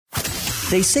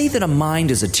They say that a mind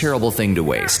is a terrible thing to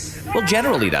waste. Well,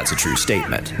 generally that's a true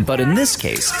statement. But in this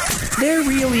case, there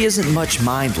really isn't much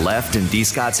mind left in D.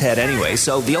 Scott's head anyway,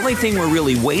 so the only thing we're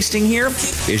really wasting here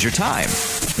is your time.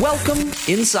 Welcome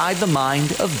inside the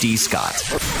mind of D. Scott.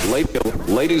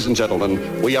 Ladies and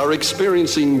gentlemen, we are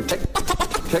experiencing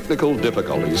technical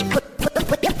difficulties.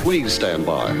 Please stand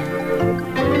by.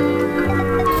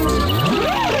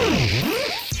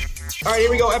 All right,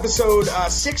 here we go. Episode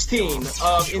 16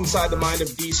 of Inside the Mind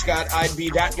of D. Scott. I'd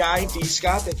be that guy, D.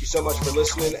 Scott. Thank you so much for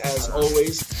listening. As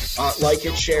always, like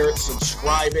it, share it,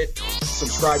 subscribe it.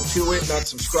 Subscribe to it, not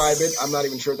subscribe it. I'm not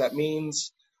even sure what that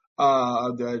means.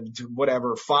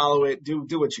 Whatever, follow it. Do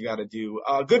what you got to do.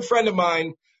 A good friend of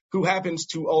mine who happens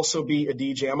to also be a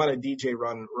DJ. I'm on a DJ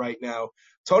run right now.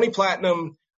 Tony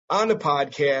Platinum on the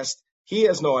podcast. He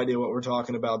has no idea what we're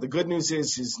talking about. The good news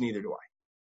is neither do I.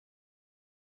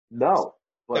 No,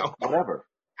 but whatever.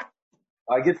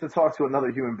 I get to talk to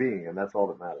another human being, and that's all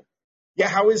that matters. Yeah,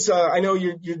 how is? I know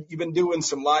you've been doing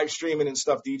some live streaming and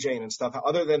stuff, DJing and stuff.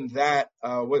 Other than that,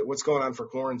 what's going on for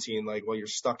quarantine? Like, while you're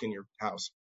stuck in your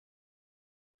house?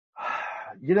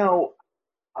 You know,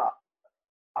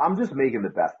 I'm just making the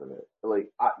best of it. Like,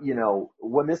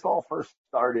 when this all first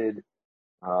started,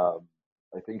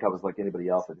 I think I was like anybody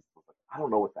else. I just was like, I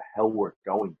don't know what the hell we're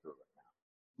going through right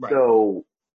now. Right. So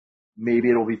maybe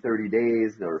it'll be 30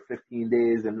 days or 15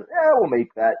 days, and we'll make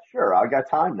that. Sure, I got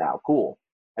time now. Cool.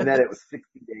 And then it was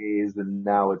 60 days, and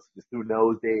now it's just who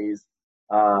knows days.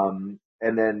 And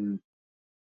then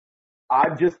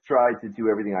I've just tried to do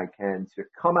everything I can to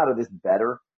come out of this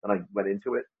better than I went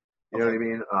into it. You know what I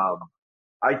mean?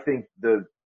 I think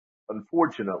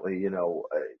unfortunately,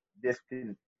 this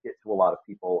can get to a lot of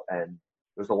people, and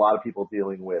there's a lot of people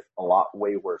dealing with a lot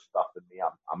way worse stuff than me.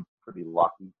 I'm pretty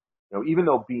lucky. Even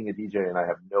though being a DJ and I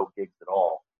have no gigs at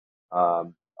all,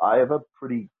 I have a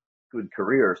pretty good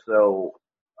career. So,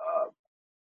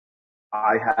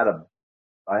 I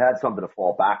had something to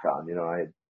fall back on. I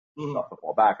had stuff to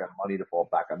fall back on, money to fall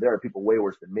back on. There are people way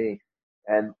worse than me.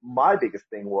 And my biggest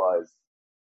thing was,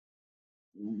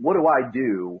 what do I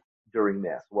do during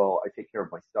this? Well, I take care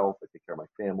of myself. I take care of my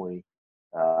family.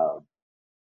 I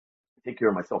take care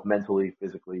of myself mentally,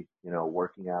 physically,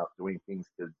 working out, doing things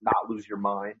to not lose your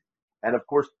mind. And of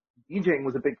course, DJing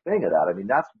was a big thing of that. I mean,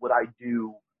 that's what I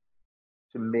do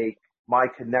to make my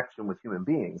connection with human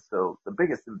beings. So the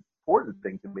biggest important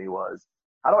thing to me was,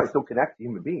 how do I still connect to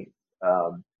human beings?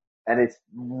 And it's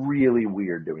really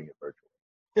weird doing it virtually.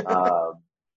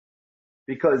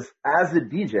 Because as a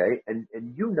DJ, and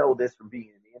you know this from being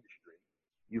in the industry,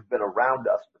 you've been around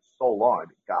us for so long. I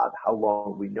mean, God, how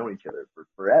long have we known each other? For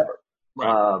forever.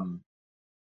 Right.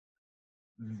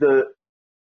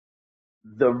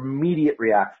 The immediate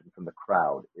reaction from the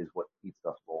crowd is what keeps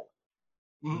us rolling.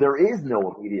 Mm-hmm. There is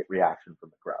no immediate reaction from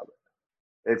the crowd right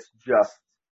now. It's just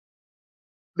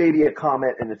maybe a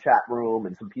comment in the chat room,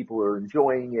 and some people are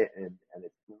enjoying it, and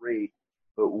it's great,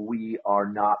 but we are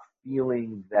not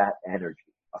feeling that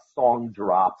energy. A song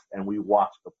drops, and we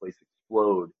watch the place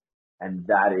explode, and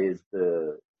that is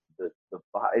the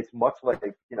it's much like,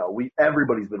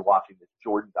 everybody's been watching this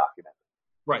Jordan documentary.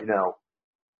 Right.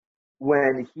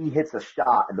 When he hits a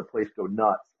shot and the place goes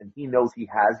nuts and he knows he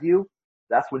has you,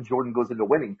 that's when Jordan goes into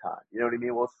winning time. You know what I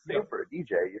mean? Well, it's the same for a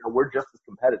DJ. We're just as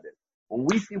competitive. When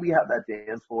we see we have that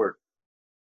dance floor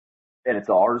and it's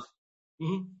ours,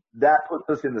 that puts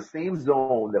us in the same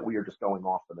zone that we are just going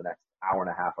off for the next hour and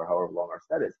a half or however long our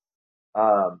set is.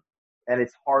 And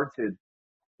it's hard to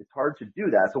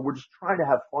do that. So we're just trying to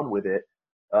have fun with it.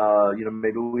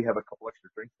 Maybe we have a couple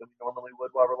extra drinks than we normally would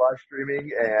while we're live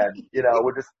streaming, and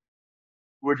we're just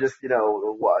what,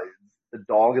 the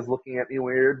dog is looking at me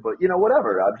weird, but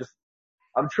whatever.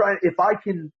 I'm trying,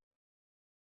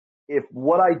 if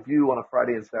what I do on a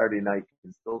Friday and Saturday night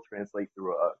can still translate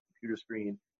through a computer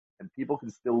screen and people can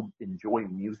still enjoy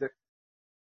music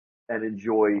and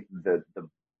enjoy the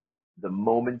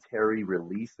momentary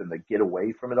release and the get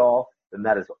away from it all, then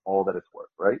that is all that it's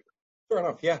worth, right? Fair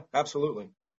enough. Yeah,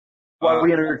 absolutely. Well,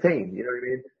 we entertain, you know what I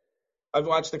mean? I've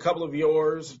watched a couple of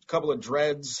yours, a couple of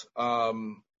Dreads.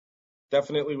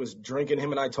 Definitely was drinking.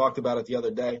 Him and I talked about it the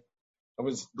other day.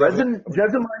 Dreads and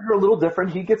mine are a little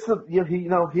different. He gets he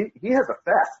has a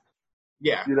fest.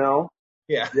 Yeah.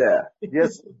 Yeah. Yeah. He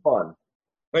has fun.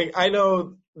 Like, I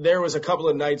know there was a couple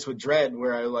of nights with Dread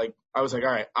where I was like,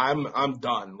 all right, I'm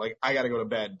done. Like, I got to go to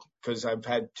bed because I've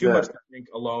had too much to drink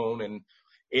alone, and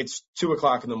it's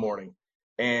 2:00 in the morning.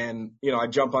 And, I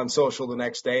jump on social the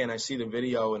next day and I see the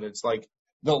video, and it's like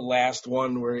the last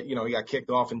one where, he got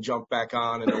kicked off and jumped back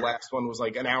on. And the last one was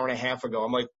like an hour and a half ago.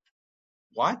 I'm like,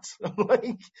 what?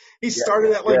 Like, he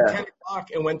started at like 10 o'clock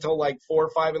and went till like 4 or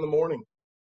 5 in the morning.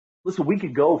 Listen, we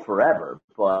could go forever,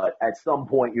 but at some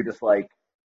point you're just like,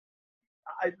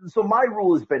 so my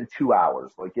rule has been 2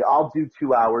 hours. Like, I'll do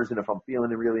 2 hours, and if I'm feeling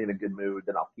really in a good mood,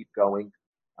 then I'll keep going.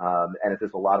 And if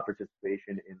there's a lot of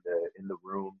participation in the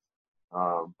room.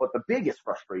 But the biggest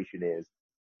frustration is,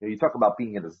 you talk about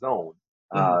being in a zone.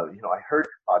 I heard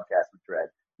your podcast with Dredd.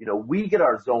 We get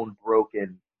our zone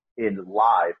broken in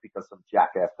live because some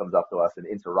jackass comes up to us and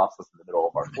interrupts us in the middle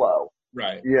of our flow.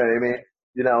 Right. You know what I mean?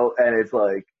 And it's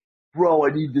like, bro, I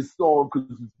need this song because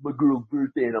it's my girl's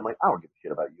birthday. And I'm like, I don't give a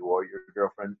shit about you or your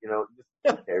girlfriend. Just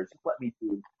who cares? Just let me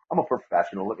do. I'm a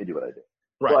professional. Let me do what I do.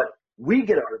 Right. But we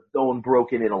get our zone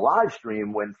broken in a live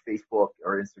stream when Facebook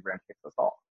or Instagram kicks us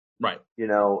off. Right.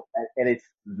 And it's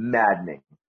maddening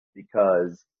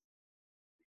because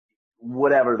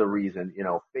whatever the reason,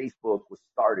 Facebook was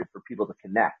started for people to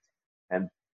connect. And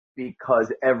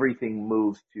because everything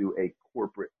moves to a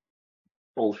corporate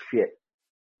bullshit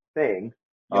thing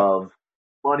of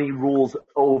money rules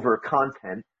over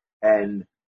content and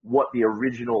what the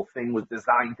original thing was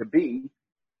designed to be,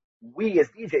 we as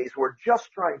DJs who are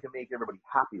just trying to make everybody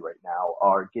happy right now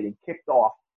are getting kicked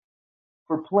off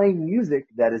for playing music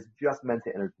that is just meant to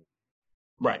entertain.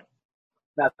 Right.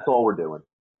 That's all we're doing,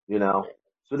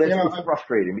 So that's it's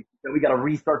frustrating. Then we got to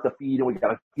restart the feed and we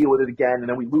got to deal with it again, and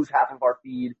then we lose half of our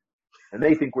feed, and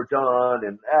they think we're done,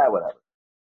 and whatever.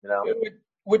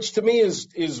 Which to me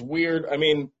is weird. I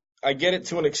mean, I get it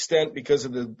to an extent because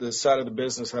of the side of the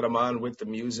business that I'm on with the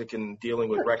music and dealing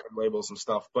with record labels and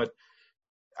stuff. But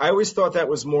I always thought that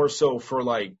was more so for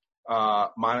like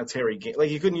monetary gain. Like,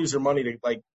 you couldn't use their money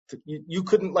you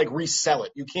couldn't like resell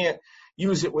it. You can't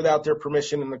use it without their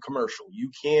permission in the commercial. You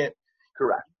can't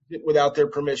correct use it without their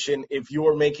permission. If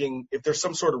there's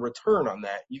some sort of return on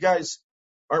that, you guys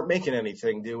aren't making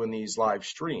anything doing these live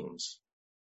streams.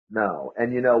 No.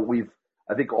 And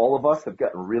I think all of us have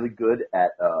gotten really good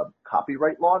at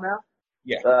copyright law now.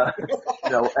 Yeah.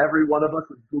 Every one of us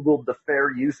has Googled the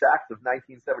Fair Use Act of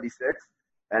 1976,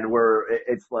 and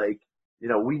it's like,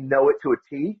 we know it to a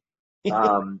T.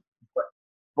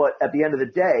 But at the end of the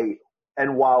day,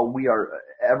 and while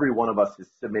every one of us is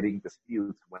submitting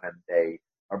disputes when they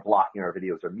are blocking our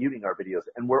videos or muting our videos,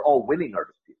 and we're all winning our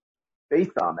disputes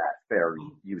based on that Fair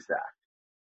Use Act.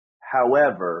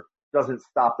 However, doesn't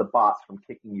stop the bots from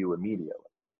kicking you immediately.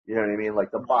 You know what I mean?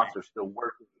 Like, the bots are still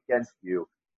working against you.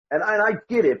 And I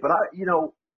get it, but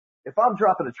if I'm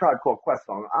dropping a Tribe Called Quest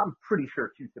song, I'm pretty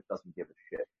sure Q-Tip doesn't give a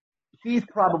shit. He's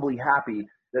probably happy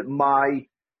that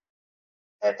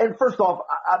and first off,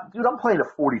 dude, I'm playing to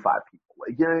 45 people.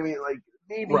 Like, you know what I mean? Like,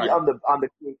 maybe on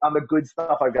the good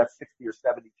stuff, I've got 60 or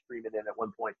 70 streaming in at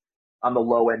one point. On the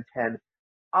low end, 10.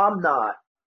 I'm not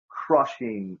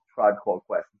crushing Tribe Called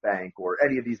Quest Bank or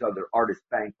any of these other artists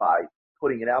Bank by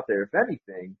putting it out there. If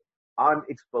anything, I'm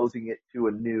exposing it to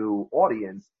a new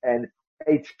audience, and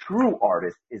a true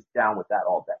artist is down with that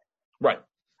all day. Right.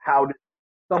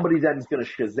 Somebody then is going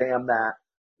to Shazam that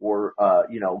or,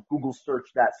 Google search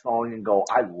that song and go,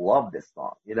 I love this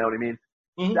song. You know what I mean?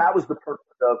 Mm-hmm. That was the purpose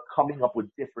of coming up with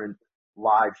different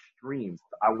live streams.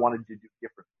 I wanted to do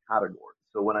different categories.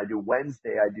 So when I do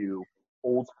Wednesday, I do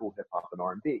old school hip hop and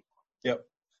R&B. Yep.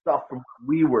 Stuff from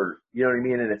we were, you know what I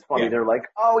mean? And it's funny. Yeah. They're like,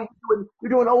 oh, you're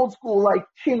doing old school like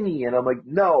Chingy. And I'm like,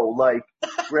 no, like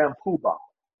Grand Poobah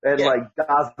and like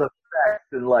Daza Frex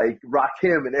and like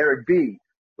Rakim and Eric B.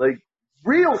 Like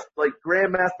real, like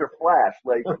Grandmaster Flash,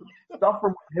 like stuff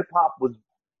from hip hop was,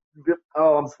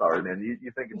 oh, I'm sorry, man.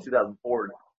 You think in 2004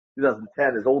 and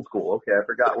 2010 is old school. Okay. I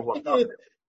forgot what I'm talking about.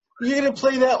 You're going to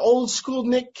play that old school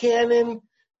Nick Cannon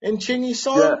and Chingy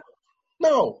song? Yeah.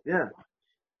 No. Yeah.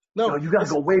 No, you got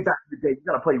to go way back in the day. You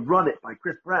got to play "Run It" by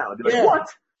Chris Brown. I'd be like, what?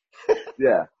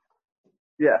 Yeah.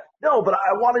 No, but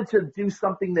I wanted to do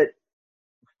something that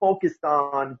focused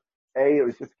on it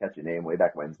was just catch a name way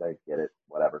back Wednesday. Get it?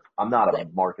 Whatever. I'm not a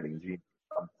marketing genius.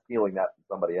 I'm stealing that from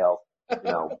somebody else.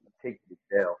 Take me to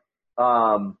jail.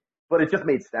 But it just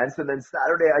made sense. And then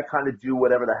Saturday, I kind of do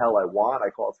whatever the hell I want. I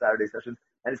call it Saturday sessions,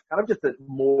 and it's kind of just and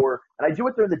I do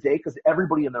it during the day because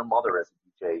everybody and their mother as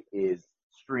a DJ is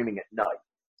streaming at night.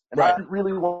 And I didn't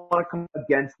really want to come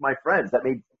against my friends. That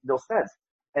made no sense.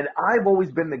 And I've always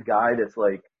been the guy that's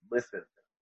like, listen,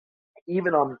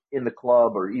 even in the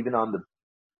club or even on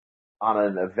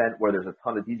an event where there's a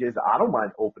ton of DJs, I don't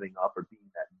mind opening up or being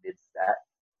that mid set.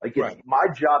 Like my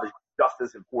job is just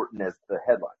as important as the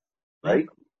headline, right?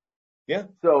 Yeah.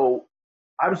 So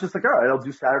I was just like, all right, I'll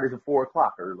do Saturdays at 4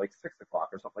 o'clock or like 6 o'clock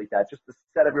or something like that, just to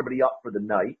set everybody up for the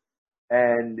night.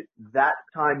 And that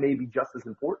time may be just as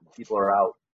important. People are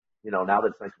out. Now that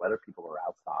it's nice weather, people are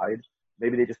outside.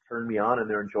 maybe they just turn me on and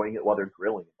they're enjoying it while they're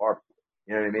grilling and barbecuing.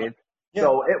 You know what I mean? Yeah.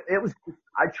 So it was,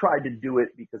 I tried to do it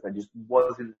because I just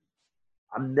wasn't,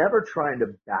 I'm never trying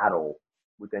to battle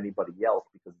with anybody else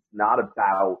because it's not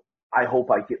about, I hope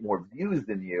I get more views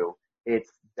than you.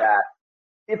 It's that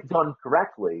if done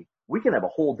correctly, we can have a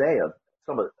whole day of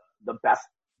some of the best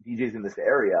DJs in this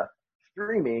area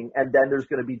streaming, and then there's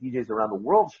going to be DJs around the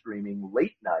world streaming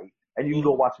late night, and you can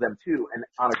go watch them too. And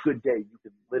on a good day, you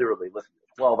can literally listen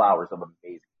to 12 hours of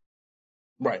amazing.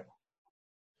 Right.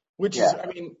 Which is, I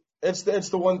mean, it's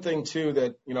the one thing too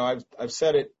that, you know, I've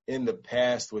said it in the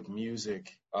past with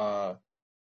music.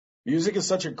 Music is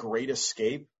such a great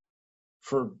escape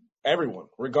for everyone,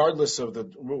 regardless of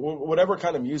whatever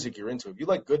kind of music you're into. If you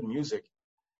like good music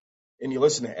and you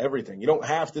listen to everything, you don't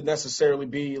have to necessarily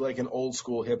be like an old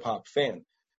school hip hop fan,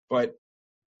 but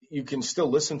you can still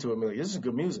listen to it and be like, this is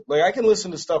good music. Like I can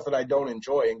listen to stuff that I don't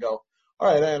enjoy and go,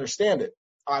 all right, I understand it.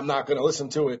 I'm not going to listen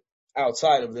to it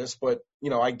outside of this, but you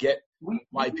know, I get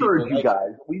why people heard you like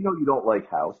guys. We know you don't like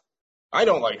house. I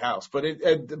don't like house, but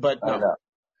no,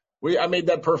 I made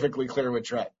that perfectly clear with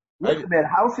Trent. Listen, man,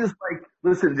 house is like,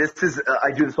 listen, this is,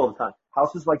 I do this all the time.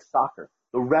 House is like soccer.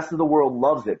 The rest of the world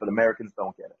loves it, but Americans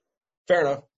don't get it. Fair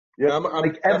enough. Yeah,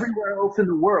 like everywhere else in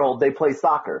the world, they play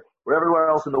soccer. Where everywhere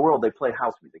else in the world, they play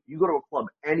house music. You go to a club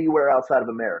anywhere outside of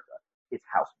America, it's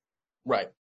house music.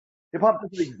 Right. Hip hop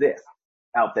doesn't exist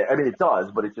out there. I mean, it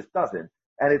does, but it just doesn't.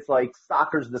 And it's like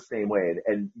soccer's the same way.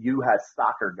 And you have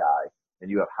soccer guy and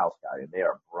you have house guy, and they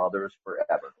are brothers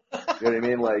forever. You know what I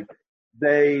mean? Like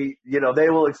they, you know, they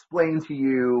will explain to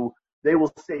you. They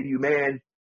will say to you, man,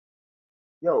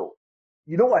 yo,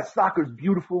 you know why soccer's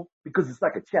beautiful? Because it's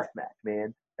like a chess match,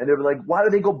 man. And they're like, why do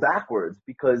they go backwards?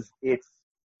 Because it's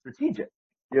strategic.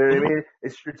 You know what I mean?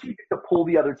 It's strategic to pull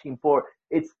the other team forward.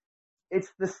 It's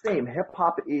the same. Hip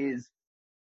hop is,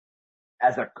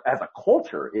 as a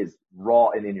culture, is raw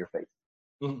and in your face.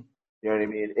 Mm-hmm. You know what I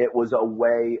mean? It was a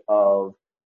way of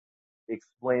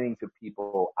explaining to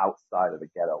people outside of the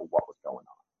ghetto what was going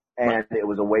on. And it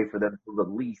was a way for them to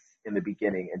release in the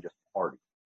beginning and just party.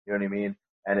 You know what I mean?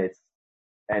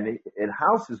 And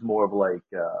house is more of like,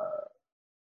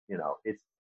 you know,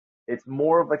 it's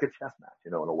more of like a chess match,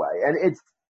 you know, in a way. And it's,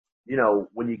 you know,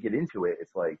 when you get into it,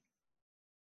 it's like,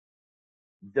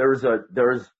 there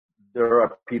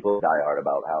are people that die hard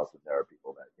about house, and there are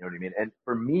people that, you know what I mean? And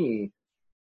for me,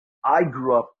 I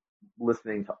grew up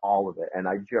listening to all of it, and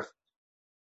I just,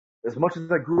 as much as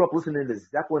I grew up listening to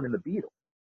Zeppelin and the Beatles,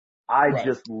 I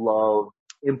just love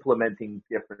implementing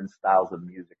different styles of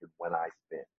music when I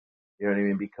spin. You know what I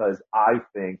mean? Because I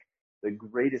think the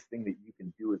greatest thing that you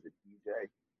can do as a DJ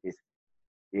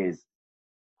is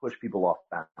push people off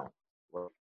balance, like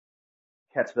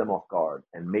catch them off guard,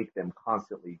 and make them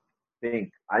constantly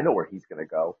think, I know where he's going to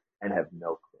go, and have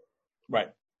no clue. Right.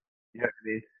 You know what I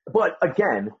mean? But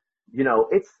again, you know,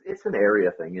 it's an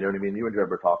area thing. You know what I mean? You and Trevor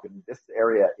were talking. This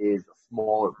area is a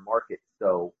smaller market,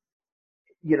 so,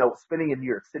 you know, spinning in New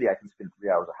York City, I can spin 3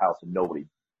 hours of house and nobody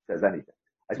says anything.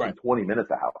 I spend 20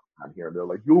 minutes of house on here, and they're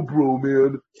like, yo, bro,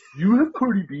 man, you have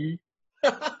Cardi B.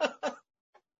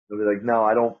 They'll be like, no,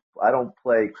 I don't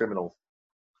play criminals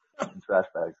and trash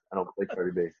bags. I don't play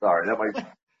Cardi B. Sorry, that might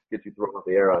get you thrown off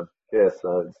the air on Kiss.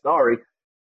 Sorry.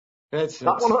 It's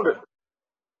not 100.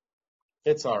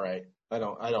 It's all right. I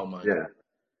don't mind. Yeah.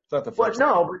 It's not the first. But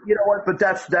no, but you know what? But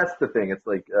that's the thing. It's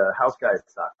like house guy is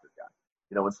soccer guy.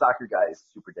 You know, when soccer guy is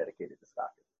super dedicated to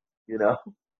soccer. You know,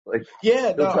 like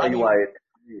they'll tell you why.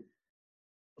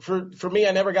 For me,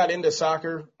 I never got into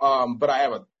soccer, but I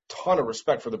have a ton of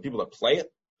respect for the people that play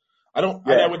it. I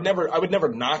would never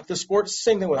knock the sport.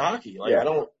 Same thing with hockey. Like I'm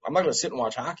not going to sit and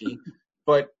watch hockey,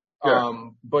 but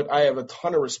I have a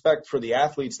ton of respect for the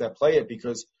athletes that play it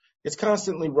because it's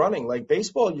constantly running. Like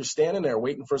baseball, you're standing there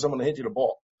waiting for someone to hit you the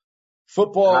ball.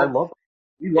 Football, I love it.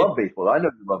 You love baseball. I know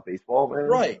you love baseball, man.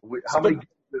 Right. How many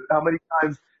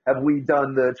times have we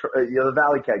done the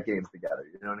Valley Cat games together?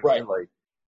 You know what I mean? Like,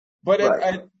 but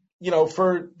I, you know,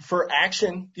 for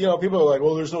action, you know, people are like,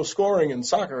 well, there's no scoring in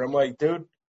soccer. I'm like, dude,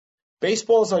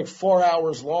 baseball is like 4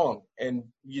 hours long, and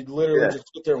you literally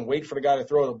just sit there and wait for the guy to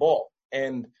throw the ball.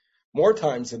 And more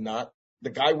times than not,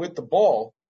 the guy with the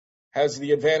ball has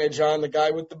the advantage on the guy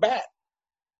with the bat.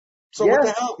 So what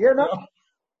the hell? Yeah, no.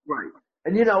 Right.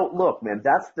 And you know, look, man,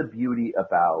 that's the beauty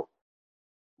about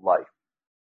life.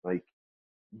 Like,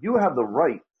 you have the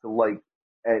right to like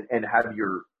and have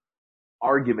your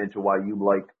argument to why you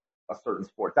like a certain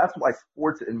sport. That's why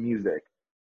sports and music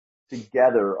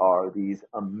together are these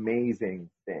amazing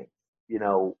things. You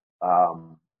know,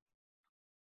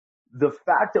 the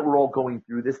fact that we're all going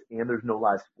through this and there's no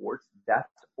live sports,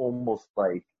 that's almost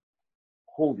like,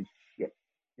 holy shit.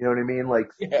 You know what I mean?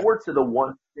 Like sports are the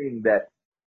one thing that,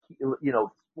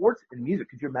 sports and music.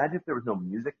 Could you imagine if there was no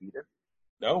music either?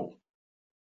 No.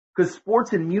 Because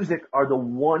sports and music are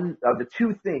the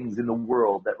two things in the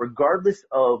world that, regardless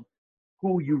of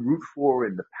who you root for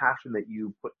and the passion that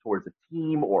you put towards a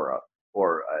team or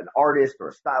an artist or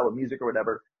a style of music or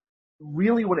whatever,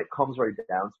 really when it comes right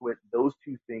down to it, those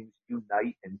two things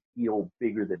unite and feel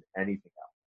bigger than anything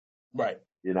else. Right.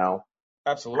 You know?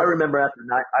 Absolutely. I remember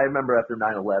after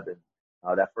 9/11,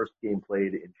 that first game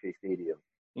played in Shea Stadium,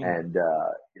 and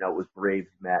it was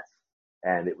Braves Mets,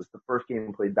 and it was the first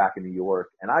game played back in New York,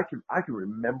 and I can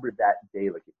remember that day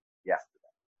like it was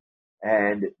yesterday.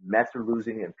 And Mets are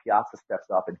losing, and Piazza steps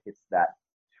up and hits that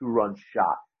 2-run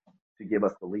shot to give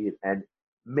us the lead, and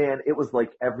man, it was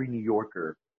like every New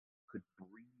Yorker could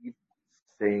breathe,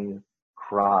 sing,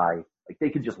 cry, like they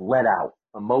could just let out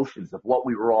emotions of what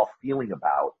we were all feeling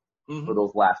about for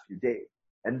those last few days.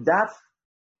 And that's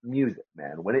music,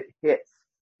 man. When it hits,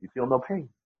 you feel no pain.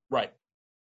 Right.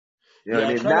 You know what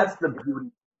I mean? That's the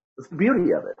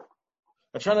beauty of it.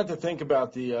 I try not to think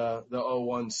about the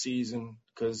 01 season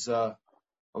because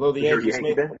although the Yankees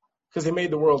they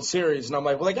made the World Series, and I'm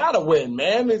like, well, they got to win,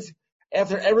 man.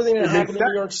 After everything that happened in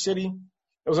New York City,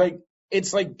 it was like,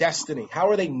 it's like destiny. How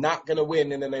are they not going to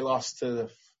win? And then they lost to the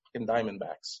fucking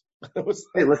Diamondbacks.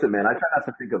 Hey, listen, man. I try not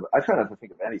to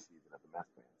think of any season as a Mets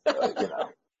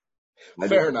fan.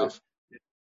 Fair enough.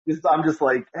 I'm just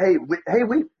like, hey,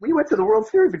 we went to the World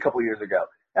Series a couple of years ago.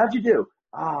 How'd you do?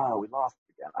 We lost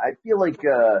again. I feel like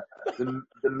the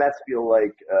Mets feel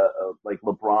like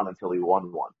LeBron until he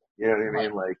won one. You know what I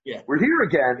mean? Like, we're here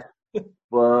again,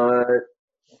 but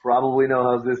probably know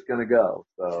how's this gonna go.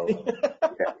 So,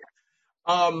 yeah.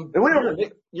 I'm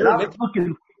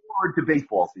looking forward to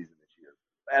baseball season this year,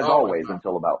 as always,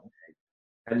 until about May.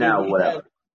 And now, whatever.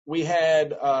 We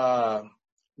had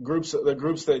groups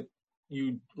that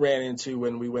you ran into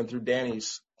when we went through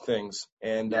Danny's things,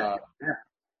 and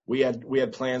we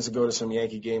had plans to go to some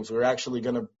Yankee games. We were actually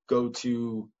going to go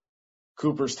to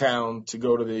Cooperstown to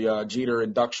go to the Jeter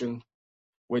induction,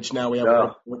 which now we have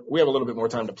a little bit more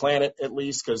time to plan it, at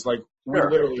least, because we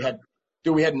literally had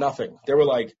nothing. They were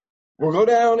like, we'll go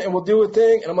down and we'll do a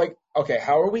thing, and I'm like, okay,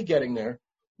 how are we getting there?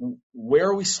 Where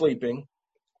are we sleeping?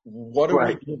 What are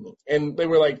we doing? And they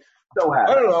were like,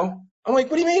 I don't know. I'm like,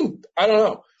 what do you mean? I don't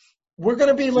know. We're going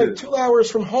to be like 2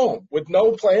 hours from home with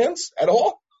no plans at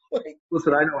all.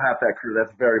 Listen, I know half that crew.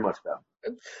 That's very much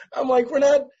them. I'm like,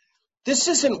 this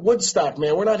isn't Woodstock,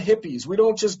 man. We're not hippies. We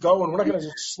don't just go and we're not going to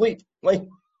just sleep. I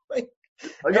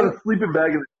got a sleeping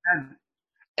bag in the tent.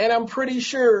 And I'm pretty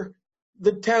sure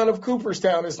the town of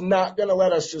Cooperstown is not going to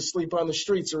let us just sleep on the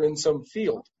streets or in some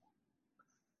field.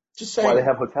 Just saying. Why they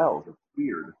have hotels? It's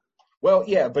weird. Well,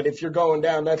 yeah, but if you're going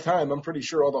down that time, I'm pretty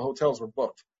sure all the hotels were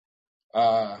booked.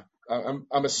 I'm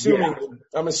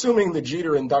assuming the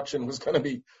Jeter induction was going to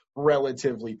be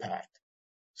relatively packed.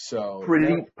 So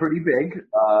pretty big.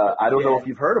 I don't know if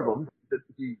you've heard of him.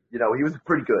 He was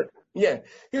pretty good. Yeah,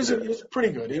 he was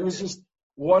pretty good. He was just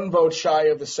one vote shy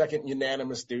of the second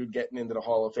unanimous dude getting into the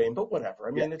Hall of Fame, but whatever.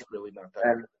 I mean, it's really not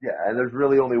that. And there's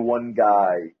really only one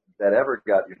guy that ever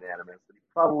got unanimous, and he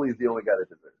probably is the only guy that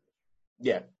deserves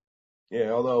it.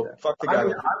 Yeah. Although fuck the guy.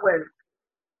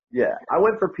 I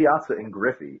went for Piazza and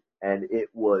Griffey, and it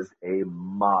was a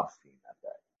mob scene that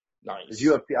day. Nice. Because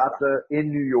you have Piazza in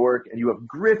New York, and you have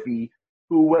Griffey,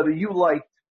 who, whether you liked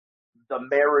the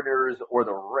Mariners or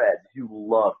the Reds, you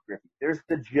love Griffey. There's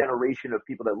the generation of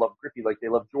people that love Griffey like they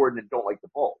love Jordan and don't like the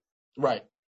Bulls. Right.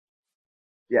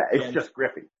 Yeah, it's just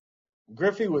Griffey.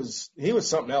 Griffey was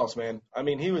something else, man. I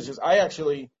mean, he was just, I got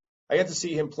to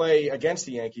see him play against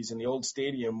the Yankees in the old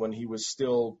stadium when he was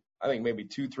still, I think maybe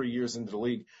 2-3 years into the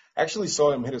league. Actually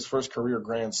saw him hit his first career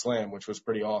grand slam, which was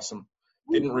pretty awesome.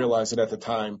 Didn't realize it at the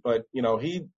time, but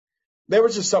there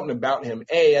was just something about him.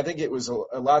 I think it was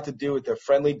a lot to do with the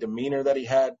friendly demeanor that he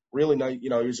had. Really nice, he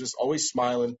was just always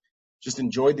smiling, just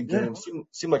enjoyed the game.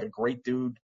 Seemed like a great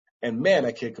dude. And man,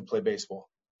 that kid could play baseball.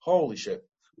 Holy shit.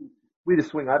 Sweetest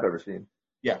swing I've ever seen.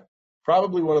 Yeah.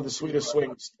 Probably one of the sweetest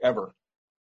swings ever.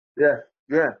 Yeah.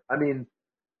 I mean,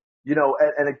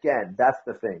 and again, that's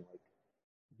the thing. Like,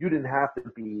 you didn't have to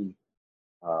be,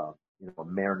 a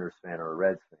Mariners fan or a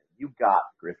Reds fan. You got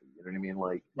Griffey. You know what I mean?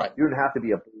 Like, you didn't have to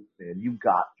be a Bulls fan. You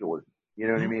got Jordan. You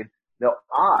know what I mean? Now,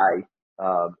 I,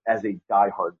 as a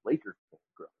diehard Lakers fan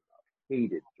growing up,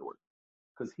 hated Jordan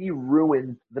because he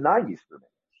ruined the 90s for me.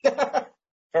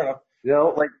 Fair enough.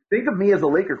 Think of me as a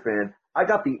Laker fan. I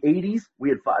got the 80s, we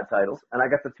had 5 titles, and I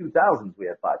got the 2000s, we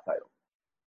had 5 titles.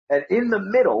 And in the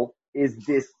middle is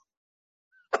this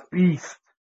beast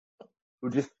who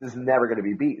just is never going to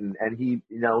be beaten. And he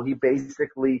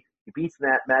beats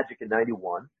Nat Magic in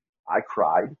 91. I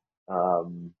cried.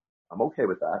 I'm okay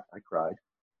with that. I cried.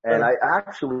 And I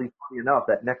actually, funny enough,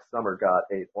 that next summer got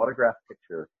an autographed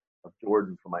picture of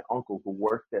Jordan from my uncle who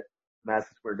worked at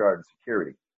Madison Square Garden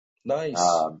security. Nice.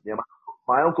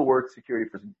 My uncle worked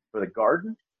security for the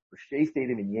Garden, for Shea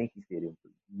Stadium and Yankee Stadium for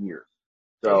years.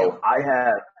 So I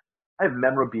have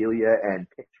memorabilia and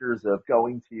pictures of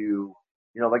going to,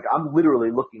 like I'm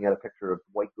literally looking at a picture of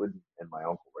Dwight Gooden and my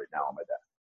uncle right now on my desk.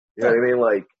 You know what I mean?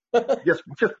 Like just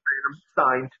random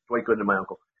signed Dwight Gooden and my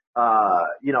uncle. I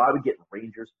would get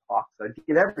Rangers talks. I'd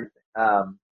get everything.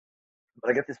 But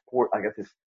I got this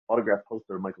autographed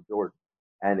poster of Michael Jordan,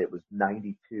 and it was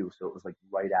 92, so it was like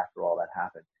right after all that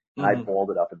happened. And I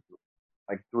balled it up and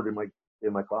threw it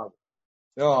in my closet.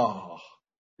 Oh,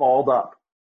 balled up.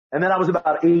 And then I was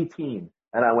about 18,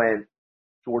 and I went,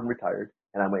 Jordan retired,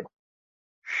 and I went,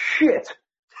 shit,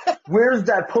 where's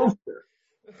that poster?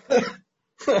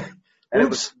 And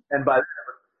by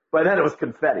then it was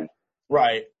confetti.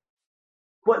 Right.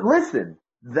 But listen,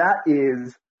 that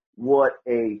is what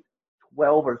a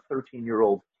 12 or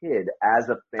 13-year-old kid, as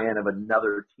a fan of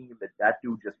another team that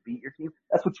dude just beat your team,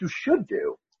 that's what you should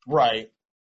do. Right.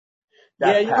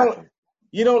 That's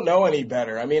you don't know any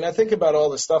better. I mean, I think about all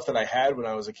the stuff that I had when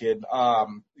I was a kid. A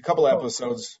couple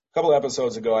episodes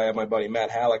ago, I had my buddy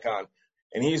Matt Halleck on,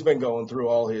 and he's been going through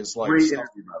all his great stuff.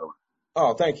 interview, by the way.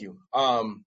 Oh, thank you.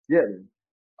 Yeah.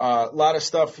 A lot of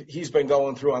stuff he's been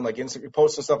going through on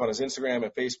posting stuff on his Instagram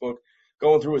and Facebook,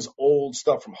 going through his old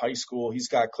stuff from high school. He's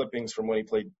got clippings from when he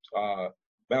played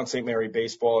Mount St. Mary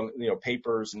baseball and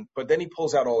papers, but then he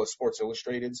pulls out all his Sports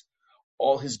Illustrateds,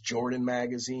 all his Jordan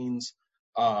magazines,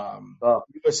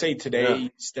 USA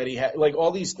Today, Steady, like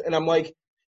all these, and I'm like,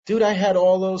 dude, I had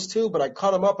all those too, but I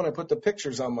cut them up and I put the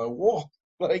pictures on my wall,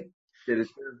 like. Yeah.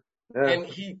 And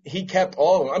he kept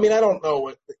all of them. I mean, I don't know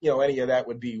what any of that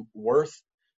would be worth,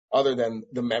 other than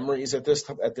the memories at this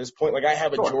point. Like I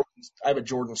have a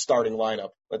Jordan starting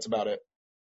lineup. That's about it.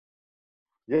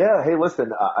 Yeah. Hey,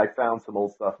 listen, I found some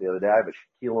old stuff the other day. I have a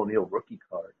Shaquille O'Neal rookie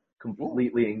card,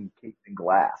 completely encased in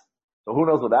glass. So who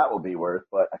knows what that will be worth?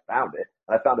 But I found it.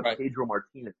 And I found a Pedro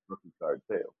Martinez rookie card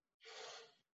too.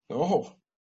 Oh.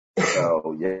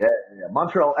 So yeah.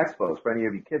 Montreal Expos, for any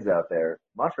of you kids out there,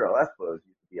 Montreal Expos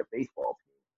used to be a baseball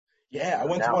team. Yeah, I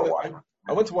went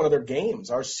to one of their games.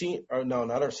 Not our senior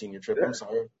trip. Yeah. I'm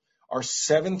sorry. Our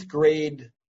 7th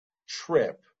grade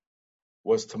trip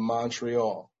was to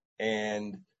Montreal,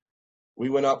 and we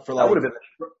went up for that would have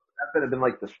been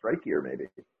like the strike year, maybe.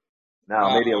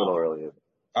 No, maybe a little earlier.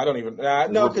 I don't even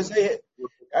no, because they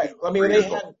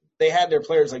had their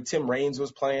players, like Tim Raines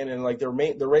was playing, and like the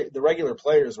regular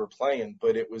players were playing,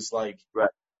 but it was like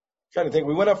trying to think.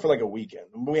 We went up for like a weekend.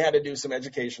 We had to do some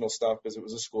educational stuff because it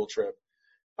was a school trip.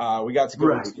 We got to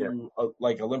go to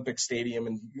like Olympic Stadium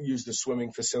and use the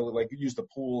swimming facility, like use the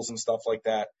pools and stuff like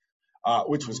that,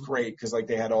 which was great because like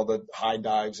they had all the high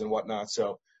dives and whatnot.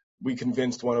 So we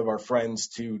convinced one of our friends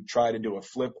to try to do a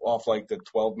flip off like the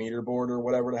 12-meter board or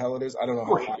whatever the hell it is. I don't know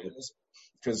how high it is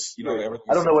because everything.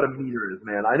 I don't know what a meter is,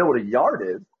 man. I know what a yard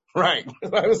is. Right.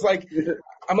 I was like,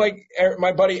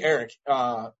 my buddy Eric,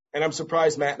 and I'm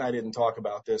surprised Matt and I didn't talk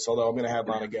about this, although I'm going to have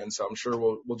him on again, so I'm sure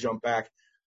we'll jump back.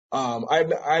 I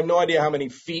have no idea how many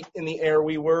feet in the air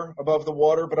we were above the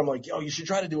water, but I'm like, yo, you should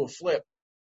try to do a flip.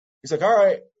 He's like, all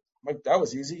right. I'm like, that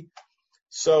was easy.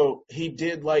 So he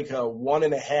did like a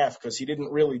 1.5 because he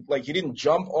didn't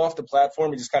jump off the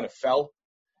platform. He just kind of fell.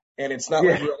 And it's not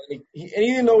like he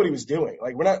didn't know what he was doing.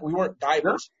 Like we weren't divers.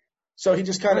 No. So he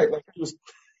just kind of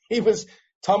he was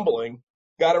tumbling,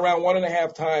 got around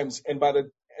 1.5 times. And by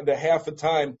the half the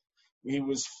time he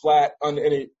was flat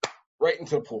right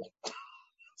into the pool.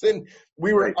 Then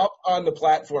we were up on the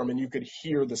platform and you could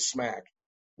hear the smack.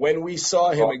 When we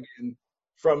saw him again,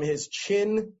 from his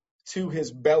chin to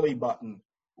his belly button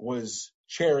was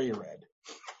cherry red.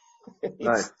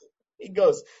 Nice. He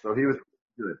goes. So he was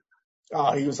good.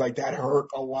 Oh, he was like, that hurt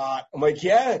a lot. I'm like,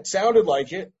 yeah, it sounded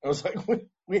like it. I was like,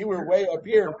 we were way up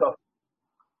here.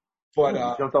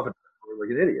 But jumped off like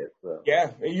an idiot. So. Yeah,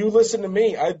 you listen to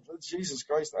me. Jesus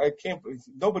Christ, I can't.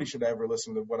 Nobody should ever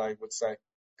listen to what I would say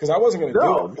because I wasn't going to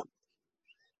do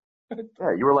it.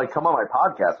 Yeah, you were like, come on my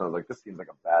podcast. And I was like, this seems like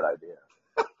a bad idea.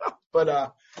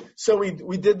 But so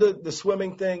we did the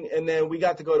swimming thing, and then we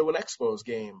got to go to an Expos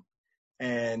game,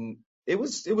 and it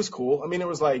was cool. I mean, it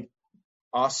was like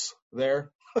us there.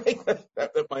 that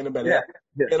might have been it.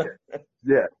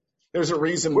 Yeah. There's a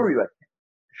reason. Where were you at?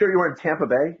 Sure you were in Tampa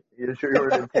Bay? You sure you were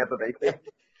in Tampa Bay?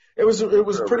 It was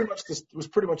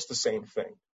pretty much the same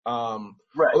thing.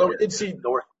 Although we did see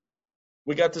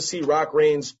We got to see Rock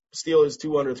Reigns steal his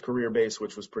 200th career base,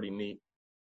 which was pretty neat.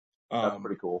 That's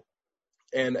pretty cool.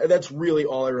 And that's really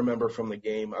all I remember from the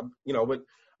game. But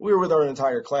we were with our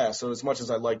entire class, so as much as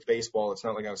I liked baseball, it's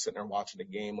not like I was sitting there watching the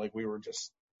game. Like, we were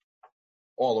just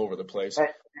all over the place.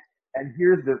 And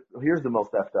here's the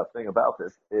most effed up thing about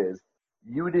this is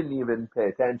you didn't even pay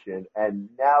attention, and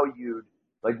now you'd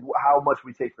like how much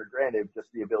we take for granted just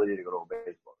the ability to go to a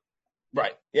baseball.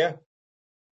 Right. Yeah.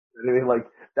 I mean, like,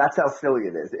 that's how silly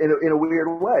it is in a weird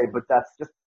way, but that's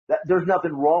just that. There's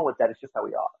nothing wrong with that. It's just how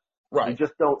we are. Right. We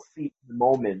just don't see the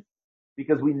moment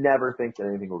because we never think that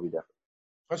anything will be different.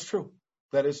 That's true.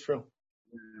 That is true.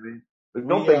 You know what I mean? But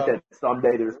don't think that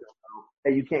someday there's,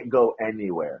 hey, you can't go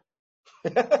anywhere.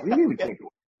 What do you mean we can't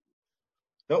go?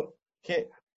 Nope. Can't.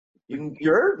 You can,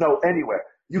 sure? No, anywhere.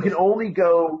 You can only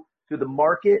go to the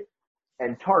market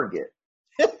and Target.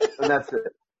 And that's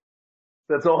it.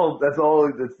 That's all. That's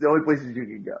the only places you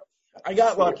can go. I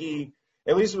got lucky,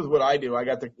 at least with what I do. I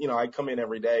got I come in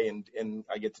every day and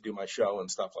I get to do my show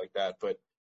and stuff like that. But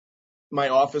my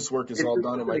office work is all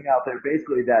done. Out there,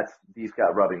 basically, that's D.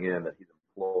 Scott rubbing in that he's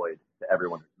employed to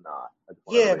everyone who's not.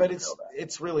 Yeah, but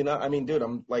it's really not. I mean, dude,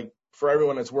 I'm like, for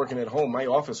everyone that's working at home, my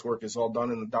office work is all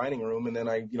done in the dining room, and then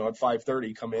I, at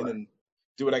 5:30 come in and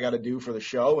do what I got to do for the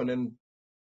show, and then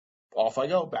off I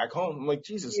go back home. I'm like,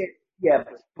 Jesus. Yeah,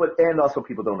 but and also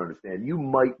people don't understand. You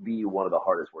might be one of the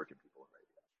hardest working people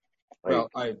in radio.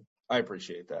 Well, I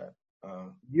appreciate that.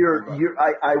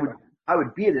 I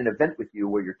would be at an event with you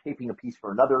where you're taping a piece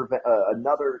for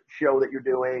another show that you're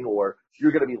doing, or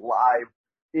you're going to be live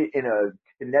in a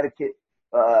Connecticut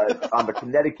on the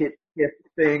Connecticut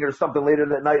thing or something later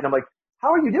that night, and I'm like,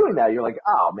 how are you doing that? You're like,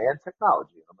 oh man,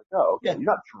 technology. And I'm like, oh, okay. Yeah. You're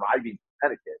not driving to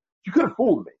Connecticut. You could have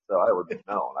fooled me, so I would have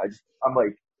known. I'm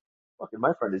like, fucking,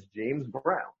 my friend is James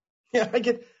Brown. Yeah, I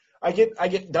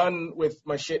get done with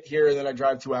my shit here, and then I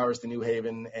drive 2 hours to New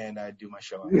Haven and I do my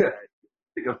show. Yeah.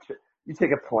 You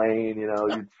take a plane,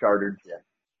 you chartered jet.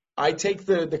 I take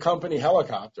the company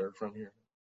helicopter from here.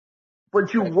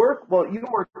 But you work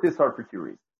this hard for two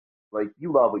reasons. Like,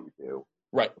 you love what you do.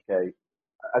 Right. Okay.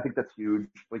 I think that's huge.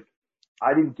 Like,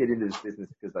 I didn't get into this business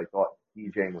because I thought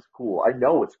DJing was cool. I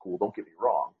know it's cool, don't get me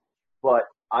wrong. But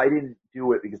I didn't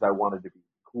do it because I wanted to be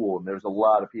cool. And there's a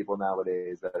lot of people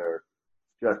nowadays that are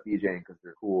just DJing because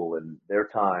they're cool, and their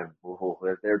time is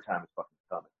fucking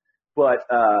coming. But,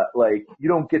 like, you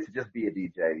don't get to just be a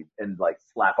DJ and, like,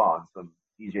 slap on some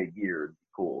DJ gear and be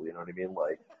cool, you know what I mean?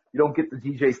 Like, you don't get the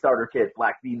DJ starter kit,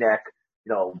 black V-neck,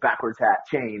 backwards hat,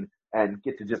 chain, and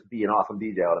get to just be an awesome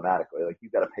DJ automatically. Like,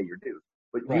 you've got to pay your dues.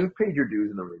 But right. You've paid your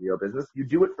dues in the radio business. You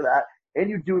do it for that, and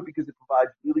you do it because it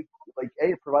provides really, like,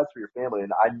 it provides for your family.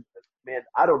 And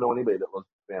I don't know anybody that loves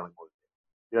family more than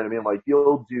you. You know what I mean? Like,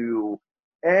 you'll do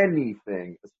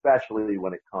anything, especially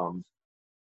when it comes,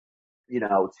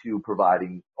 to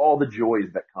providing all the joys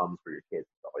that comes for your kids.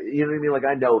 You know what I mean? Like,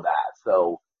 I know that.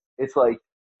 So it's like,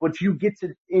 but you get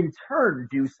to, in turn,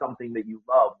 do something that you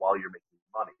love while you're making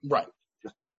money. Right.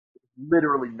 Just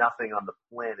literally nothing on the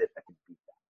planet that can beat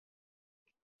that.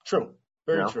 True.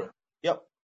 Very true. Yep.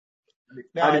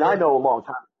 I know a long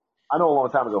time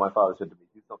ago, my father said to me,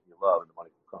 do something you love and the money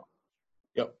will come.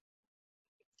 Yep.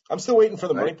 I'm still waiting for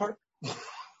the money part.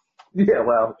 Yeah,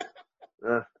 well,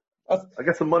 I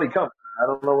got some money coming. I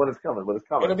don't know when it's coming, but it's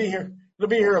coming. It'll be here. It'll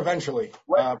be here eventually.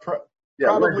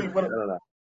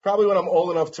 Probably when I'm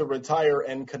old enough to retire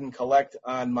and can collect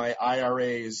on my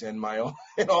IRAs and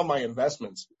all my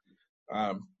investments.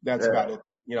 That's about it.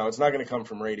 It's not going to come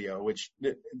from radio, which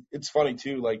it's funny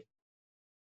too. Like,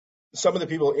 some of the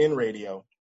people in radio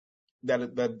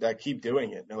that keep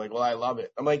doing it, they're like, well, I love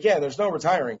it. I'm like, yeah, there's no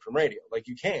retiring from radio. Like,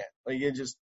 you can't. Like, you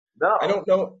just, no. I don't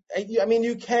know. I mean,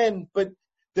 you can, but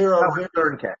there are. Howard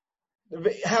Stern can.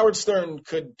 Howard Stern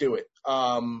could do it.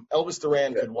 Elvis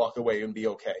Duran could walk away and be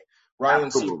okay. Ryan,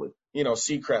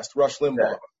 Seacrest, Rush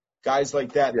Limbaugh, guys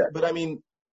like that. Yeah. But I mean,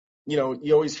 you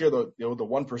always hear the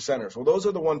one percenters. Well, those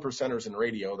are the one percenters in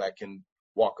radio that can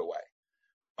walk away.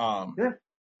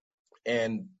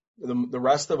 And the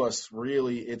rest of us,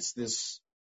 really, it's this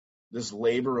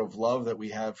labor of love that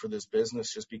we have for this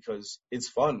business, just because it's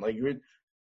fun. Like,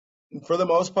 for the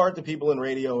most part, the people in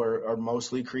radio are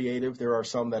mostly creative. There are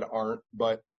some that aren't,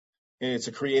 but it's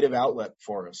a creative outlet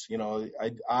for us.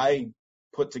 I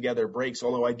put together breaks,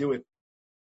 although I do it.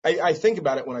 I think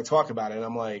about it when I talk about it, and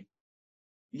I'm like,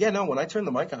 when I turn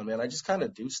the mic on, man, I just kind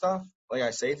of do stuff. Like,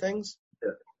 I say things.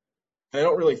 Yeah. And I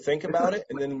don't really think about it.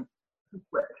 And then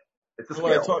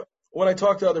when I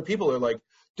talk to other people, they're like,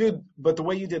 dude, but the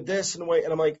way you did this and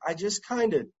I'm like, I just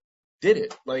kind of did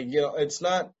it. Like, it's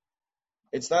not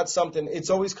something, it's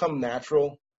always come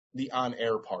natural, the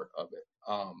on-air part of it.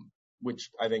 which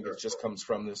I think it just comes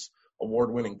from this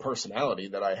award-winning personality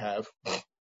that I have.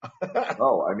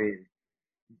 Oh, I mean,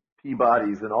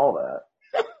 Peabody's and all that.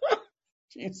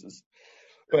 Jesus.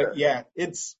 But yeah,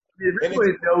 it's. If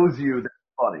anybody knows you, that's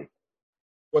funny.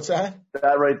 What's that?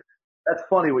 That right? That's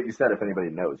funny what you said. If anybody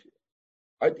knows you.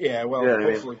 Yeah, well, Yeah,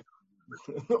 hopefully.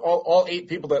 all 8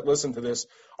 people that listen to this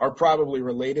are probably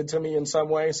related to me in some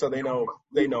way, so they know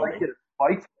me.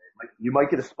 You might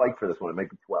get a spike for this one. It might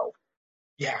be 12.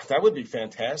 Yeah, that would be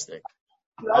fantastic.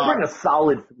 I bring a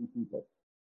solid 3 people.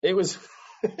 It was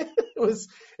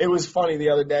it was funny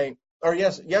the other day, or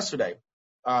yesterday.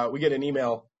 We get an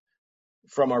email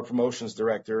from our promotions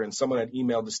director, and someone had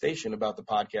emailed the station about the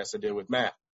podcast I did with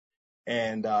Matt.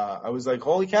 And I was like,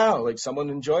 holy cow, like someone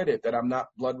enjoyed it that I'm not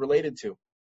blood related to.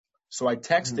 So I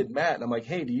texted Matt, and I'm like,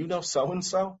 hey, do you know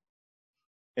so-and-so?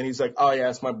 And he's like, oh, yeah,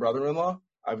 it's my brother-in-law.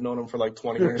 I've known him for like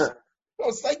 20 years. I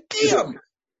was like, damn.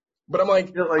 But I'm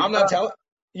like, I'm not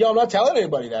telling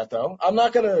anybody that, though. I'm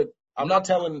not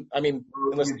telling, I mean,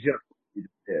 unless. You just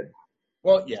did.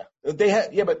 Well, yeah. But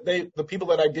the people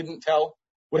that I didn't tell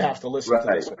would have to listen to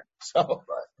this one. So.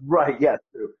 Right, yeah,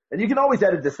 true. And you can always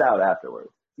edit this out afterwards.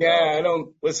 Yeah, I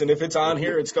don't, listen, if it's on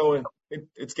here, it's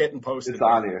it's getting posted. It's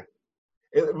on here.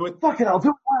 Fuck it, I'll do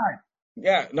it live.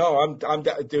 Yeah, no,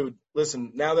 dude,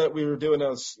 listen, now that we were doing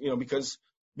those,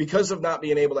 because of not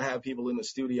being able to have people in the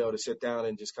studio to sit down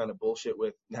and just kind of bullshit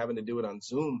with and having to do it on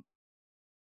Zoom.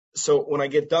 So when I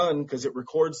get done, because it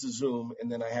records the Zoom, and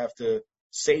then I have to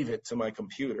save it to my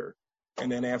computer.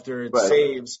 And then after it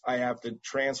saves, I have to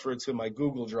transfer it to my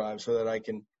Google Drive so that I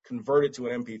can convert it to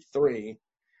an MP3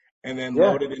 and then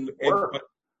load it in. But,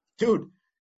 dude,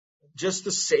 just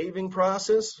the saving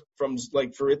process from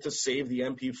like for it to save the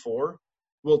MP4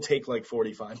 will take like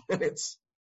 45 minutes.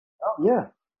 Oh, yeah.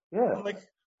 Yeah. I'm like,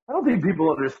 I don't think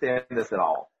people understand this at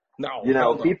all.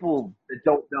 No. People that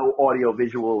don't know audio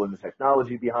visual and the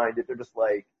technology behind it, they're just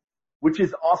like, which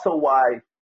is also why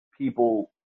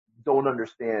people don't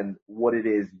understand what it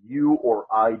is you or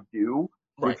I do,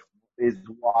 which is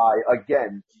why,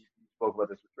 again, you spoke about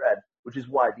this with Red, which is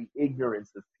why the ignorance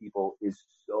of people is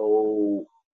so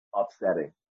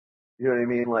upsetting. You know what I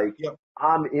mean? Like,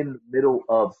 I'm in the middle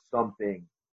of something,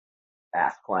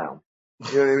 ass clown.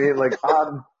 You know what I mean? Like,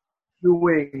 I'm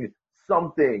doing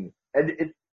something,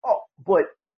 and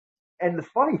and the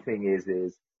funny thing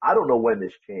is I don't know when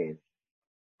this changed,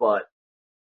 but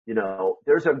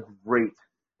there's a great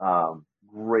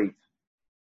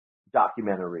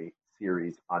documentary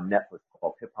series on Netflix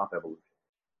called Hip Hop Evolution,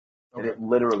 and it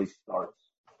literally starts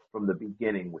from the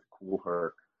beginning with Kool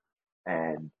Herc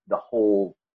and the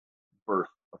whole birth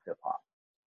of hip hop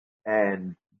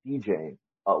and DJing,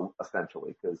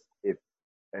 essentially,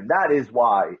 and that is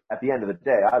why, at the end of the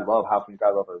day, I love house music,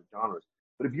 I love other genres.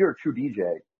 But if you're a true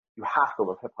DJ, you have to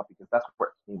love hip hop because that's where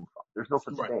it came from. There's no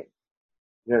such thing.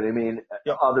 You know what I mean?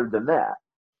 Other than that.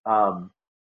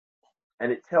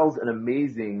 And it tells an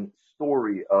amazing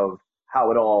story of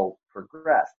how it all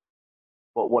progressed.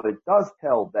 But what it does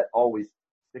tell that always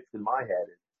sticks in my head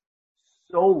is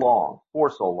for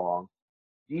so long,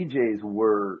 DJs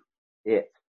were it.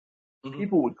 Mm-hmm.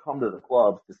 People would come to the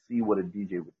clubs to see what a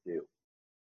DJ would do.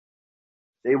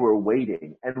 They were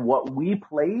waiting. And what we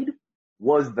played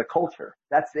was the culture.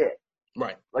 That's it.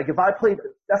 Right. Like if I played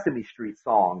the Sesame Street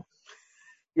song,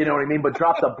 you know what I mean, but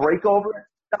dropped a break over it,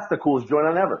 that's the coolest joint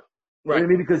on ever. Right. You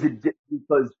know what I mean?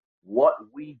 Because what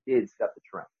we did set the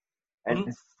trend.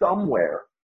 And somewhere,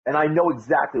 and I know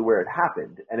exactly where it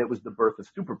happened, and it was the birth of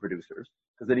super producers,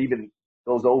 because it even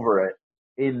goes over it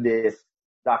in this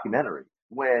documentary.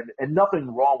 And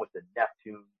nothing wrong with the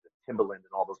Neptunes, the Timbaland,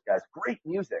 and all those guys. Great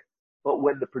music. But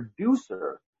when the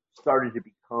producer started to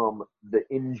become the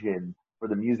engine for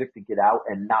the music to get out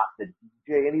and not the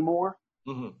DJ anymore,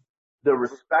 the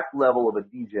respect level of a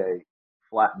DJ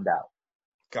flattened out.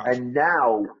 Gotcha. And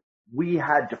now we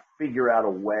had to figure out a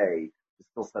way to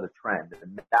still set a trend.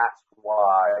 And that's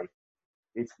why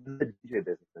it's not the DJ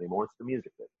business anymore. It's the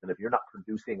music business. And if you're not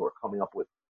producing or coming up with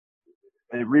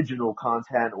original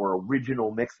content or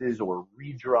original mixes or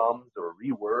redrums or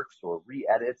reworks or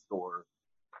re-edits or,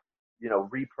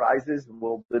 reprises,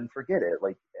 well, then forget it.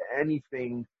 Like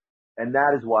anything. And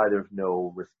that is why there's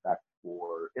no respect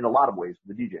in a lot of ways,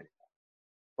 for the DJ anymore.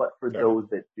 But for those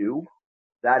that do,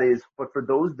 for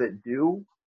those that do,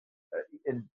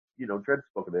 and, Dred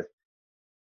spoke of this,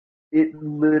 it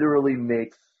literally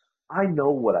I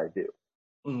know what I do.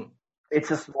 Mm-hmm.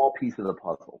 It's a small piece of the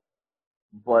puzzle.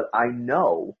 But I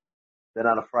know that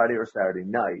on a Friday or Saturday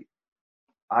night,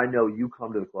 I know you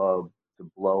come to the club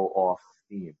to blow off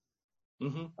steam.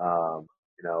 Mm-hmm.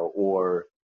 Or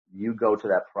you go to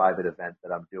that private event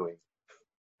that I'm doing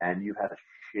and you've had a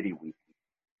shitty week.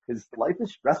 Because life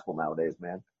is stressful nowadays,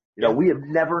 man. You know, we have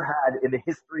never had in the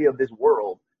history of this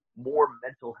world more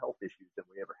mental health issues than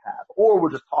we ever have. Or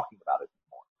we're just talking about it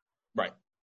more. Right.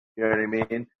 You know what I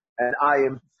mean? And I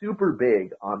am super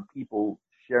big on people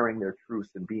sharing their truths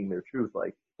and being their truth.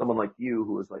 Like someone like you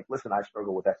who is like, listen, I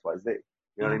struggle with X, Y, Z.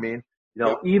 You know what I mean? You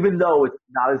know, even though it's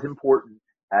not as important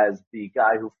as the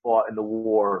guy who fought in the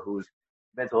war whose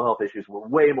mental health issues were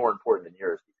way more important than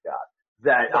yours, Scott.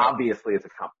 That obviously it's a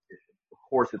competition. Of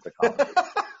course it's a competition.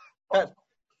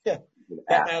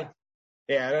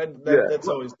 That's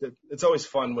always, it's always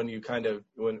fun when you kind of,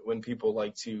 when people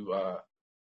like to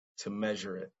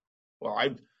measure it. Well,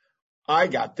 I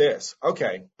got this.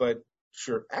 Okay. But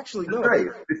sure. Actually, no. Right.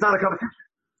 It's not a competition.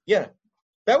 Yeah.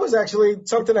 That was actually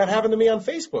something that happened to me on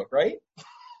Facebook, right?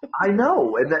 I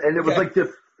know. And it was like the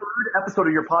third episode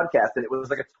of your podcast, and it was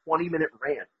like a 20-minute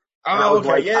rant. Oh, okay.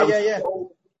 Like,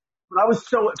 But I was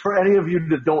so, for any of you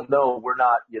that don't know, we're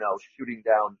not, you know, shooting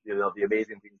down, you know, the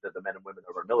amazing things that the men and women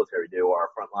of our military do, our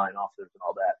frontline officers and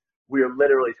all that. We are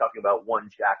literally talking about one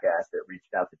jackass that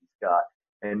reached out to D. Scott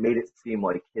and made it seem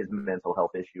like his mental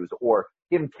health issues or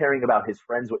him caring about his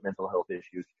friends with mental health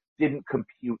issues didn't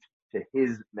compute to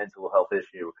his mental health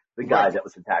issue, the guy that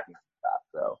was attacking Scott.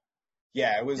 So.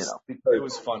 Yeah, it was, you know, it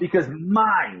was fun. Because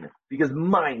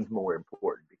mine's more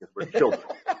important because we're children.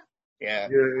 Yeah.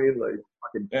 You know what I mean? Like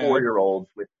fucking 4-year-olds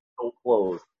with no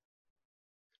clothes.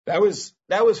 That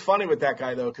was funny with that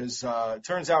guy though, because it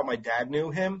turns out my dad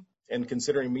knew him, and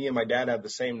considering me and my dad have the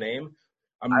same name,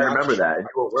 I remember that, and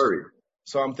you were worried.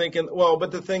 So I'm thinking, well,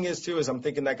 but the thing is too, is I'm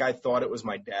thinking that guy thought it was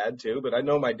my dad too, but I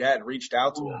know my dad reached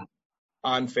out to him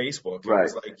on Facebook. Right.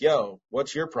 Was like, yo,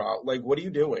 what's your problem? Like, what are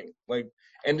you doing? Like,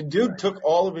 and the dude took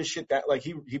all of his shit that, like,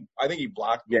 I think he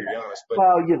blocked me, to be honest. But,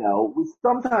 well, you know,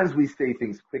 sometimes we say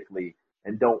things quickly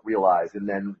and don't realize, and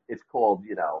then it's called,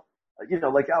 you know,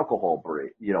 like alcohol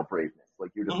braveness.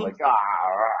 Like, you're just like,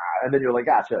 and then you're like,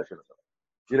 shut.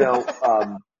 You know,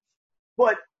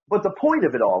 but the point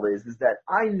of it all is that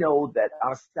I know that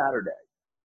on a Saturday,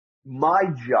 my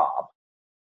job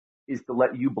is to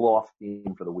let you blow off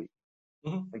steam for the week.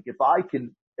 Mm-hmm. Like, if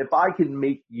I can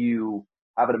make you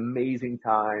have an amazing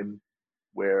time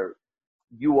where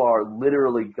you are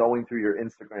literally going through your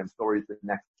Instagram stories the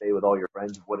next day with all your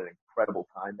friends, what an incredible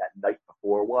time that night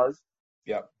before was.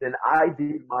 Yeah. Then I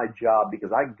did my job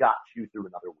because I got you through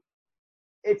another week.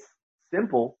 It's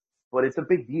simple, but it's a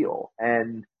big deal.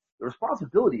 And the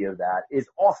responsibility of that is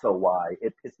also why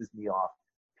it pisses me off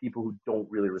people who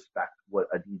don't really respect what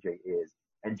a DJ is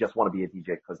and just want to be a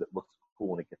DJ because it looks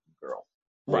cool and it gets some girls.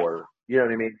 Right. Or, you know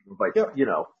what I mean? Like, you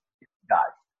know,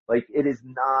 guys. Like, it is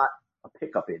not a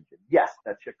pickup engine. Yes,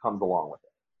 that shit comes along with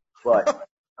it. But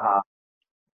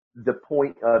the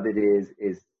point of it is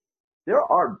there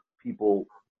are people,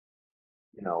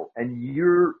 you know, and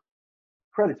your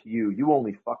credit to you, you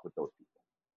only fuck with those people.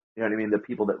 You know what I mean? The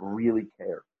people that really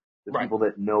care. The people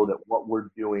that know that what we're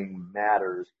doing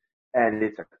matters and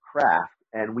it's a craft.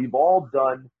 And we've all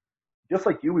done, just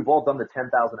like you, we've all done the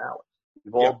 10,000 hours.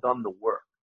 We've all done the work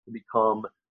to become,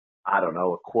 I don't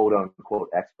know, a quote unquote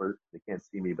expert. They can't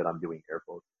see me, but I'm doing air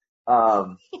quotes.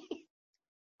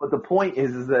 But the point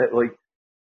is that, like,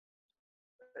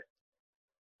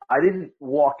 I didn't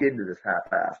walk into this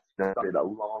half-assed. I did a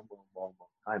long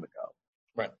time ago.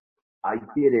 Right. I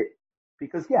did it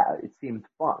because, it seemed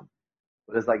fun.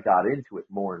 But as I got into it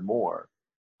more and more,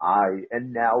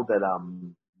 and now that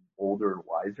I'm older and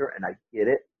wiser and I get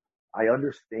it, I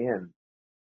understand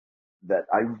that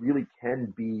I really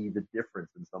can be the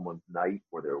difference in someone's night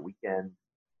or their weekend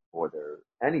or their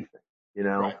anything, you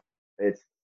know? Right. It's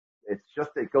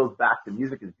just, it goes back to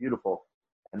music is beautiful.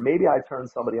 And maybe I turn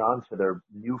somebody on to their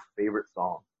new favorite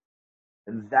song.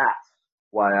 And that's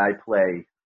why I play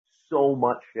so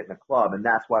much shit in a club. And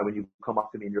that's why when you come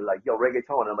up to me and you're like, yo,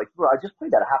 reggaeton, and I'm like, bro, I just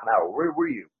played that a half an hour. Where were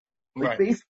you? Like,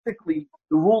 basically,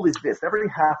 the rule is this. Every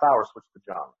half hour, switch the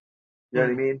genre. You know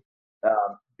what I mean?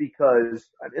 Because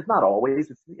it's not always,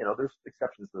 it's, you know, there's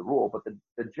exceptions to the rule, but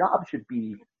the job should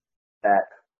be that,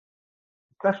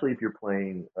 especially if you're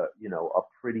playing, you know, a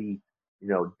pretty, you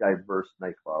know, diverse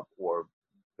nightclub or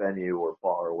venue or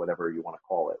bar or whatever you want to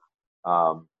call it.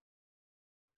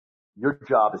 Your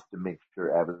job is to make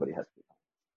sure everybody has good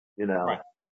time, you know? Right.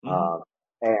 Mm-hmm.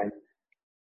 And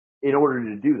in order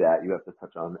to do that, you have to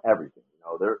touch on everything. You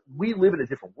know, we live in a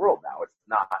different world now. It's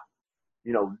not,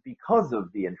 you know, because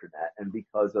of the internet and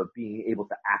because of being able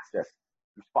to access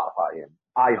through Spotify and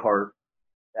iHeart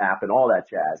app and all that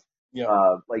jazz.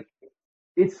 Yeah. Like,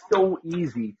 it's so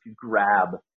easy to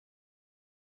grab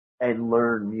and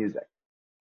learn music.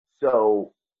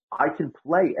 So I can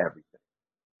play everything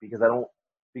because I don't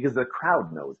because the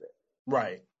crowd knows it.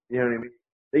 Right. You know what I mean?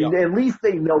 At least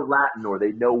they know Latin, or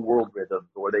they know world rhythms,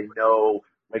 or they know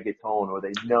reggaeton, or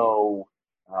they know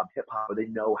hip hop, or they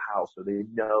know house, or they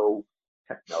know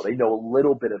techno. They know a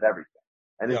little bit of everything.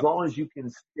 And as long as you can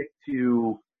stick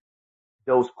to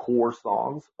those core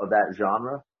songs of that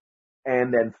genre,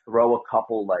 and then throw a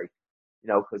couple, like, you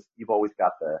know, because you've always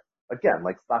got the, again,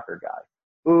 like soccer guy.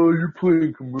 Oh, you're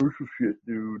playing commercial shit,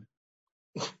 dude.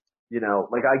 You know,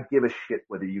 like, I give a shit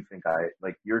whether you think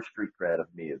like, your street cred of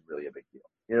me is really a big deal.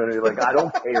 You know what I mean? Like, I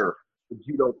don't care if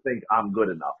you don't think I'm good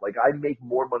enough. Like, I make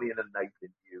more money in a night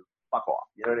than you. Fuck off.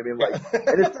 You know what I mean? Like,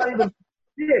 and it's not even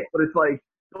shit, but it's like,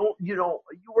 you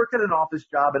work at an office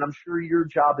job, and I'm sure your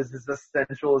job is as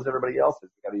essential as everybody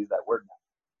else's. You gotta use that word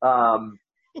now.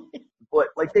 But,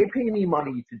 like, they pay me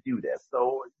money to do this,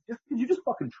 so could you just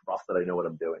fucking trust that I know what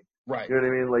I'm doing? Right. You know what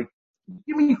I mean? Like,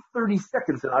 give me 30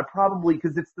 seconds, and I probably,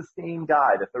 because it's the same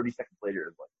guy that 30 seconds later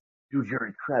is like, dude, you're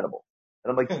incredible.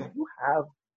 And I'm like, do you have,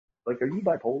 like, are you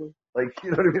bipolar? Like,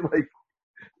 you know what I mean?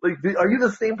 Like, are you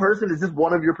the same person? Is this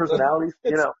one of your personalities?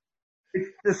 You know,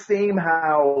 it's the same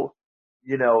how,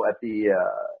 you know, at the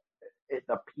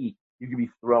peak, you can be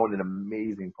throwing an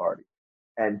amazing party,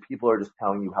 and people are just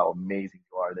telling you how amazing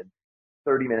you are. Then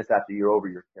 30 minutes after you're over,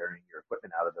 you're carrying your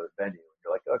equipment out of the venue, and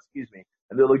you're like, oh, excuse me.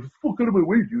 And they're like, fuck out of my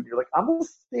way, dude. And you're like, I'm the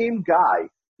same guy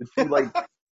that you like,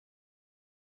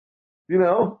 you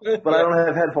know, but I don't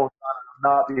have headphones on, and I'm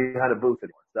not behind a booth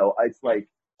anymore. So it's like,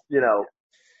 you know,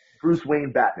 Bruce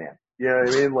Wayne Batman. You know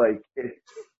what I mean? Like,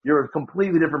 you're a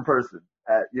completely different person.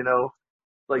 You know,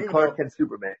 like Clark Kent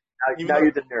Superman. Now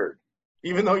you're the nerd.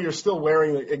 Even though you're still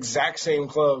wearing the exact same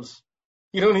clothes.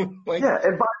 You don't even, like. Yeah,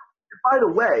 and by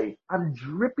the way, I'm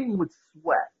dripping with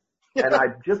sweat, and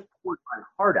I've just poured my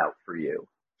heart out for you.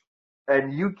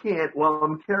 And you can't, well,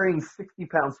 I'm carrying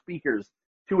 60-pound speakers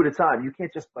 2 at a time. You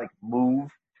can't just, like, move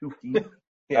 2 feet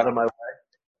out of my way,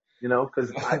 you know,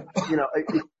 because, you know, it's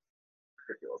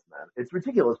ridiculous, man. It's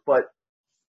ridiculous, but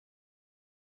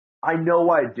I know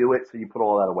why I do it, so you put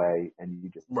all that away, and you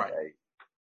just say,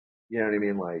 you know what I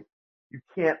mean? Like, you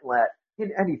can't let,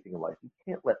 in anything in life, you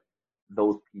can't let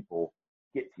those people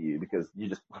get to you, because you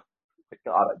just, oh my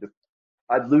God,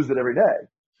 I'd lose it every day.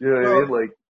 You know what I mean?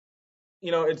 Like,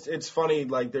 you know, it's funny,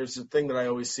 like, there's a thing that I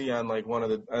always see on, like,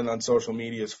 on social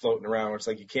media is floating around, where it's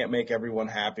like, you can't make everyone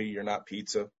happy, you're not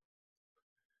pizza.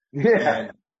 Yeah.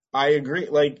 And I agree.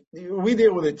 Like, we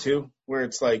deal with it too, where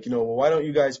it's like, you know, well, why don't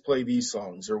you guys play these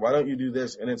songs, or why don't you do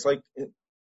this? And it's like,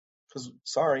 because,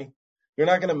 sorry, you're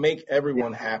not going to make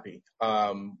everyone happy.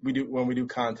 When we do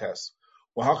contests.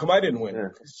 Well, how come I didn't win?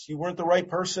 Because you weren't the right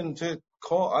person to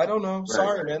call. I don't know. Right.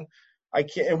 Sorry, man. I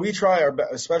can't. And we try our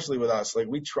best, especially with us. Like,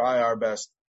 we try our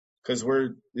best, because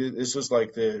this is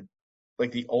like the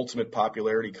ultimate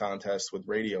popularity contest with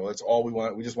radio. That's all we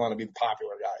want. We just want to be the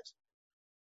popular guys,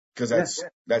 because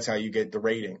that's how you get the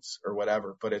ratings or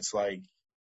whatever. But it's like,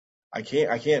 I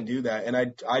can't do that. And I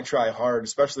try hard,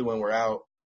 especially when we're out,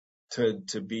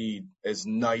 to be as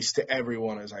nice to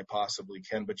everyone as I possibly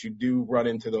can. But you do run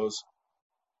into those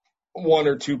 1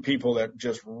 or 2 people that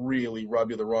just really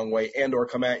rub you the wrong way, and or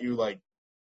come at you like,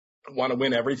 want to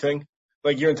win everything,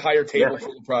 like your entire table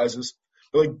full of prizes.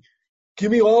 They're like, give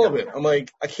me all of it. I'm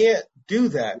like, I can't do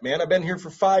that, man. I've been here for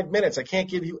 5 minutes. I can't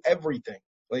give you everything.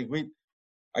 Like,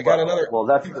 I got another. Well,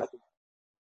 that's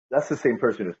the same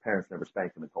person whose parents never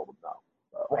spanked him and told him no.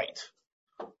 So. Right.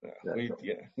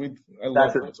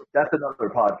 That's another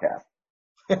podcast.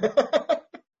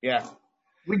 Yeah.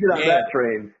 We get on that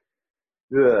train.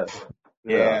 Yeah,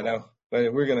 no.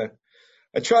 But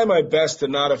I try my best to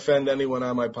not offend anyone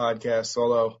on my podcast,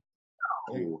 although.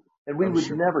 No. And we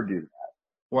would never do that.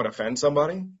 What, offend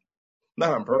somebody?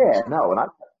 Not on purpose. Yeah, no. And I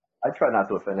try not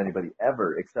to offend anybody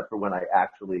ever, except for when I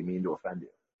actually mean to offend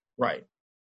you. Right.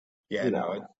 Yeah, you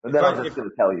know. And then I'm just going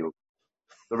to tell you,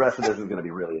 the rest of this is going to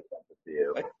be really offensive to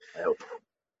you. I hope.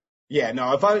 Yeah,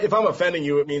 no. If I'm offending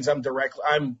you, it means I'm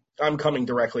coming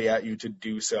directly at you to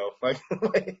do so. Like,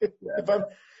 if I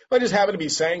just happen to be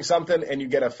saying something and you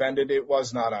get offended, it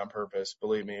was not on purpose.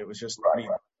 Believe me, it was just me.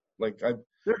 Right. Like,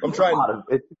 I'm trying.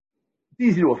 It's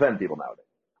easy to offend people nowadays.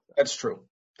 That's true.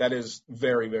 That is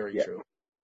very, very true.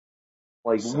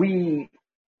 Like,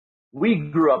 we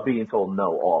grew up being told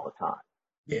no all the time.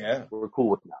 Yeah. We're cool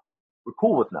with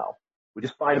no. We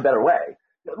just find a better way.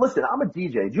 Listen, I'm a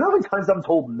DJ. Do you know how many times I'm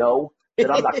told no, that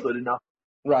I'm not good enough?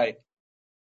 Right.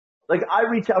 Like, I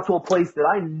reach out to a place that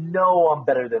I know I'm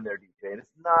better than their DJ, and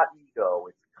it's not ego,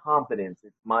 it's confidence.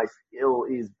 It's my skill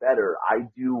is better. I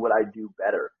do what I do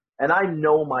better. And I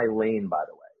know my lane, by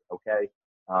the way, okay?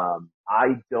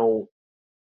 I don't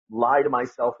lie to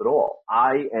myself at all.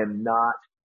 I am not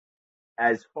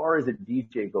as far as a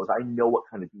DJ goes, I know what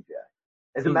kind of DJ I am.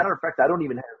 As a matter of fact, I don't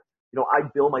even have, I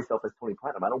bill myself as Tony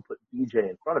Platinum. I don't put DJ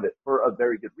in front of it for a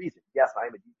very good reason. Yes, I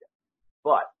am a DJ.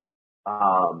 But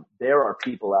there are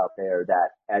people out there that,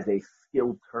 as a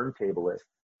skilled turntablist,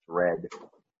 Red,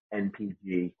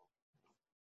 NPG,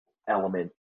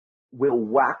 Element, will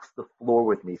wax the floor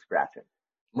with me scratching.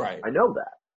 Right. I know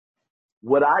that.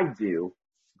 What I do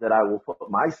that I will put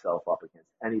myself up against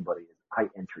anybody is I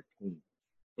entertain.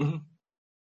 Mm-hmm.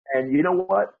 And you know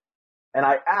what? And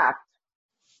I act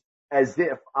as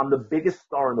if I'm the biggest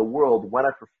star in the world when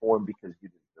I perform because you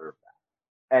deserve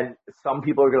that. And some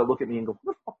people are going to look at me and go,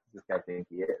 who the fuck does this guy think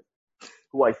he is?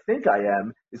 Who I think I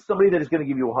am is somebody that is going to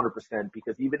give you 100%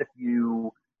 because even if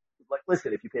you,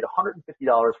 listen, if you paid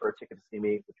 $150 for a ticket to see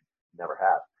me, which you never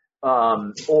have,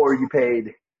 or you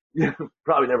paid, you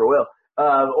probably never will,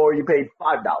 or you paid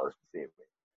 $5 to see me.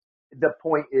 The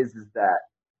point is that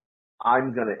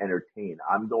I'm going to entertain.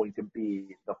 I'm going to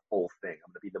be the full thing.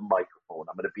 I'm going to be the microphone.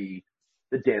 I'm going to be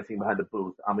the dancing behind the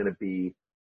booth. I'm going to be,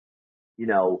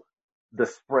 the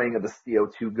spraying of the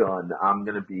CO2 gun. I'm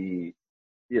going to be,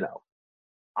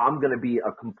 I'm going to be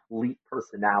a complete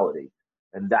personality.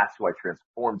 And that's who I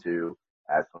transform to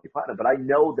as Tony Platinum. But I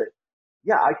know that,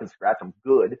 yeah, I can scratch. I'm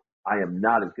good. I am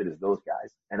not as good as those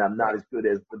guys. And I'm not as good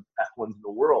as the best ones in the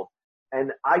world.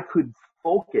 And I could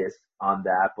focus on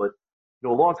that, but a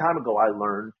long time ago, I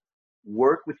learned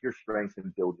work with your strengths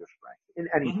and build your strengths in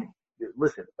anything. Mm-hmm.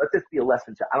 Listen, let this be a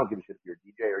lesson to, I don't give a shit if you're a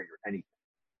DJ or you're anything.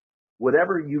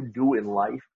 Whatever you do in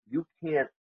life, you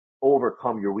can't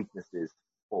overcome your weaknesses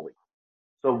fully.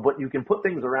 So, but you can put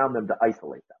things around them to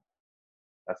isolate them.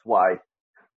 That's why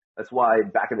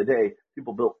back in the day,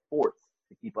 people built forts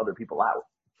to keep other people out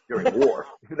during war.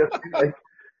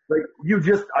 Like you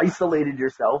just isolated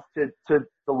yourself to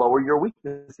lower your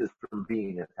weaknesses from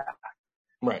being attacked.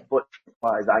 Right. But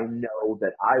otherwise, I know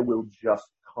that I will just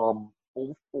come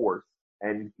full force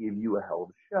and give you a hell of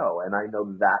a show. And I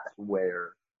know that's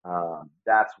where my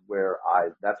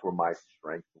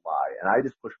strengths lie. And I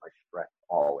just push my strength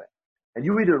all in. And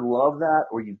you either love that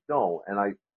or you don't.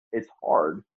 And it's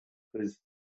hard because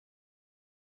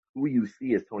who you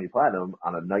see as Tony Platinum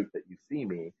on a night that you see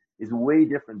me is way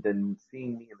different than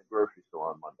seeing me in the grocery store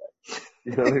on Monday.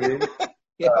 You know what I mean?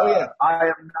 Yeah, yeah. I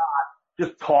am not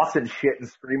just tossing shit and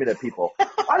screaming at people.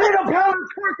 I need a pound of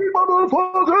turkey,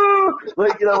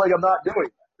 motherfucker! I'm not doing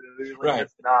that. Right.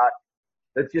 It's not,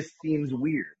 that just seems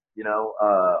weird,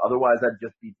 otherwise I'd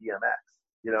just be DMX.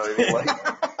 You know what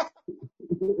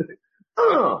I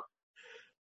mean?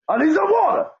 I need some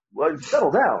water. Well,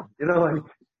 settle down.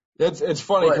 It's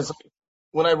funny because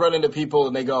when I run into people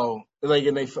and they go,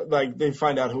 they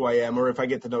find out who I am, or if I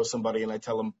get to know somebody and I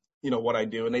tell them, what I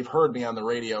do, and they've heard me on the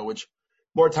radio, which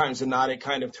more times than not, it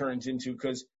kind of turns into,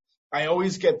 because I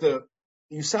always get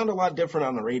you sound a lot different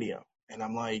on the radio. And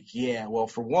I'm like, yeah, well,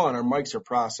 for one, our mics are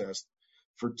processed.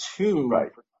 For two,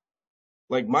 right.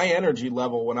 Like my energy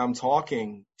level when I'm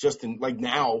talking just in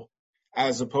now,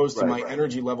 as opposed to my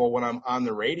energy level when I'm on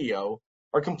the radio,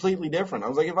 are completely different. I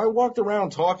was like, if I walked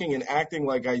around talking and acting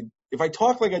if I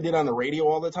talked like I did on the radio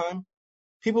all the time,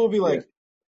 people would be like,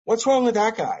 what's wrong with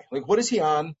that guy? Like, what is he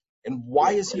on? And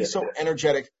why is he so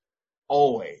energetic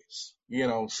always?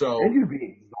 So. And you'd be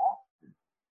exhausted.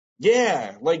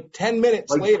 Yeah, 10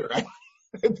 minutes later,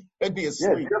 I'd be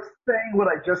asleep. Yeah, just saying what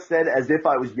I just said as if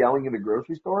I was yelling in the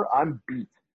grocery store, I'm beat.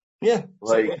 Yeah.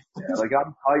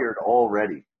 I'm tired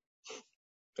already.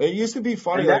 It used to be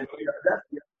funny. That's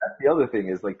the other thing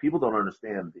is, people don't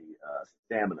understand the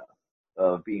stamina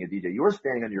of being a DJ. You're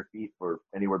standing on your feet for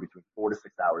anywhere between 4 to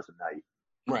 6 hours a night.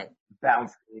 Right.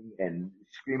 Bouncing and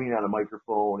screaming on a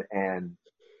microphone and,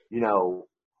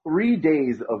 3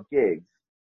 days of gigs.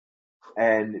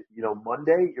 And,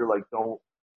 Monday, you're like, don't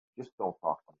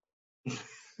talk to me.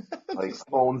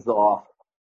 Phones off,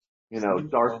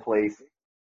 dark place,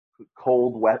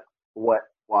 cold, wet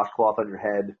washcloth on your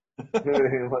head.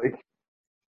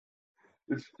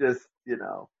 It's just,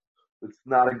 it's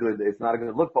not a good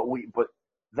look, but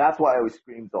that's why I always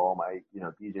scream to all my,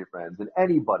 DJ friends and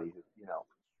anybody who,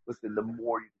 listen, the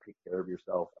more you take care of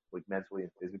yourself, mentally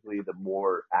and physically, the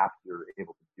more apt you're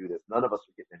able to do this. None of us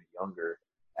are getting any younger.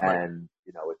 And,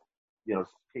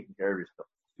 it's taking care of yourself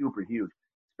super huge,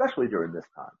 especially during this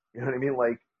time. You know what I mean?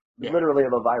 We literally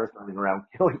have a virus running around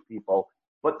killing people,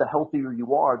 but the healthier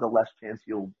you are, the less chance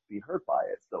you'll be hurt by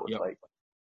it. So it's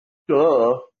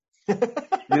duh.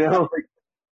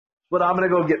 But I'm going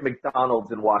to go get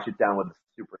McDonald's and wash it down with a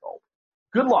super gulp.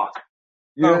 Good luck.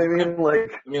 You know what I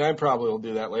mean? I probably will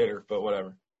do that later, but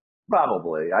whatever.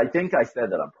 Probably. I think I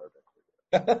said that on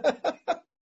purpose.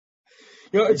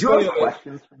 It's Did you funny. have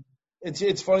questions?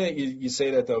 It's funny that you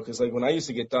say that though, because like when I used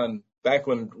to get done back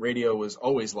when radio was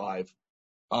always live,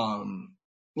 I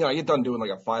get done doing like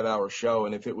a 5-hour show,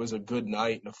 and if it was a good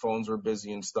night and the phones were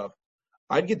busy and stuff,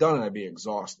 I'd get done and I'd be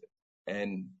exhausted.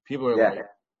 And people are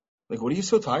like, what are you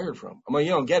so tired from? I'm like,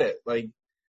 you don't get it. Like,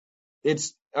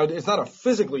 it's not a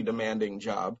physically demanding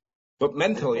job, but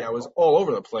mentally I was all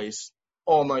over the place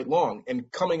all night long,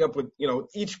 and coming up with,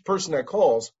 each person that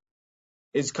calls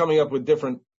is coming up with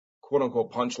different quote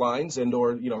unquote punchlines and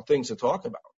or, things to talk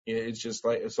about. It's just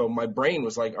like, so my brain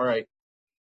was like, all right,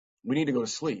 we need to go to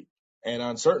sleep. And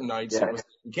on certain nights,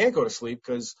 we can't go to sleep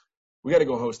because we got to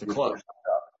go host a club.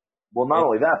 Well, not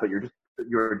only that, but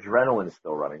your adrenaline is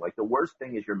still running. Like, the worst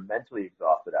thing is you're mentally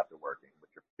exhausted after working, but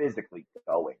you're physically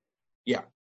going. Yeah.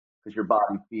 Because your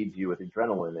body feeds you with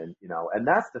adrenaline, and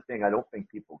that's the thing I don't think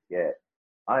people get.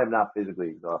 I am not physically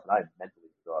exhausted. I am mentally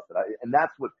exhausted. And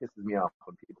that's what pisses me off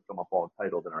when people come up all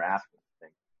entitled and are asking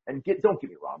things. And don't get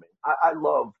me wrong, man. I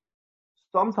love,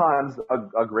 sometimes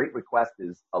a great request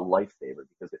is a lifesaver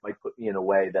because it might put me in a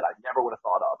way that I never would have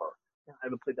thought of, or I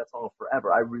haven't played that song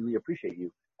forever. I really appreciate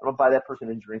you. I don't buy that person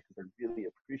a drink because I really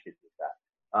appreciate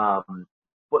that.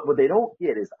 But what they don't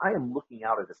get is I am looking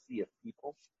out at a sea of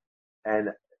people, and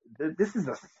this is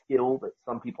a skill that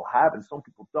some people have and some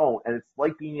people don't. And it's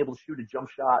like being able to shoot a jump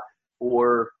shot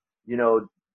or,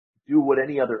 do what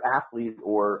any other athlete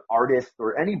or artist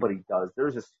or anybody does.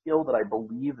 There's a skill that I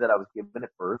believe that I was given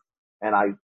at birth, and I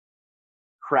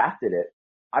crafted it.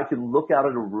 I can look out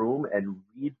at a room and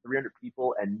read 300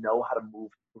 people and know how to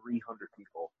move 300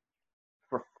 people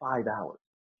for 5 hours.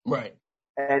 Right.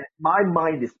 And my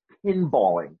mind is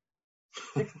pinballing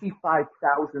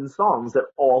 65,000 songs at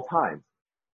all times.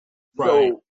 Right.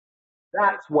 So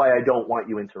that's why I don't want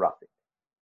you interrupting.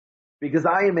 Because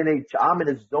I'm in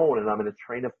a zone and I'm in a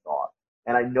train of thought.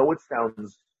 And I know it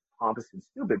sounds pompous and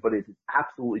stupid, but it's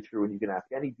absolutely true. And you can ask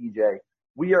any DJ.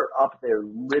 We are up there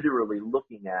literally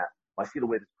looking at, I see the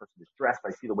way this person is dressed.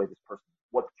 I see the way this person,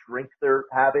 what drink they're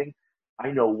having. I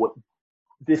know what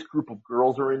this group of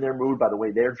girls are in their mood by the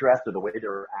way they're dressed or the way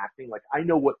they're acting. Like, I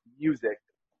know what music,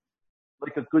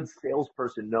 like a good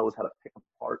salesperson knows how to pick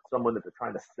apart someone that they're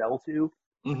trying to sell to.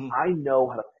 Mm-hmm. I know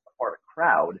how to pick apart a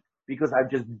crowd because I've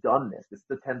just done this. It's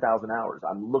the 10,000 hours.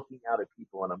 I'm looking out at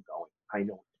people and I'm going, I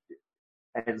know what to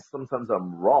do. And sometimes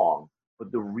I'm wrong,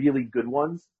 but the really good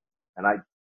ones, and I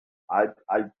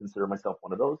consider myself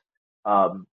one of those,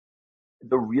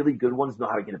 the really good ones know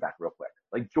how to get it back real quick.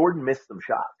 Like, Jordan missed some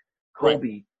shots.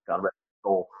 Kobe, God rest his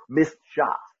soul, missed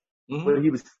shots, but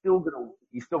he's still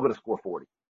gonna score 40.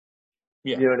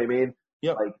 Yeah. You know what I mean?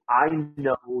 Yep. Like, I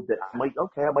know that I might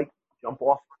jump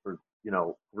off for,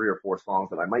 3 or 4 songs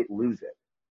and I might lose it,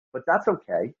 but that's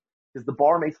okay because the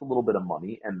bar makes a little bit of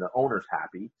money and the owner's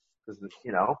happy because,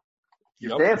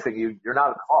 you're dancing, you're not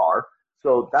in the bar.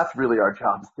 So that's really our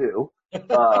jobs too, is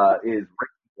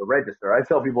the register. I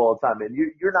tell people all the time, man,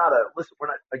 you're not listen, we're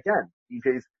not, again,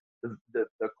 DJs,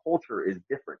 the culture is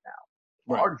different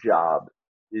now. Right. Our job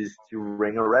is to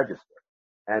ring a register.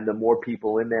 And the more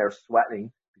people in there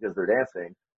sweating because they're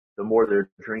dancing, the more they're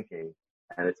drinking.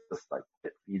 And it's just like,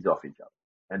 it feeds off each other.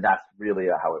 And that's really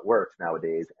how it works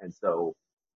nowadays. And so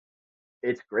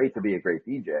it's great to be a great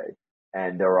DJ.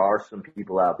 And there are some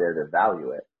people out there that value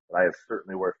it. But I have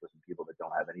certainly worked with some people that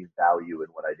don't have any value in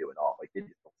what I do at all. Like, they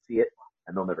just don't see it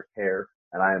and they'll never care.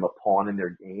 And I am a pawn in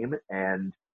their game.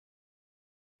 And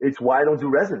it's why I don't do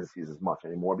residencies as much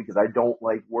anymore, because I don't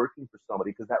like working for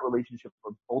somebody, because that relationship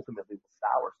ultimately will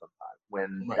sour sometimes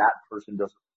when that person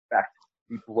doesn't respect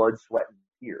the blood, sweat, and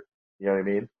tears. You know what I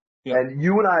mean? Yeah. And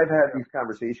you and I have had these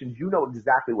conversations. You know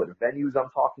exactly what venues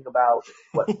I'm talking about,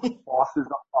 what bosses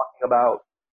I'm talking about.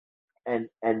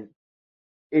 And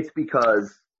it's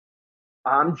because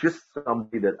I'm just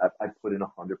somebody that I put in 100%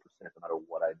 no matter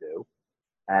what I do.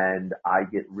 And I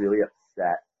get really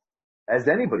upset, as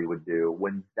anybody would do,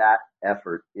 when that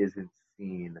effort isn't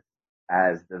seen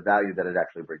as the value that it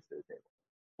actually brings to the table.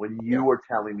 When you are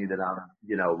telling me that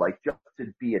I'm, like, just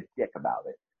to be a dick about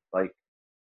it, like,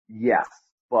 yes,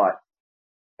 but,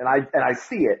 and I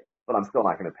see it, but I'm still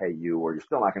not going to pay you, or you're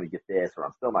still not going to get this, or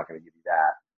I'm still not going to give you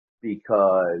that,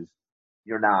 because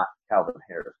you're not Calvin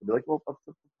Harris. I'll be like, well,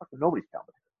 fucking nobody's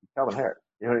Calvin Harris. He's Calvin Harris.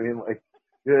 You know what I mean? Like,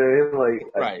 you know what I mean?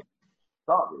 Like, right.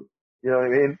 Sorry. You know what I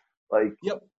mean? Like,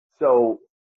 yep. So,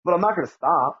 but I'm not going to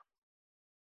stop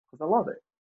because I love it.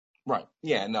 Right.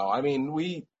 Yeah. No. I mean,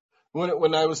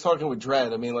 when I was talking with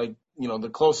Dredd, I mean, like, the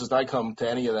closest I come to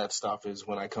any of that stuff is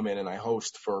when I come in and I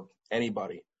host for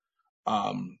anybody.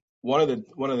 One of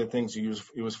the things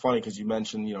it was funny because you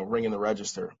mentioned, ringing the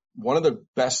register. One of the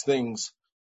best things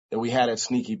that we had at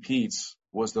Sneaky Pete's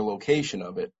was the location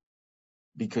of it,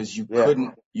 because you Yeah.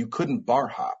 couldn't bar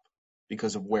hop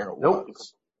because of where it Nope.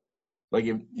 was. Like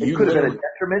if It you could have been a literally,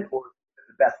 detriment or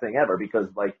the best thing ever because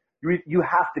like you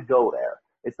have to go there.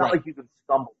 It's not Right. like you can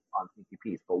stumble on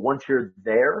CTPs, but once you're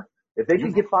there, if they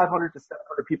could get 500 to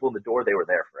 700 people in the door, they were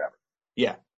there forever.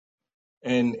 yeah.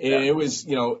 And Yeah. it was,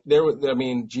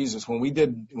 Jesus, when we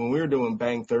were doing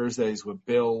Bang Thursdays with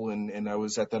Bill and I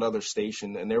was at that other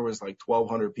station and there was like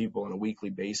 1,200 people on a weekly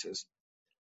basis.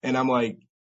 And I'm like,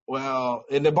 well,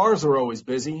 and the bars were always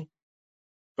busy,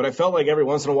 but I felt like every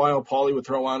once in a while, Paulie would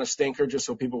throw on a stinker just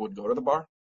so people would go to the bar.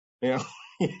 You know?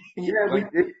 Yeah, Like,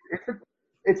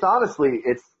 it's honestly,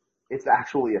 it's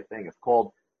actually a thing. It's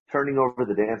called turning over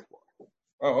the dance floor.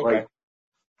 oh, okay. Like,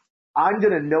 I'm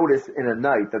going to notice in a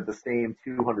night that the same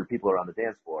 200 people are on the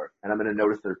dance floor, and I'm going to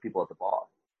notice there's people at the bar.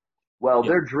 Well,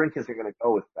 Yeah. their drink isn't going to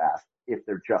go as fast if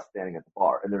they're just standing at the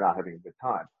bar and they're not having a good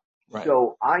time. Right.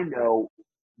 So I know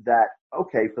that,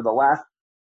 okay, for the last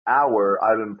hour,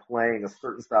 I've been playing a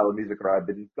certain style of music or I've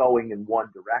been going in one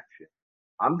direction.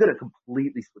 I'm going to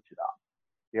completely switch it up.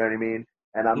 You know what I mean?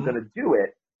 And I'm going to do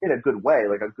it in a good way.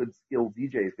 Like a good skilled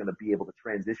DJ is going to be able to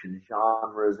transition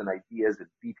genres and ideas and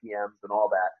BPMs and all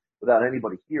that without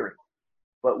anybody hearing.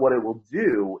 But what it will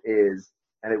do is,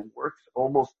 and it works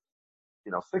almost,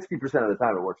 60% of the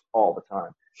time, it works all the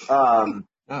time.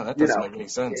 No, that doesn't make any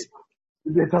sense.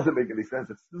 It doesn't make any sense.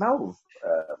 It smells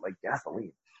like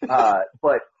gasoline.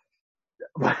 But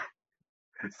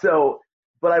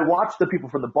I watch the people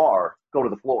from the bar go to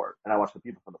the floor, and I watch the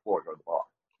people from the floor go to the bar.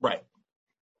 Right.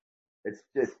 It's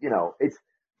just,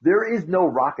 there is no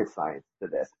rocket science to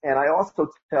this. And I also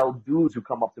tell dudes who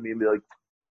come up to me and be like,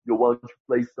 yo, why don't you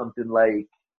play something like,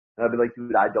 and I'll be like,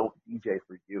 dude, I don't DJ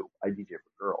for you. I DJ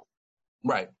for girls.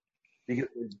 Right. Because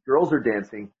if girls are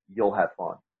dancing, you'll have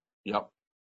fun. Yep.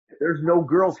 If there's no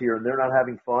girls here and they're not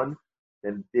having fun,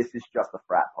 then this is just a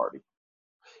frat party.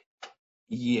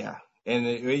 Yeah. And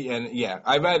yeah,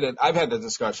 I've had the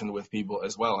discussion with people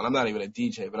as well. And I'm not even a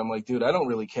DJ, but I'm like, dude, I don't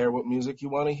really care what music you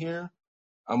want to hear.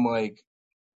 I'm like,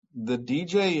 the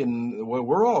DJ and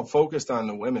we're all focused on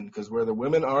the women because where the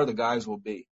women are, the guys will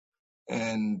be.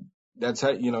 And that's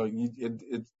how,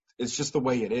 it's just the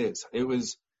way it is.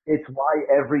 It's why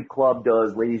every club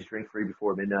does ladies drink free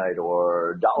before midnight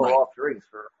or $1 off drinks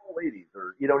for all ladies,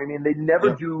 or you know what I mean? They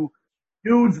never do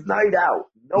dudes night out.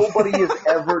 Nobody has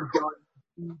ever done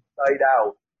dudes night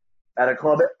out at a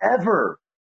club ever.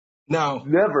 No.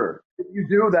 Never. If you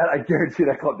do that, I guarantee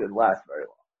that club didn't last very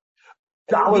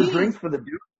long. $1 drinks for the dudes,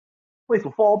 the place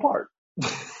will fall apart.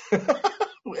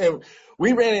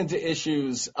 We ran into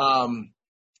issues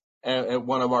at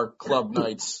one of our club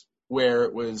nights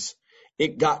where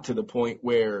it got to the point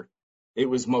where it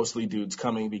was mostly dudes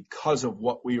coming because of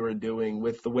what we were doing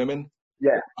with the women.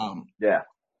 Yeah. Yeah.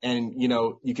 And,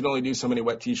 you can only do so many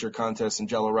wet t-shirt contests and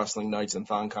jello wrestling nights and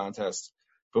thong contests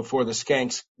before the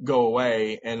skanks go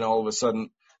away. And all of a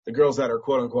sudden, the girls that are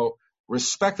quote unquote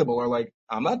respectable are like,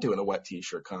 I'm not doing a wet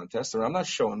t-shirt contest, or I'm not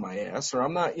showing my ass, or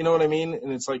I'm not, you know what I mean?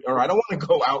 And it's like, or I don't want to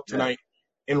go out tonight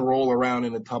and roll around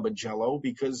in a tub of jello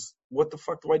because what the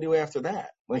fuck do I do after that?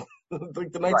 Like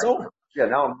the night's over. Yeah,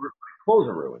 now my clothes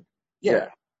are ruined. Yeah.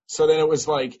 So then it was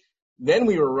like, then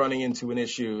we were running into an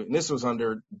issue, and this was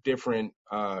under different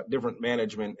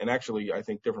management, and actually I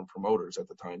think different promoters at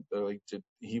the time. They're like,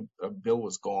 Bill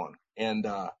was gone, and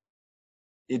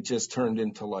it just turned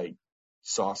into like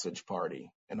sausage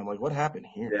party, and I'm like, what happened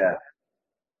here? Yeah.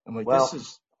 I'm like, this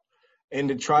is, and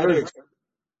to try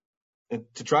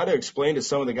to explain to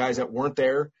some of the guys that weren't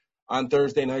there on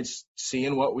Thursday nights,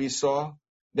 seeing what we saw,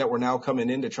 that were now coming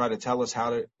in to try to tell us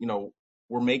how to,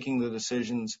 we're making the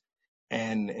decisions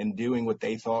and doing what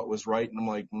they thought was right. And I'm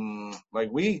like,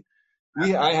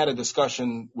 I had a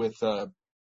discussion with a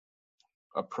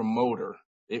promoter.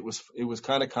 It was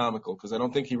kind of comical because I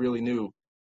don't think he really knew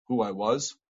who I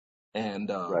was. And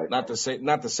not to say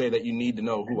that you need to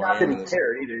know who I am. Not that he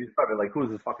cared either. He's probably like, who's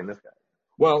this fucking this guy?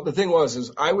 Well, the thing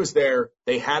is I was there.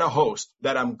 They had a host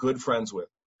that I'm good friends with.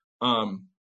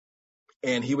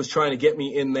 And he was trying to get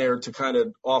me in there to kind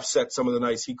of offset some of the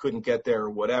nights he couldn't get there or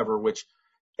whatever, which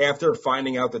after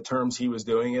finding out the terms he was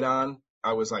doing it on,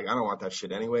 I was like, I don't want that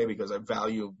shit anyway because I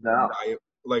value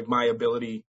my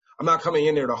ability. I'm not coming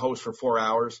in there to host for 4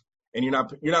 hours, and you're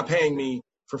not paying me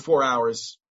for 4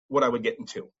 hours what I would get in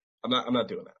 2. I'm not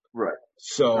doing that. Right.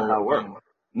 So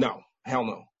no, hell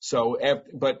no. So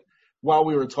but while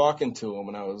we were talking to him,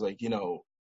 and I was like,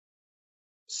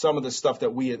 some of the stuff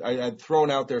that I had thrown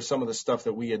out there, some of the stuff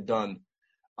that we had done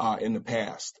in the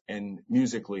past and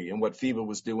musically and what FIBA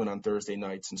was doing on Thursday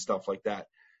nights and stuff like that.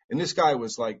 And this guy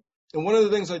was like, and one of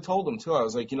the things I told him too, I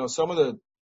was like, some of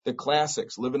the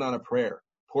classics, Living on a Prayer,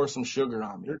 Pour Some Sugar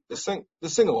on Me. The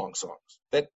sing-along songs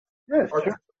that Yeah, are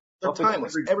sure. they're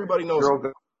timeless. Everybody knows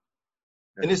them.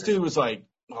 And this dude was like,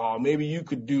 oh, maybe you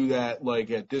could do that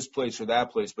like at this place or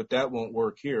that place, but that won't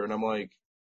work here. And I'm like,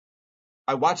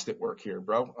 I watched it work here,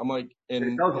 bro. I'm like, and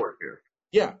it does work here.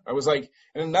 Yeah, I was like,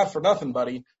 and not for nothing,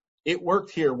 buddy. It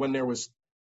worked here when there was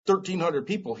 1,300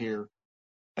 people here,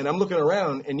 and I'm looking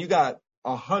around, and you got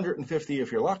 150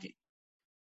 if you're lucky,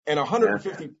 and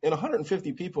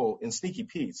 150 people in Sneaky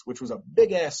Pete's, which was a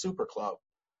big ass super club.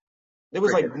 It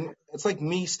was like it's like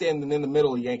me standing in the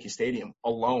middle of Yankee Stadium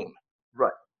alone.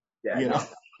 Right. Yeah. You know.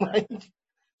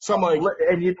 So I'm like,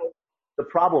 and you know, the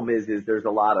problem is there's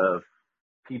a lot of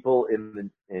people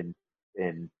in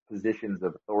positions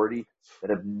of authority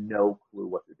that have no clue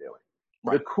what they're doing.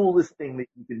 Right. The coolest thing that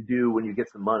you can do when you get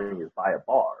some money is buy a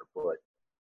bar, but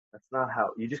that's not how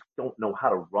you just don't know how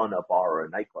to run a bar or a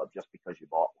nightclub just because you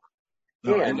bought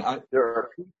one. No, and there are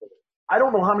people. I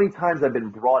don't know how many times I've been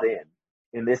brought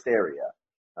in this area,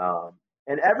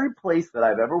 and every place that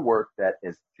I've ever worked that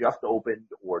is just opened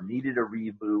or needed a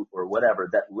reboot or whatever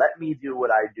that let me do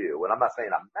what I do. And I'm not saying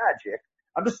I'm magic.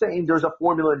 I'm just saying there's a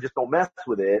formula and just don't mess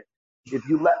with it. If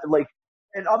you let, like,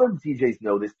 and other DJs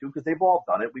know this too because they've all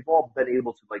done it. We've all been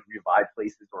able to like revive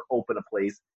places or open a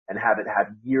place and have it have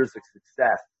years of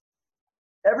success.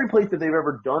 Every place that they've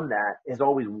ever done that has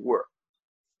always worked.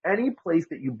 Any place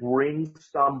that you bring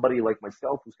somebody like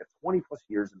myself who's got 20 plus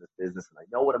years in this business and I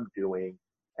know what I'm doing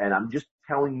and I'm just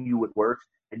telling you what works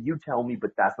and you tell me,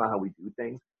 but that's not how we do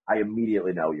things, I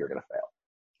immediately know you're going to fail.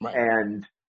 Right. And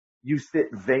you sit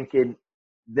vacant.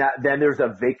 Then there's a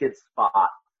vacant spot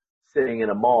sitting in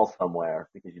a mall somewhere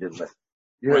because you didn't listen.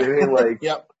 You know what I mean? Like,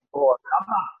 yep. Or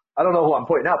I don't know who I'm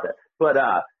pointing out there, but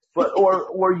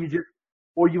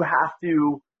or you have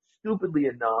to, stupidly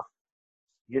enough,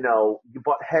 you know, you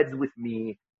butt heads with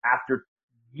me after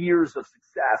years of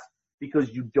success because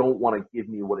you don't want to give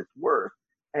me what it's worth.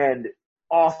 And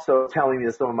also telling me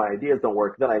that some of my ideas don't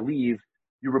work. Then I leave,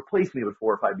 you replace me with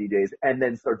 4 or 5 DJs and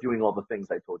then start doing all the things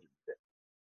I told you to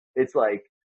do. It's like,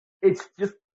 it's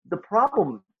just the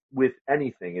problem with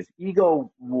anything is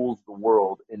ego rules the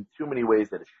world in too many ways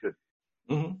that it shouldn't.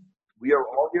 Mm-hmm. We are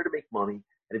all here to make money.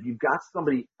 And if you've got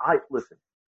somebody, I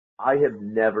have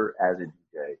never as a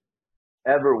DJ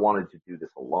ever wanted to do this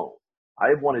alone. I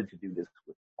have wanted to do this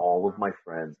with all of my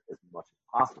friends as much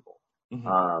as possible.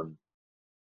 Mm-hmm.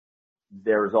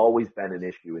 There's always been an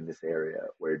issue in this area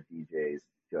where DJs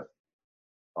just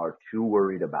are too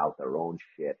worried about their own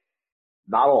shit.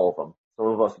 Not all of them. Some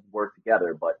of us work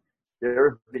together, but there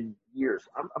have been years,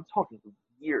 I'm talking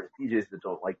years, DJs that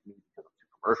don't like me because I'm too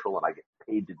commercial and I get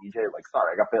paid to DJ. Like,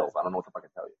 sorry, I got bills. I don't know what the fuck I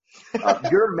tell you.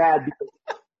 You're mad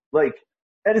because, like,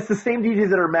 and it's the same DJs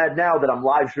that are mad now that I'm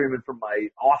live streaming from my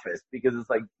office because it's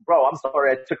like, bro, I'm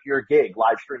sorry I took your gig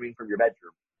live streaming from your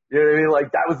bedroom. You know what I mean?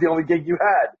 Like, that was the only gig you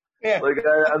had. Yeah. Like,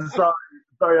 I'm sorry.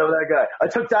 Sorry I'm that guy. I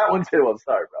took that one too. I'm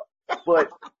sorry, bro. But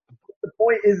the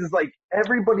point is like,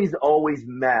 everybody's always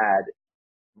mad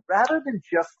rather than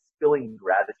just spilling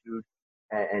gratitude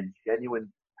and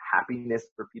genuine happiness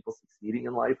for people succeeding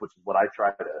in life, which is what I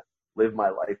try to live my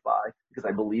life by because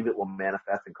I believe it will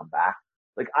manifest and come back.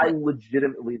 Like, I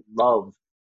legitimately love,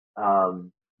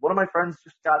 one of my friends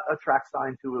just got a track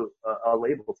signed to a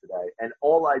label today, and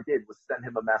all I did was send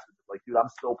him a message like, dude, I'm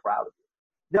so proud of you.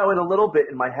 Now, in a little bit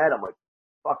in my head, I'm like,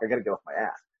 fuck, I gotta get off my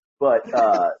ass. But,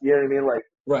 you know what I mean? Like,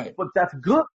 right. But that's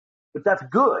good.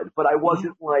 But I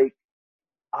wasn't like,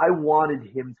 I wanted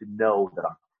him to know that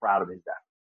I'm proud of his effort.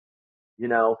 You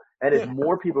know? And if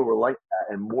more people were like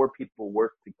that and more people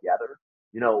worked together,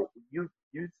 you know, you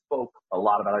spoke a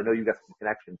lot about, I know you got some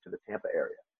connection to the Tampa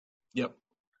area. Yep.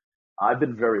 I've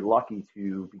been very lucky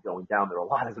to be going down there a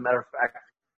lot. As a matter of fact,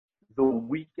 the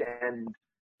weekend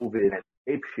COVID and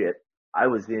ape shit, I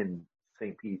was in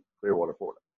St. Pete, Clearwater,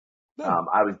 Florida.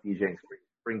 I was DJing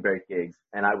spring break gigs,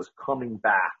 and I was coming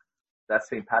back that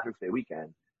St. Patrick's Day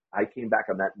weekend. I came back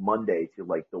on that Monday to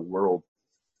like the world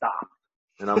stopped,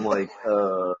 and I'm like,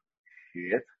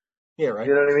 shit. Yeah, right.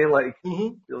 You know what I mean? Like,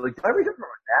 like, did I wake up from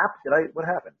a nap? What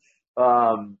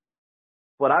happened?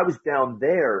 But I was down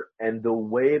there, and the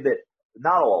way that,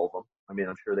 not all of them, I mean,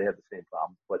 I'm sure they have the same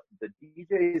problem, but the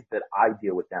DJs that I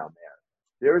deal with down there,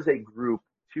 there's a group,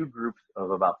 2 groups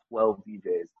of about 12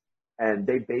 DJs, and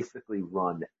they basically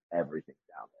run everything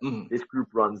down there. Mm-hmm. This group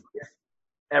runs this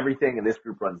everything, and this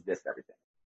group runs this everything.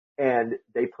 And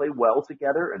they play well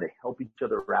together, and they help each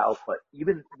other out, but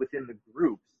even within the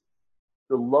groups,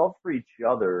 the love for each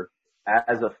other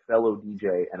as a fellow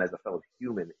DJ and as a fellow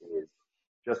human is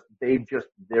just,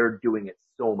 they're doing it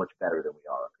so much better than we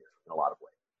are up here in a lot of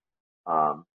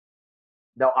ways.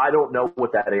 Now, I don't know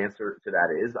what that answer to that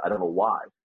is. I don't know why.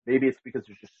 Maybe it's because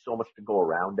there's just so much to go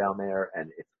around down there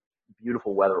and it's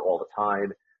beautiful weather all the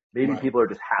time. Maybe Right. people are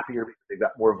just happier because they've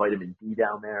got more vitamin D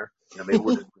down there. Maybe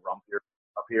we're just grumpier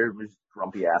up here. We're just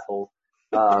grumpy assholes.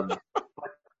 But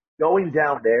going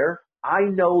down there, I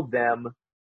know them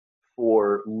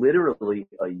for literally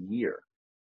a year.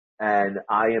 And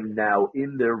I am now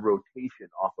in their rotation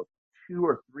off of 2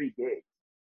 or 3 gigs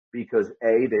because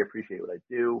A, they appreciate what I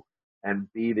do, and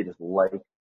B, they just like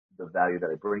the value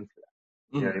that I bring to them.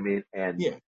 You know what I mean? And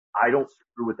Yeah. I don't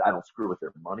screw with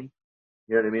their money.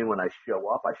 You know what I mean? When I show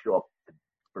up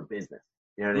for business.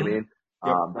 You know what I mean?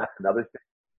 Yep. That's another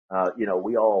thing.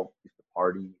 We all used to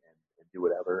party and do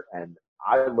whatever. And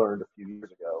I learned a few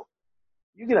years ago,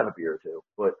 you can have a beer or two,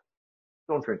 but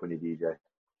don't drink when you DJ.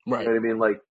 Right. You know what I mean?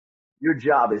 Like, your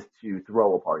job is to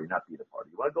throw a party, not be the party.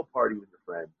 You want to go party with your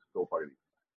friends, go party with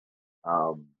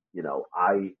your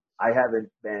friends. I haven't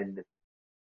been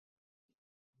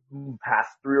past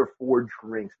 3 or 4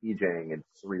 drinks DJing in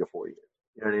 3 to 4 years.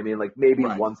 You know what I mean? Like, maybe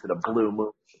Right. once in a blue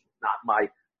moon, it's not my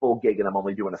full gig and I'm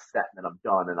only doing a set and then I'm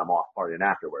done and I'm off partying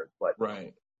afterwards. But,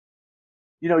 Right.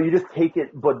 you just take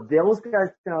it. But those guys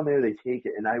down there, they take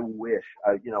it. And I wish,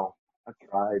 I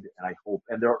tried and I hope,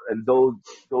 and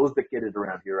those that get it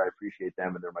around here, I appreciate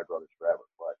them and they're my brothers forever.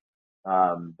 But,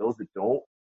 those that don't,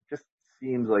 it just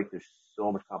seems like there's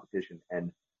so much competition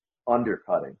and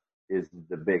undercutting is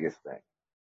the biggest thing.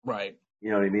 Right.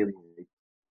 You know what I mean?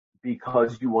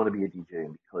 Because you want to be a DJ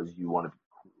and because you want to be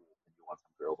cool and you want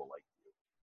some girl to like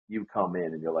you, you come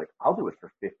in and you're like, I'll do it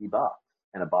for $50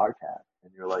 and a bar tab.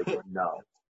 And you're like, no,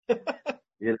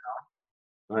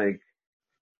 like,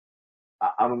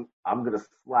 I'm going to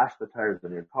slash the tires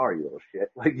on your car, you little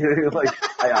shit. Like,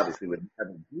 I obviously would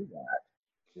never do that.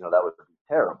 That would be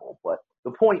terrible. But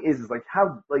the point is like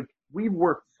we've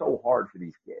worked so hard for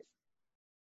these kids.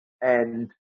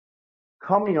 And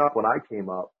coming up, when I came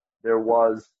up, there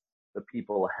was the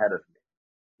people ahead of me.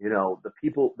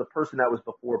 The person that was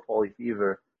before Paulie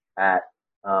Fever at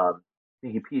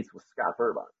Sneaky Pete's was Scott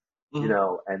Burbine.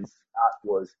 And Scott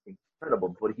was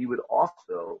incredible, but he would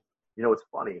also, it's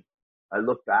funny. I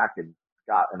look back and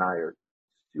Scott and I are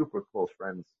super close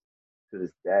friends to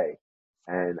this day.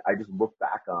 And I just look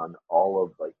back on all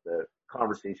of like the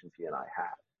conversations he and I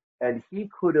had. And he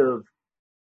could have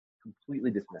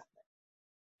completely dismissed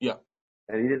me. Yeah.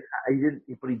 And he didn't,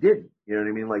 but he didn't. You know what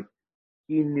I mean? Like,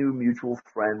 he knew mutual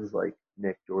friends like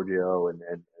Nick Giorgio and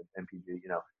MPG,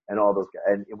 and all those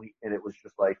guys. And it was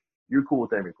just like, you're cool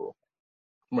with them, you're cool.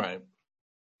 Right.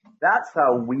 That's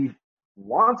how we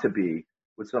want to be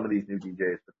with some of these new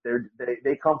DJs, but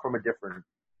they come from a different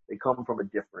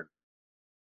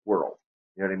world.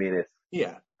 You know what I mean?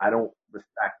 I don't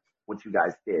respect what you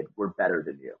guys did. We're better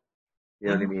than you. You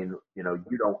know what I mean?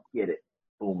 You don't get it,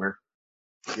 boomer.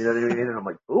 You know what I mean? And I'm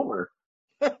like, boomer?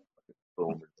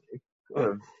 Boomer.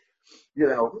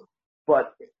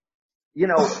 But,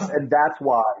 and that's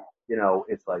why,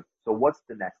 it's like, so what's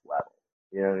the next level?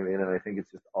 You know what I mean? And I think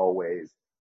it's just always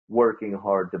working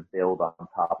hard to build on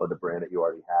top of the brand that you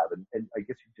already have. And I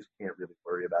guess you just can't really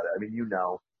worry about it. I mean,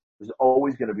 there's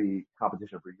always going to be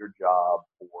competition for your job,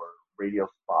 for radio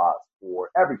spots, for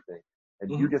everything.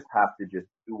 And you just have to just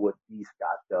do what D.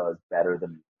 Scott does better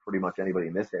than pretty much anybody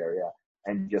in this area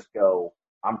and just go,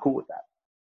 I'm cool with that.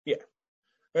 Yeah.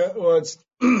 Well,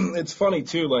 it's funny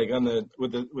too, like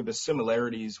with the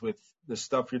similarities with the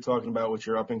stuff you're talking about with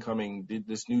your up and coming,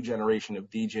 this new generation of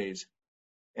DJs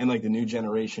and like the new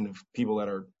generation of people that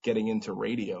are getting into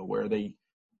radio where they,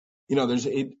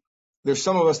 there's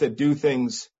some of us that do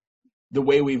things the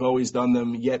way we've always done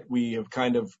them, yet we have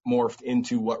kind of morphed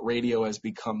into what radio has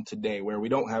become today, where we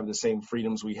don't have the same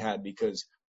freedoms we had because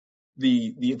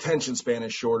the attention span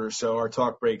is shorter. So our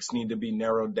talk breaks need to be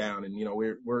narrowed down. And,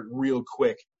 we're real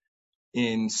quick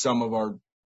in some of our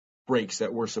breaks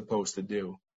that we're supposed to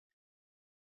do,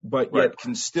 but yet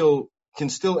can still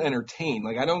entertain.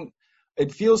 Like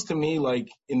it feels to me like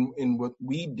in what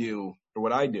we do or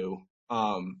what I do,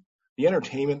 the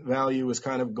entertainment value has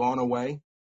kind of gone away.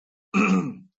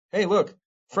 Hey, look,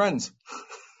 friends.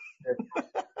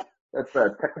 That's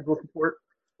technical support.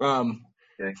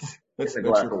 That's a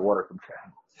glass of water from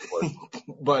Chad.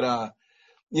 But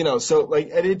so like,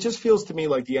 and it just feels to me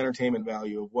like the entertainment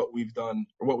value of what we've done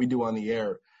or what we do on the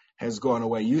air has gone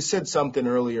away. You said something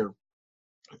earlier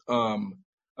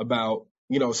about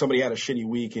somebody had a shitty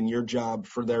week and your job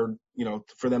for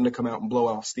for them to come out and blow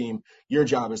off steam. Your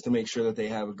job is to make sure that they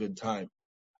have a good time.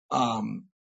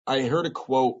 I heard a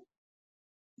quote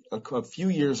a few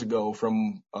years ago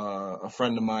from a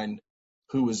friend of mine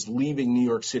who was leaving New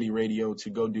York City radio to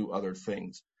go do other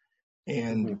things.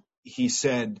 And he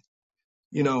said,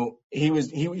 you know,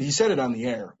 he said it on the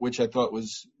air, which I thought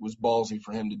was ballsy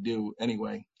for him to do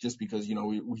anyway, just because, you know,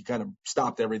 we kind of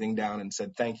stopped everything down and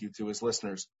said thank you to his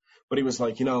listeners. But he was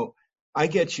like, you know, I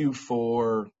get you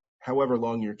for however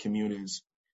long your commute is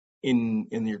in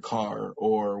your car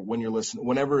or when you're listening,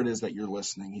 whenever it is that you're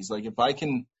listening. He's like, if I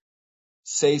can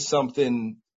say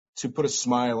something to put a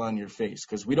smile on your face,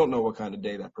 because we don't know what kind of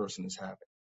day that person is having.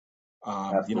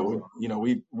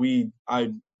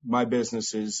 My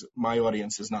business is, my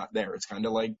audience is not there. It's kind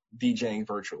of like DJing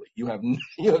virtually. You have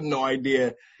no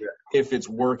idea if it's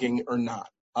working or not.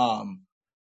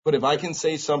 But if I can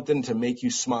say something to make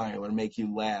you smile or make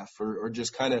you laugh or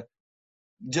just kind of,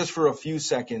 just for a few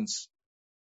seconds,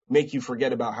 make you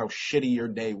forget about how shitty your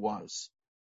day was,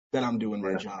 then I'm doing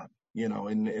my job, you know,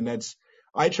 and that's,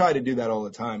 I try to do that all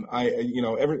the time.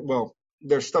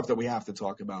 There's stuff that we have to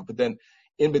talk about, but then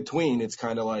in between, it's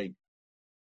kind of like,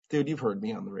 dude, you've heard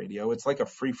me on the radio. It's like a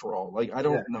free for all. Like, I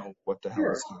don't know what the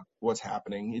hell is what's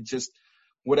happening. It just,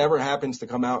 whatever happens to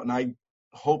come out. And I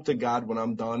hope to God when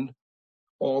I'm done,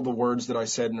 all the words that I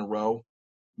said in a row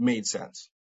made sense.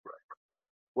 Right.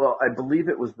 Well, I believe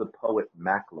it was the poet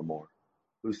Macklemore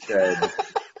who said,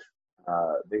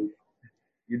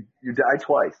 you die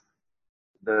twice.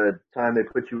 The time they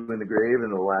put you in the grave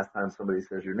and the last time somebody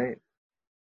says your name.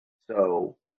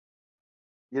 So,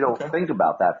 you know, think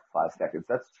about that for 5 seconds.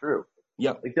 That's true.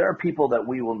 Yeah. Like there are people that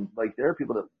there are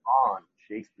people that on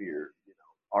Shakespeare, you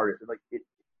know, art, like it,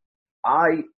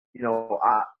 I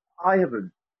have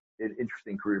an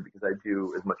interesting career because I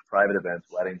do as much private events,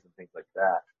 weddings and things like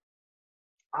that.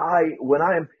 When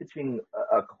I am pitching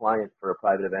a client for a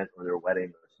private event or their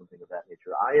wedding or something of that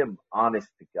nature, I am honest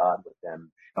to God with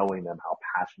them, showing them how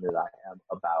passionate I am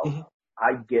about,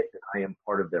 I get that I am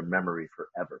part of their memory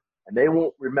forever. And they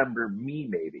won't remember me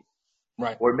maybe,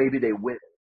 right? Or maybe they will,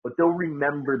 but they'll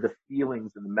remember the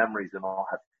feelings and the memories, and I'll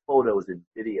have photos and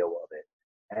video of it.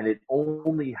 And it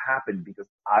only happened because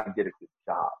I did a good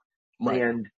job. Right.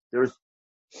 And there's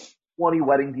 20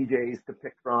 wedding DJs to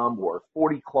pick from or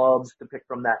 40 clubs to pick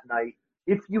from that night.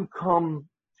 If you come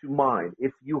to mine,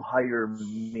 if you hire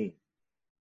me,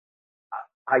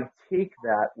 I take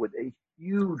that with a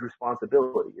huge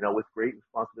responsibility. You know, with great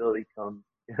responsibility comes,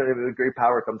 with great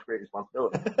power comes great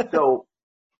responsibility. So,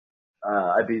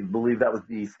 I believe that was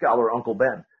the scholar Uncle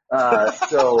Ben.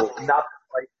 So not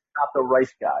the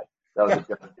rice guy. That was a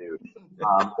different dude.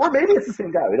 Or maybe it's the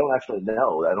same guy. We don't actually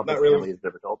know. I don't think really. Family has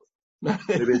never told us.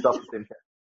 Maybe it's off the same cat.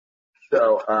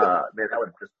 So, man, that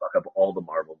would just fuck up all the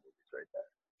Marvel movies right there.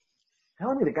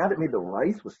 Telling me the guy that made the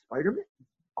rice was Spider-Man?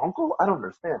 Uncle? I don't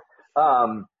understand.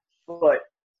 But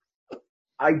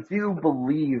I do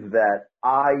believe that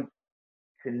I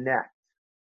connect,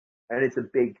 and it's a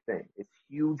big thing. It's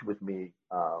huge with me,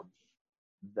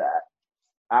 that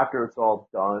after it's all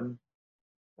done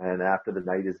and after the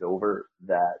night is over,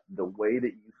 that the way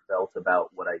that you felt about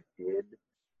what I did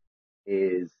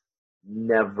is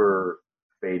never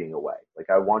fading away.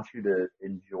 Like, I want you to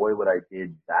enjoy what I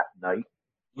did that night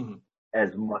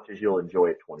as much as you'll enjoy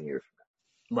it 20 years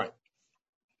from now. Right.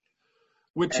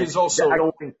 Which is also, I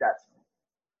don't think that's,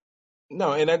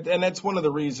 no, and that's one of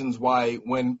the reasons why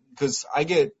because I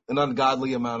get an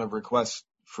ungodly amount of requests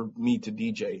for me to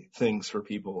DJ things for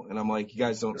people, and I'm like, you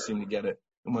guys don't seem to get it.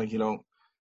 I'm like, you know,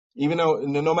 even though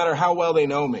no matter how well they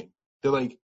know me, they're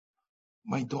like,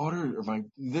 my daughter or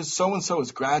this so and so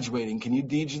is graduating. Can you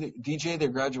DJ their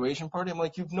graduation party? I'm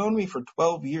like, you've known me for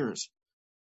 12 years.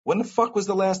 When the fuck was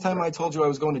the last time I told you I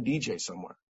was going to DJ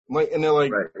somewhere? I'm like, and they're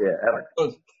like,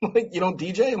 oh, like, you don't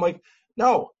DJ? I'm like,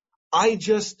 no, I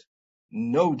just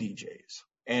know DJs.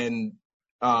 And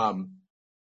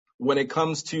when it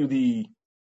comes to the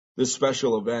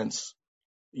special events,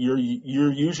 you're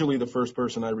usually the first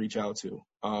person I reach out to.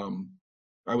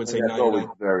 I would say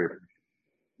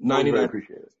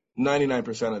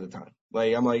 99% of the time.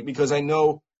 Like, I'm like, because I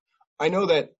know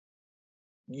that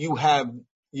you have,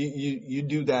 you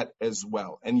do that as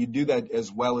well. And you do that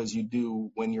as well as you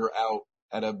do when you're out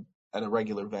at a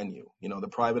regular venue, you know, the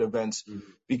private events,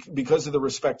 because of the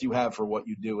respect you have for what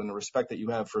you do and the respect that you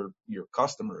have for your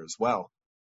customer as well.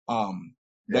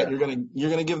 That you're going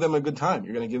to give them a good time.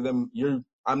 You're going to give them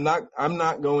I'm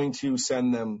not going to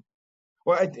send them.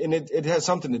 Well, and it has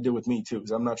something to do with me too,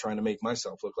 because I'm not trying to make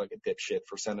myself look like a dipshit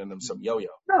for sending them some yo-yo.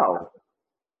 No.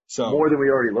 So more than we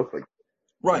already look like.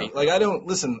 Right. Like, I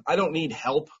don't need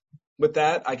help with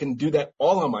that. I can do that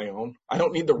all on my own. I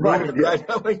don't need to ruin I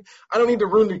don't need to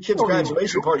ruin the kid's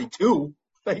graduation party too.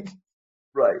 Like,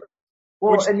 right.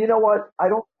 Well, and you know what? I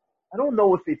don't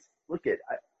know if it's,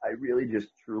 I really just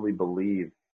truly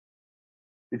believe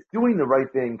it's doing the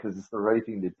right thing because it's the right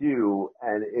thing to do,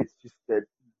 and it's just that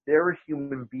they're a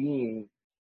human being,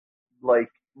 like,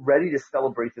 ready to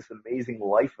celebrate this amazing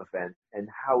life event, and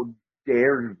how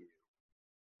dare you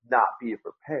not be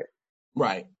prepared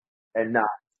Right. and not,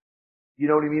 you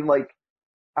know what I mean? Like,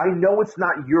 I know it's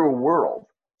not your world,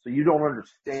 so you don't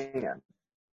understand,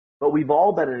 but we've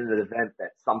all been in an event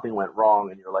that something went wrong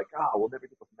and you're like, we'll never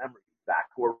get those memories back.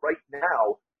 Or right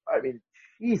now, I mean,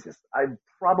 Jesus, I've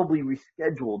probably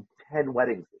rescheduled 10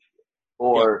 weddings this year,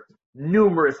 or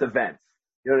numerous events.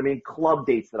 You know what I mean? Club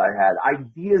dates that I had,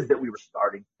 ideas that we were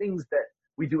starting, things that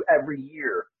we do every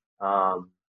year.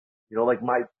 You know, like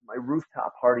my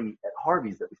rooftop party at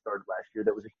Harvey's that we started last year,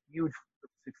 that was a huge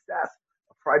success.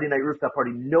 A Friday night rooftop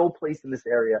party. No place in this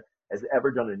area has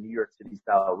ever done a New York City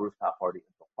style rooftop party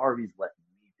until Harvey's let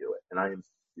me do it. And I am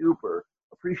super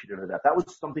appreciative of that. That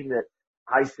was something that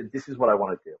I said, this is what I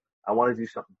want to do. I want to do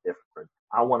something different.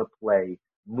 I want to play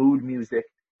mood music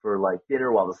for like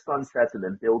dinner while the sun sets, and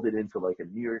then build it into like a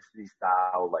New York City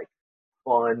style, like,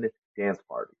 fun dance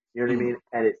party. You know what I mean?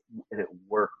 And it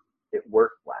worked. It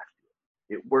worked last year.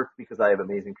 It worked because I have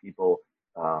amazing people,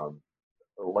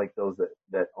 like those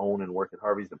that own and work at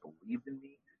Harvey's, that believed in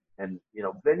me. And, you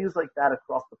know, venues like that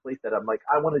across the place that I'm like,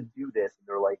 I want to do this. And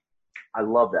they're like, I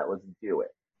love that. Let's do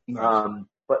it. Nice.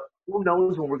 But who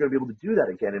knows when we're going to be able to do that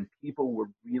again. And people were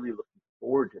really looking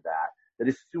forward to that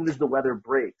as soon as the weather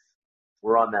breaks,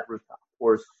 we're on that rooftop.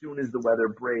 Or as soon as the weather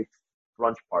breaks,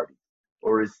 brunch parties.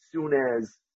 Or as soon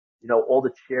as, you know, all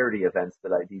the charity events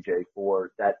that I DJ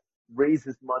for that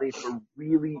raises money for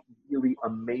really, really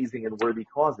amazing and worthy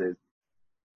causes.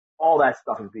 All that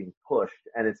stuff is being pushed,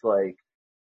 and it's like,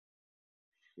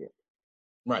 shit.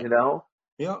 Right. You know?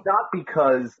 Yeah. Not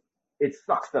because it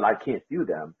sucks that I can't do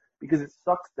them, because it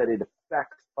sucks that it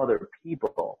affects other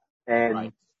people.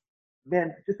 And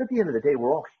man, just at the end of the day,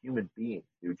 we're all human beings,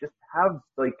 dude. Just have,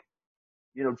 like,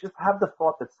 you know, just have the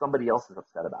thought that somebody else is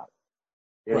upset about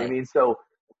it. You know what I mean? So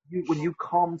when you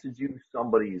come to do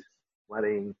somebody's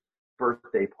wedding,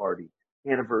 birthday party,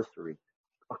 anniversary,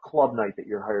 a club night that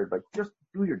you're hired, like, just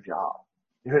do your job.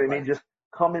 You know what I mean? Just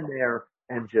come in there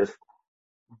and just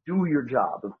do your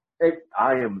job.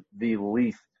 I am the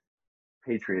least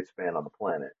Patriots fan on the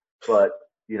planet, but,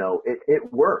 you know,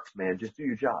 it works, man. Just do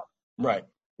your job. Right.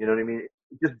 You know what I mean?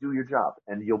 Just do your job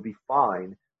and you'll be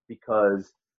fine,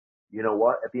 because you know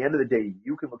what? At the end of the day,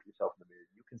 you can look yourself in the mirror.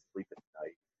 You can sleep at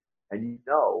night. And you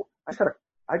know, I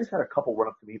just had a couple run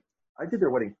up to me. I did their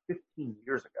wedding 15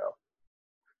 years ago.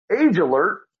 Age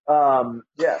alert. 15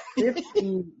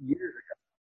 years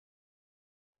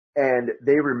ago. And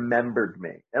they remembered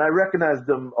me. And I recognized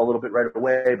them a little bit right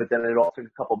away, but then it all took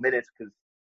a couple minutes because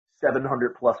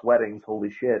 700 plus weddings, holy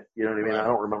shit. You know what I mean? I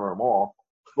don't remember them all.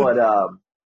 But I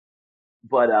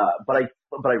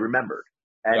remembered.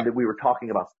 And we were talking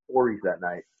about stories that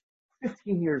night.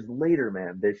 15 years later,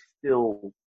 man, they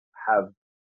still have,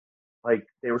 like,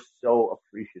 they were so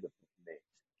appreciative of me.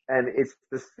 And it's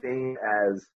the same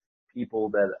as people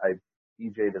that I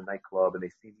DJ'd a nightclub and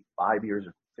they see me 5 years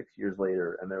or 6 years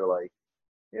later and they're like,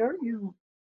 hey, aren't you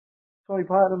Tony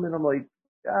Platinum? And I'm like,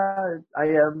 I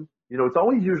am. You know, it's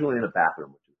always usually in a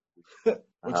bathroom, which is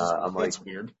I'm like, that's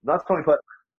weird. Not Tony Platinum.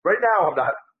 Right now, I'm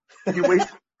not. If you wait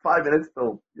 5 minutes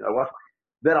till I watch,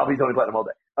 then I'll be Tony Platinum all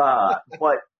day.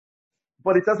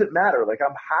 But it doesn't matter. Like,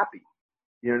 I'm happy.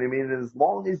 You know what I mean? And as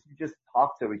long as you just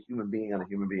talk to a human being on a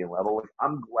human being level, like,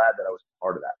 I'm glad that I was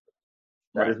part of that.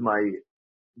 That is my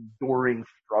enduring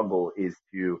struggle, is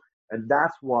to, and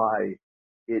that's why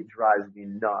it drives me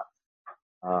nuts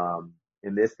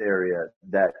in this area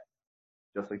that,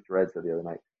 just like Dredd said the other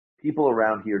night, people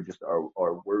around here just are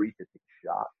worried to take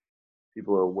shots.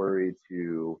 People are worried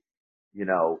to, you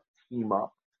know, team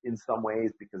up in some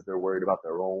ways because they're worried about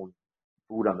their own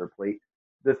food on their plate.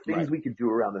 The things we could do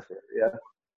around this area,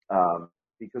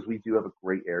 because we do have a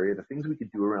great area, the things we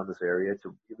could do around this area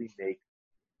to really make,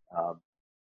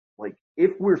 like,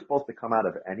 if we're supposed to come out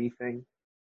of anything,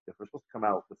 if we're supposed to come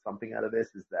out with something out of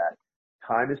this, is that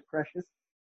time is precious,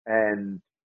 and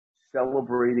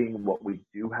celebrating what we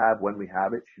do have when we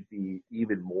have it should be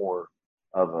even more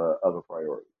of a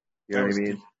priority. You know what I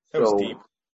mean? That was deep.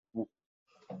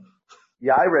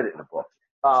 Yeah, I read it in a book.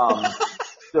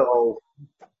 So,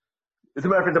 as a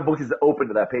matter of fact, the book is open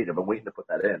to that page. I've been waiting to put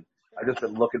that in. I've just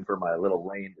been looking for my little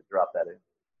lane to drop that in.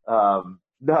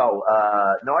 No,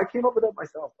 I came up with it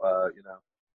myself, you know.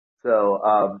 So,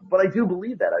 but I do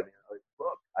believe that. I mean, like,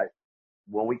 look,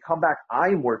 when we come back,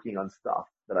 I'm working on stuff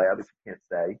that I obviously can't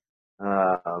say,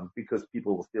 because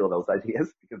people will steal those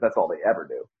ideas, because that's all they ever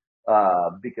do.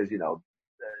 Because, you know,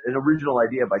 an original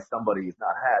idea by somebody is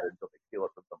not had until they steal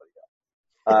it from somebody else.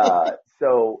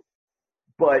 So,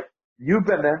 but you've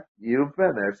been there. You've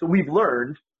been there. So we've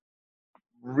learned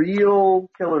real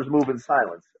killers move in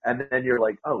silence. And then you're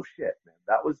like, oh shit, man,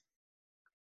 that was,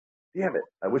 damn it.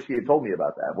 I wish he had told me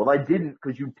about that. Well, I didn't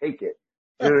because you take it.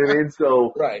 You know what I mean?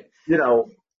 So, Right. you know,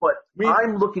 but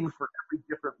I'm looking for every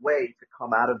different way to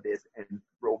come out of this and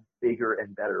throw bigger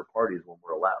and better parties when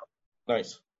we're allowed.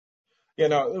 Nice. Yeah,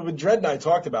 no, with Dredd and I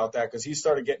talked about that because he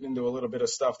started getting into a little bit of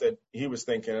stuff that he was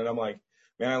thinking. And I'm like,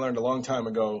 man, I learned a long time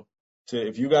ago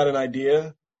if you got an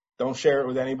idea, don't share it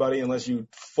with anybody unless you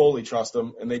fully trust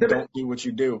them and they don't do what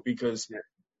you do. Because,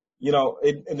 you know,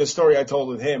 in the story I told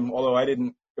with him, although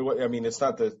it's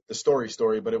not the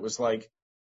story, but it was like,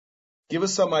 give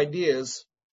us some ideas.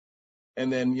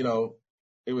 And then, you know,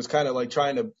 it was kind of like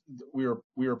we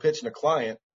were pitching a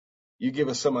client. You give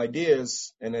us some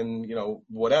ideas and then, you know,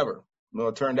 whatever. Well,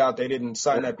 it turned out they didn't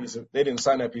sign that piece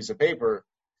of paper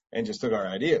and just took our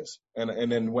ideas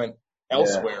and then went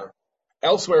elsewhere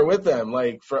with them,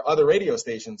 like for other radio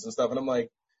stations and stuff. And I'm like,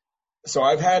 so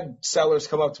I've had sellers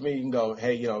come up to me and go,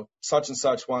 hey, you know, such and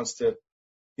such wants to,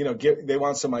 you know, they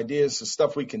want some ideas of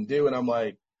stuff we can do. And I'm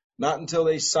like, not until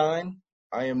they sign,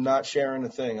 I am not sharing a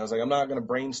thing. I was like, I'm not going to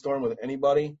brainstorm with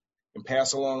anybody and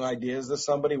pass along ideas to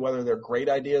somebody, whether they're great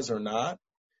ideas or not,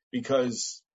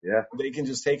 because they can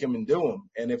just take them and do them.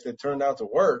 And if it turned out to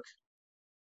work,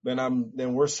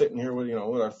 then we're sitting here with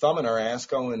our thumb in our ass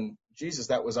going, Jesus,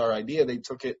 that was our idea. They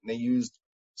took it and they used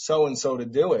so-and-so to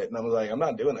do it. And I was like, I'm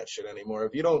not doing that shit anymore.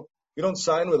 If you don't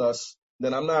sign with us,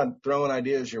 then I'm not throwing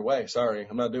ideas your way. Sorry,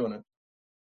 I'm not doing it.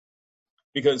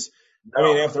 Because,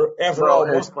 after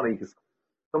all, it's funny because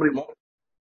somebody.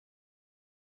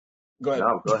 Go ahead.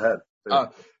 No, go ahead.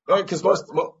 Because most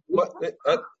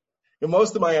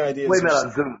of my ideas. Blame that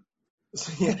on Zoom.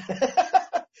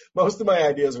 Most of my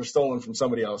ideas are stolen from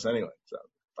somebody else anyway. So,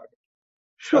 fuck it.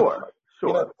 Sure.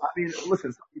 You know, I mean,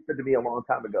 listen, somebody said to me a long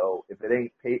time ago, if it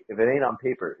ain't on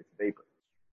paper, it's vapor.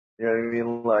 You know what I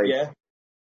mean? Like,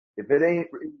 if it ain't,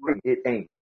 it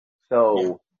ain't.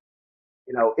 So,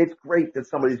 you know, it's great that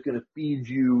somebody's going to feed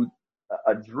you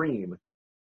a dream.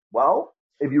 Well,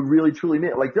 if you really truly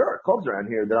mean it, like there are clubs around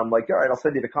here that I'm like, all right, I'll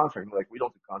send you the contract. And they're like, we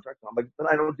don't do contracts. And I'm like, then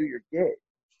I don't do your gig.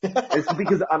 It's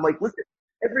because I'm like, listen,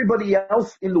 everybody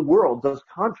else in the world does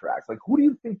contracts. Like, who do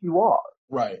you think you are?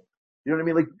 Right. You know what I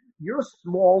mean? Like, you're a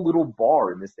small little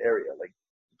bar in this area. Like,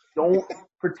 don't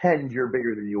pretend you're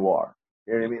bigger than you are.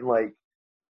 You know what I mean? Like,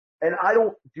 and I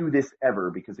don't do this ever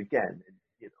because, again,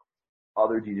 you know,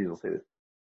 other DJs will say this.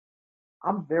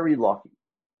 I'm very lucky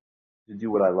to do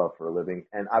what I love for a living,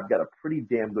 and I've got a pretty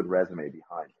damn good resume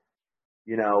behind me.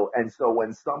 You know, and so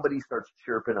when somebody starts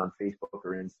chirping on Facebook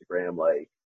or Instagram, like,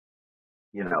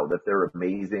 you know, that they're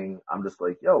amazing, I'm just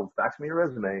like, yo, fax me your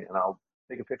resume, and I'll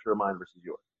take a picture of mine versus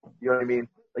yours. You know what I mean?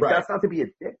 Like, That's not to be a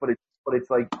dick, but it's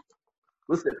like,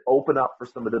 listen, open up for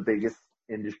some of the biggest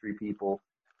industry people.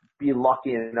 Be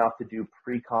lucky enough to do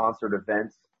pre-concert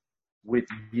events with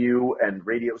you and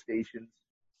radio stations.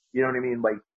 You know what I mean?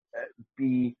 Like,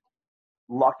 be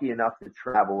lucky enough to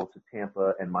travel to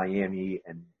Tampa and Miami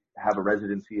and have a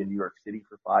residency in New York City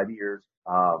for 5 years.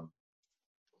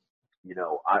 You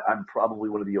know, I'm probably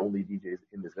one of the only DJs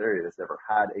in this area that's ever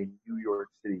had a New York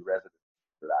City residence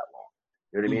for that long.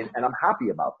 You know what I mean? And I'm happy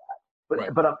about that.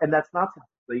 But and that's not to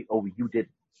say, oh, you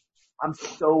didn't. I'm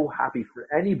so happy for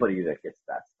anybody that gets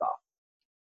that stuff.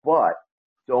 But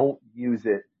don't use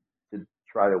it to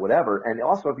try to whatever. And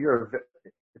also, if you're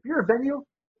a venue,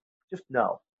 just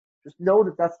know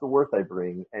that that's the worth I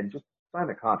bring, and just sign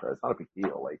the contract. It's not a big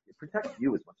deal. Like, it protects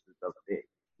you as much as it does me.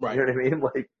 Right. You know what I mean?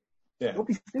 Like, don't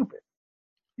be stupid.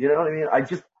 You know what I mean?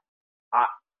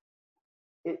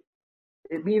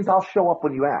 It means I'll show up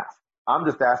when you ask. I'm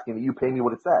just asking that you pay me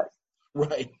what it says.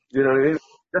 Right. You know what I mean?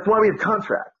 That's why we have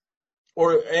contracts.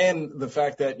 And the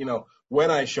fact that, you know, when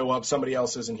I show up, somebody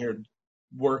else isn't here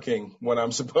working when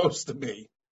I'm supposed to be.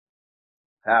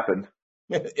 Happened.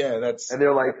 Yeah, that's. And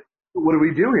they're like, what do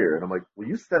we do here? And I'm like, well,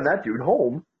 you send that dude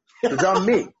home. It's on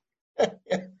me. That's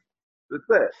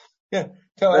it. Yeah.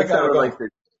 That sounded like the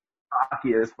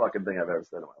cockiest fucking thing I've ever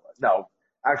said in my life. No,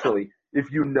 actually,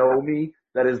 if you know me,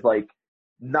 that is like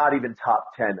not even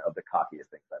top 10 of the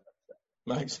cockiest things I've ever said.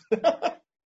 Nice.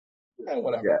 Yeah,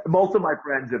 whatever. Yeah. Most of my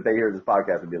friends, if they hear this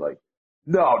podcast, would be like,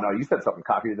 no, you said something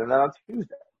cockier than that on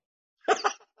Tuesday.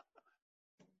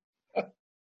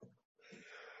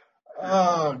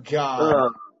 Oh,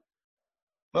 God.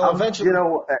 Well, eventually. You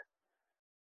know,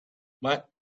 what?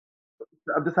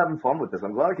 I'm just having fun with this.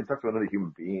 I'm glad I can talk to another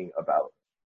human being about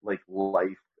like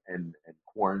life and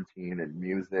quarantine and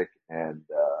music and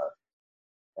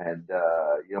And,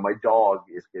 my dog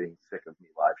is getting sick of me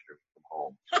live streaming from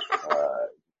home.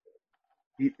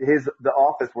 The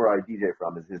office where I DJ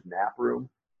from is his nap room,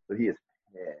 so he is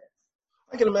pissed.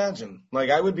 I can imagine. Like,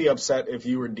 I would be upset if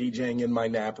you were DJing in my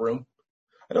nap room.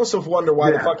 I'd also wonder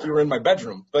why the fuck you were in my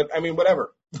bedroom. But, I mean,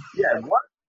 whatever. Yeah,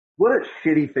 what a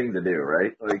shitty thing to do,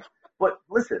 right? Like, but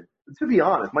listen, to be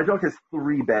honest, my dog has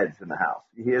 3 beds in the house.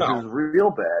 He has his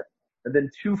real bed, and then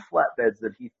 2 flat beds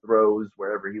that he throws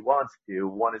wherever he wants to.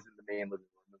 One is in the main living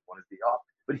room, and one is the office.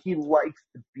 But he likes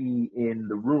to be in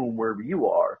the room wherever you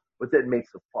are, but then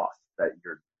makes a fuss that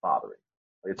you're bothering.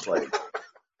 It's like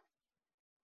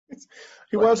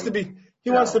he wants to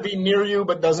be near you,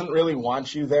 but doesn't really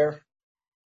want you there.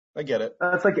 I get it.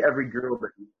 That's like every girl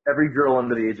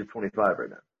under the age of 25 right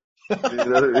now.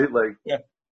 Like,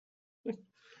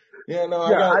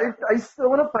 I still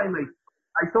want to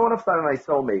find my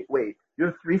soulmate. Wait, you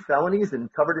have 3 felonies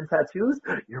and covered in tattoos?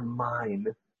 You're mine.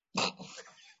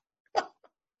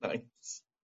 Nice.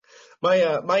 My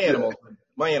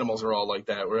animals are all like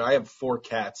that. Where I have 4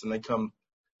 cats, and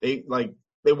they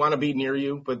want to be near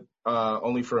you, but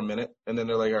only for a minute, and then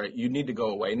they're like, all right, you need to go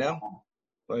away now.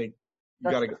 Like, you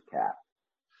gotta go. Cat.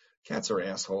 Cats are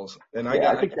assholes, and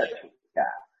I think that's cat.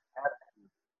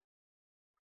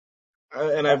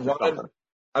 And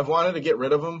I've wanted to get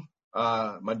rid of them.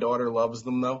 My daughter loves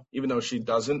them though, even though she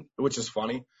doesn't, which is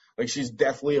funny. Like, she's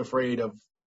deathly afraid of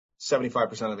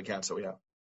 75% of the cats that we have.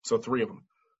 So 3 of them.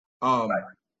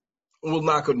 Will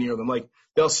not go near them. Like,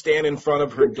 they'll stand in front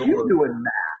of her door. You're doing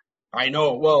that. I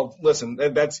know. Well, listen,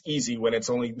 that's easy when it's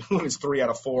 3 out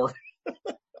of 4.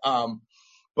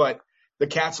 But the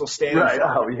cats will stand. Right.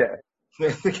 Oh yeah.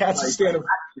 The cats will stand.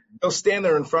 They'll stand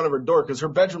there in front of her door because her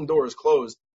bedroom door is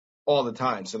closed all the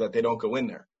time so that they don't go in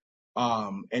there.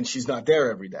 And she's not there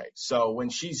every day. So when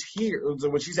she's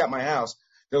at my house,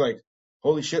 they're like,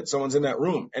 holy shit, someone's in that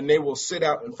room. And they will sit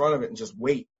out in front of it and just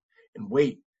wait and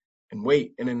wait and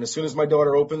wait. And then as soon as my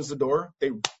daughter opens the door,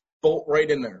 they bolt right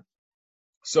in there.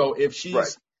 So if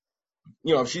she's,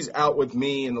 if she's out with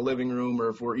me in the living room, or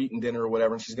if we're eating dinner or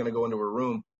whatever, and she's going to go into her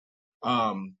room,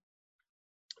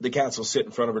 the cats will sit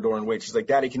in front of her door and wait. She's like,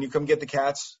 Daddy, can you come get the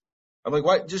cats? I'm like,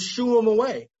 what? Just shoo them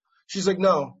away. She's like,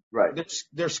 no,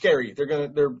 they're scary.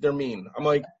 They're mean. I'm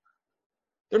like,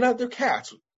 they're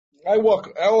cats.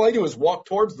 All I do is walk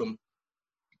towards them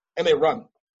and they run.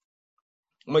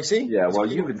 I'm like, see? Yeah, well,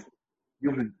 you've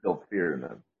instilled fear in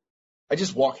them. I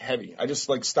just walk heavy. I just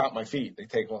stomp my feet. They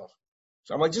take off.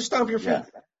 So I'm like, just stomp your feet.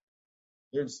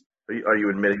 Yeah. Are you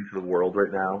admitting to the world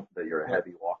right now that you're a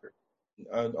heavy walker?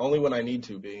 Only when I need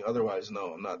to be. Otherwise,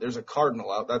 no, I'm not. There's a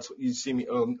cardinal out. That's what you see me.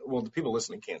 Well, the people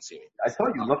listening can't see me. I saw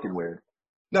you looking weird.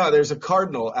 No, there's a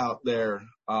cardinal out there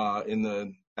out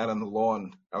on the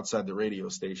lawn outside the radio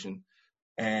station.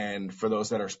 And for those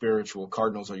that are spiritual,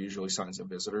 cardinals are usually signs of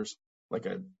visitors, like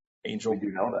an angel. We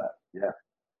do know that. Yeah.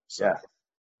 So. Yeah.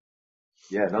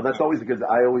 Yeah. No, that's always good.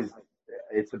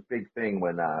 It's a big thing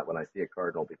when I see a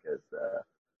cardinal, because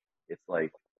it's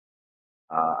like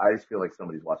I just feel like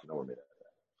somebody's watching over me.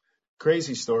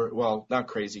 Crazy story. Well, not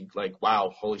crazy. Like,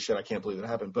 wow, holy shit, I can't believe it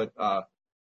happened. But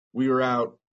we were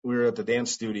at the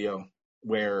dance studio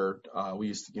where we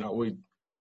used to,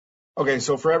 Okay,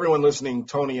 so for everyone listening,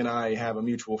 Tony and I have a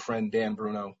mutual friend, Dan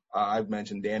Bruno. I've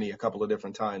mentioned Danny a couple of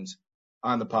different times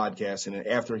on the podcast, and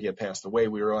after he had passed away,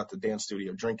 we were at the dance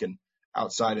studio drinking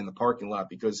outside in the parking lot,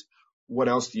 because what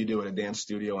else do you do at a dance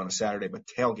studio on a Saturday but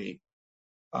tailgate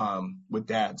with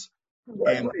dads?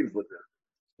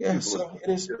 Yeah, so it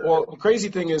is. Well, the crazy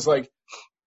thing is,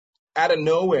 out of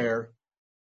nowhere,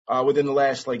 within the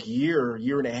last year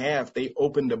and a half, they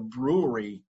opened a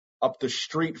brewery up the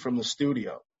street from the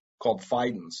studio called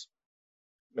Fiden's.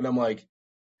 And I'm like,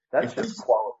 that's just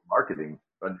quality marketing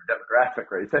on your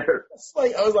demographic right there.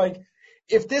 I was like,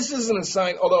 if this isn't a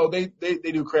sign, although they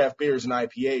do craft beers and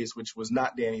IPAs, which was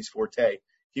not Danny's forte.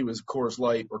 He was Coors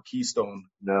Light or Keystone.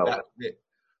 No. But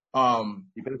I'm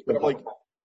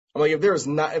like, if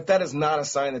that is not a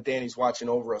sign that Danny's watching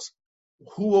over us,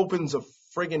 who opens a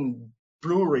friggin'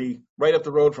 brewery right up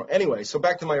the road from? Anyway, so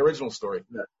back to my original story.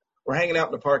 Yeah. We're hanging out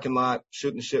in the parking lot,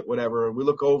 shooting shit, whatever. We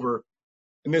look over,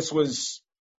 and this was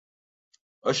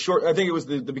I think it was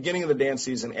the beginning of the dance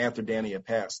season after Danny had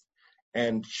passed.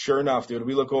 And sure enough, dude,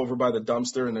 we look over by the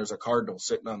dumpster, and there's a cardinal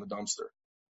sitting on the dumpster.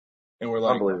 And we're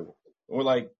like, unbelievable.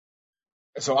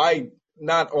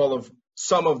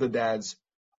 Some of the dads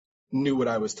knew what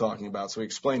I was talking about. So we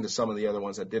explained to some of the other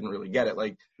ones that didn't really get it.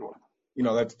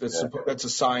 That's a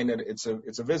sign that it's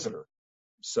a visitor.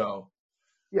 So.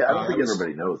 Yeah, I don't think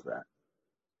everybody knows that.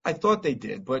 I thought they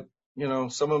did, but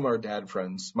some of them are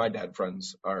my dad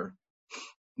friends are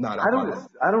not. I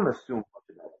don't assume much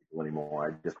about people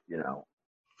anymore.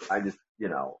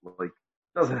 Like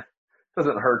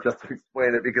doesn't hurt just to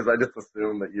explain it because I just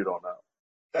assume that you don't know.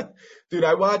 Dude,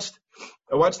 I watched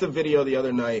a video the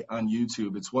other night on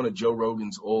YouTube. It's one of Joe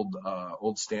Rogan's old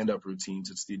stand-up routines.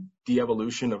 It's the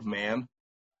de-evolution of man.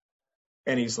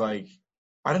 And he's like,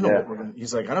 I don't know what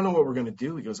we're gonna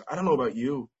do. He goes, I don't know about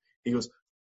you. He goes,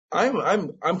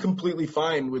 I'm completely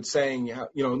fine with saying,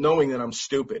 knowing that I'm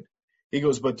stupid. He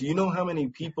goes, but do you know how many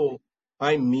people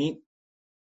I meet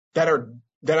that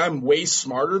I'm way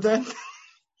smarter than?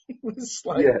 He was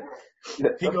like,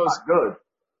 he goes, good.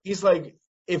 He's like,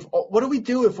 what do we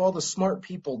do if all the smart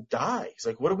people die? He's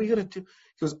like, what are we going to do?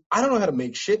 He goes, I don't know how to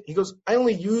make shit. He goes, none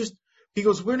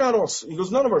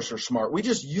of us are smart. We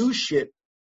just use shit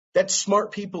that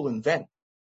smart people invent.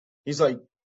 He's like,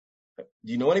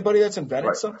 do you know anybody that's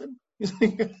invented something? He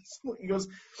goes,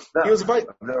 if I've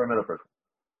never met a person.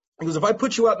 He goes, if I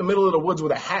put you out in the middle of the woods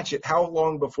with a hatchet, how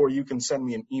long before you can send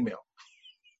me an email?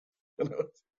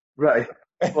 Right.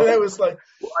 And I was like,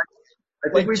 I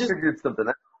think we figured something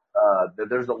out. That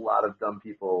there's a lot of dumb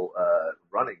people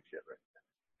running shit right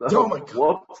now. So, oh my God.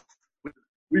 Whoops.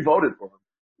 We voted for them.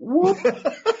 Whoops.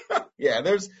 Yeah,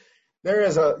 there's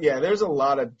a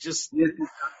lot of just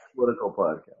political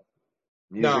podcast.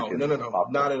 No,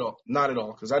 not at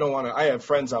all. Because I don't want to. I have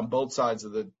friends on both sides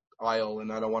of the aisle,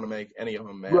 and I don't want to make any of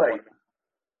them mad. Right.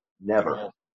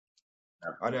 Never.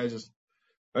 I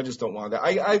just don't want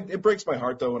that. It breaks my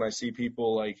heart though when I see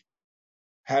people like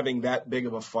having that big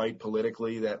of a fight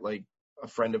politically that like a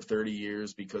friend of 30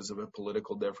 years because of a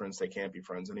political difference they can't be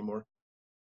friends anymore.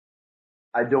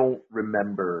 I don't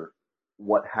remember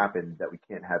what happened that we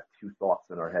can't have two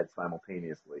thoughts in our head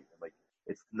simultaneously. Like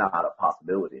it's not a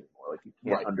possibility anymore. Like you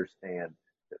can't understand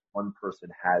that one person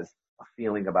has a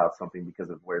feeling about something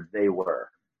because of where they were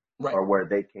or where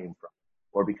they came from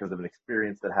or because of an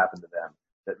experience that happened to them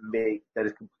that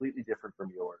is completely different from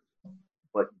yours,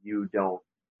 but you don't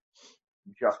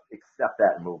just accept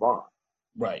that and move on.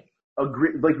 Right.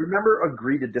 Remember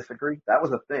agree to disagree? That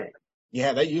was a thing.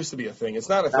 Yeah, that used to be a thing. It's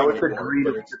not a thing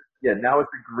anymore. Now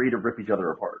it's agree to rip each other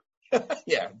apart.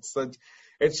 Yeah,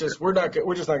 it's just we're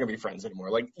just not gonna be friends anymore.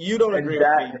 Like you don't agree with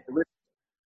me.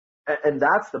 And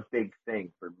that's the big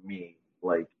thing for me,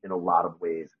 like in a lot of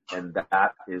ways, and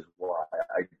that is why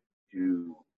I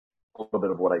do a little bit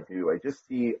of what I do. I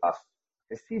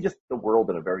see just the world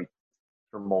in a very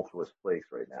tumultuous place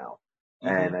right now.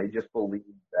 Mm-hmm. And I just believe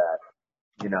that,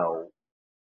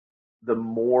 the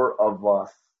more of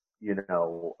us,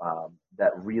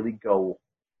 that really go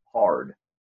hard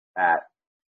at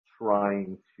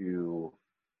trying to,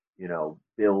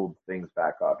 build things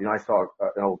back up. I saw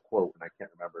an old quote, and I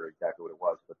can't remember exactly what it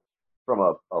was, but from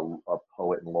a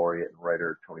poet and laureate and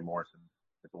writer, Toni Morrison,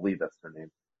 I believe that's her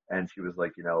name. And she was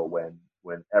like,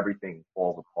 when everything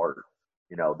falls apart,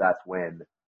 that's when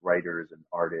writers and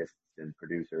artists and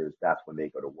producers, that's when they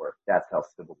go to work. That's how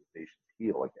civilizations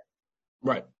heal again.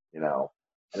 Right. And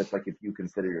it's like if you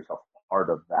consider yourself part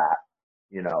of that,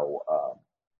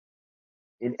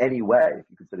 in any way, if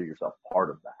you consider yourself part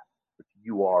of that, which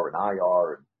you are and I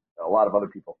are and a lot of other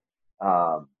people,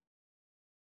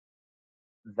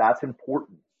 that's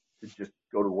important to just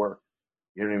go to work.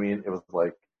 You know what I mean? It was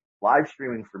like live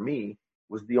streaming for me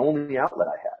was the only outlet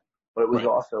I had, but it was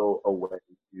also a way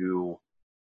to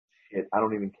I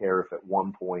don't even care if at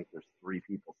one point there's 3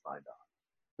 people signed on.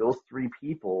 Those 3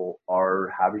 people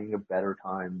are having a better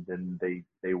time than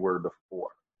they were before.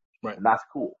 Right. And that's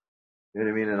cool. You know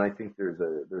what I mean? And I think there's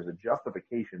a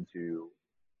justification to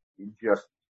just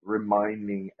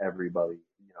reminding everybody,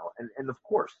 and of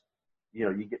course,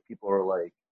 you get people who are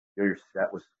like, your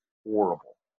set was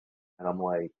horrible. And I'm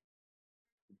like,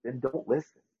 then don't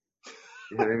listen.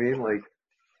 You know what I mean? Like,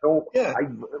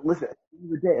 listen, at the end of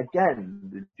the day,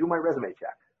 again, do my resume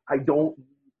check. I don't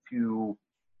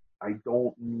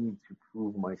need to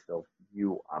prove myself to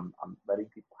you. I'm letting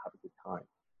people have a good time.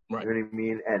 Right. You know what I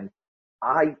mean? And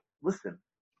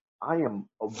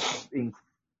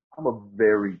I'm a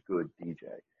very good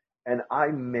DJ, and I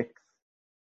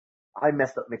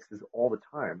mess up mixes all the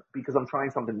time because I'm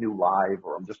trying something new live,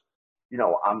 or I'm just,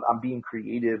 I'm being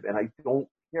creative, and I don't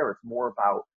care. It's more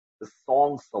about the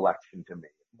song selection to me.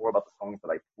 It's more about the songs that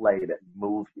I play that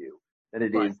move you than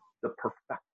it is the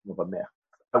perfection of a mix.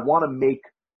 I want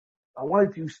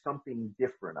to do something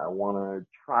different. I want to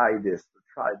try this or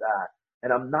try that.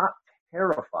 And I'm not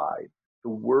terrified to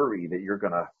worry that you're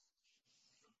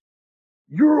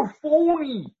a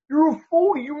phony.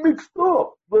 You mixed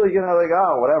up. But,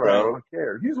 whatever. I don't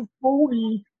care. He's a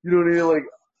phony. You know what I mean? Like,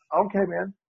 okay,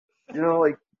 man.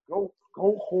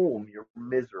 Go home. You're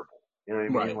miserable. You know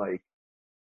what I mean? Like,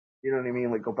 You know what I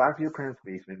mean? Like, go back to your parents'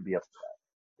 basement and be upset.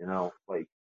 You know, like,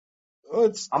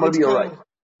 Well, I'm gonna be all right.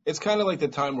 It's kind of like the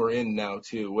time we're in now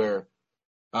too, where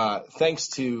thanks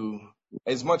to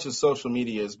as much as social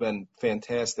media has been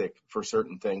fantastic for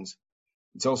certain things,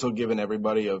 it's also given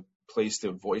everybody a place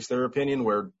to voice their opinion.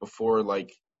 Where before,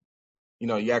 like, you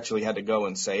know, you actually had to go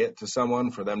and say it to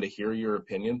someone for them to hear your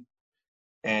opinion.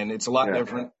 And it's a lot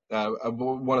different.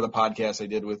 One of the podcasts I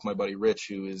did with my buddy Rich,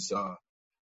 who's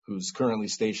currently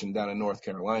stationed down in North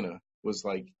Carolina, was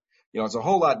like, you know, it's a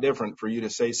whole lot different for you to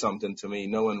say something to me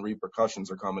knowing repercussions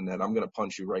are coming that I'm going to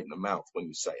punch you right in the mouth when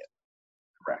you say it.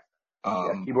 Correct.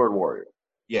 Keyboard warrior.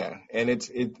 Yeah. And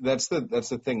that's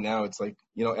the thing now. It's like,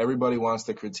 you know, everybody wants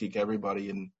to critique everybody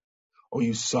and, oh,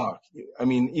 you suck. I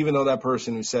mean, even though that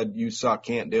person who said you suck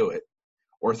can't do it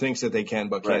or thinks that they can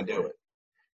but can't do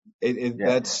it.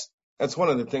 That's one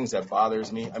of the things that bothers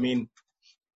me. I mean,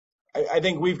 I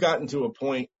think we've gotten to a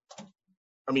point.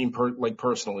 I mean,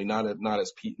 personally, not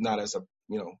as a,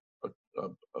 you know,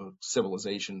 a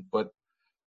civilization, but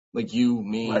like you,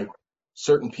 me,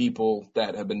 certain people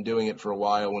that have been doing it for a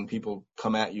while. When people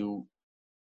come at you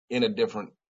in a different,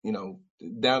 you know,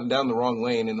 down the wrong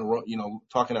lane and you know,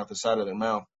 talking out the side of their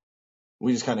mouth,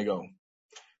 we just kind of go,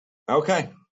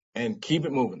 okay, and keep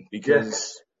it moving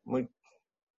because, like,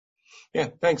 yeah,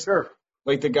 thanks. Sure.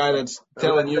 Like the guy that's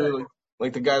telling you,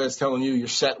 your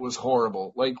set was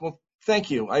horrible. Like, well,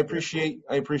 thank you. I appreciate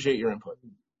your input.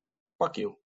 Fuck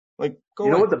you. Like, go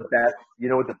away. You know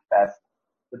what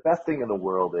the best thing in the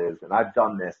world is, and I've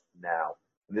done this now,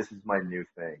 and this is my new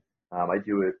thing. I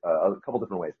do it a couple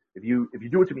different ways. If you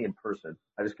do it to me in person,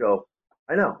 I just go,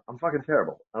 I know, I'm fucking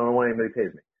terrible. I don't know why anybody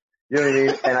pays me. You know what I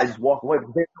mean? And I just walk away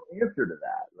because they have no answer to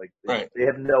that. Like, they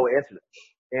have no answer to that.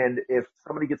 And if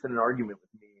somebody gets in an argument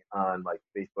with me on like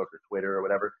Facebook or Twitter or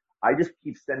whatever, I just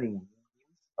keep sending memes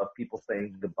of people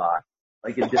saying goodbye,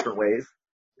 like in different ways.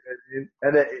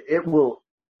 And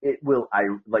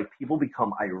people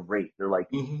become irate. They're like,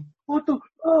 what the,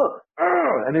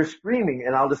 and they're screaming,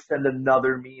 and I'll just send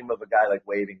another meme of a guy like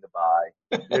waving goodbye.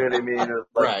 You know what I mean?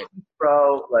 Like,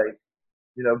 bro, like,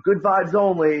 you know, good vibes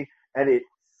only. And it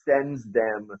sends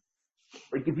them,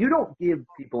 like, if you don't give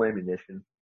people ammunition,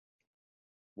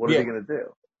 what are they going to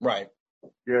do? Right.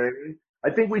 You know what I mean? I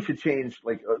think we should change,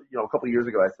 like, you know, a couple of years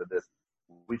ago I said this,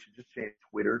 we should just change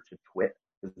Twitter to Twit,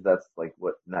 because that's like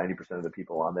what 90% of the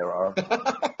people on there are.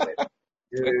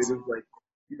 It's like,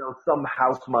 you know, some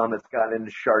house mom that's gotten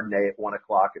into Chardonnay at 1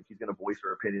 o'clock and she's going to voice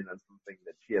her opinion on something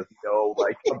that she has no,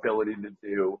 like, ability to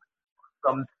do.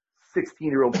 Some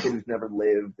 16-year-old kid who's never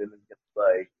lived and is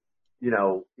like, you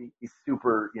know, he's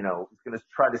super, you know, he's going to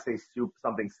try to say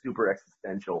something super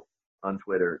existential on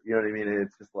Twitter. You know what I mean? And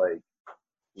it's just like,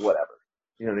 whatever.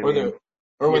 You know what I mean?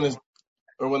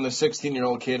 Or when the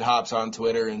 16-year-old kid hops on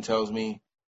Twitter and tells me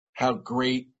how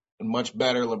great and much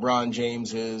better LeBron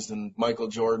James is than Michael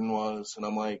Jordan was, and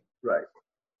I'm like, right?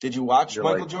 Did you watch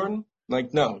Michael Jordan?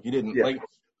 Like, no, you didn't. Yeah. Like,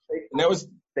 and that was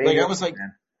like, I was like,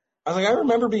 I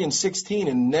remember being 16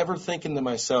 and never thinking to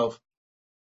myself,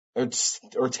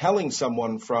 or telling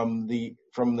someone from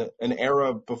an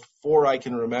era before I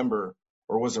can remember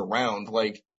or was around,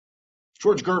 like,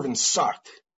 George Gervin sucked.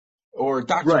 Or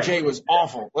Dr. J was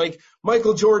awful. Like,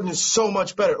 Michael Jordan is so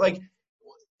much better. Like,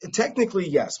 technically,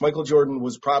 yes, Michael Jordan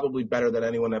was probably better than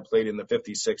anyone that played in the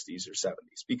 50s, 60s, or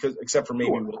 70s, because except for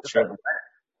maybe Wilt Chamberlain.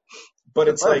 But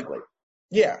it's like,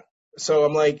 yeah. So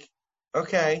I'm like,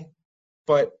 okay.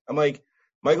 But I'm like,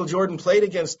 Michael Jordan played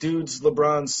against dudes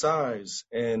LeBron's size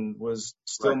and was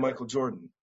still Michael Jordan.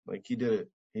 Like, he did it.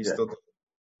 He still did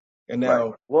it. And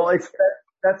now. Well,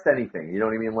 that's anything. You know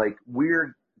what I mean? Like,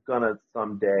 we're gonna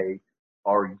someday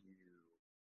argue,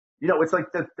 you know, it's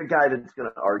like the guy that's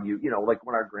gonna argue, you know, like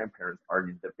when our grandparents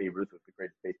argued that Babe Ruth was the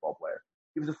greatest baseball player.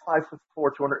 He was a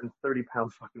 5'4",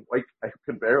 230-pound fucking white guy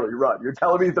who could barely run. You're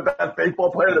telling me he's the best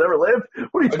baseball player that ever lived?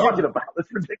 What are you talking about? That's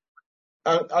ridiculous.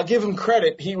 I'll give him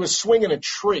credit. He was swinging a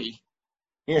tree.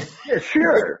 Yeah,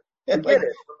 sure. I get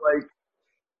it. But like,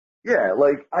 yeah,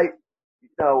 like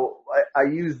I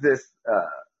use this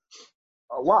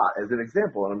a lot as an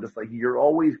example, and I'm just like, you're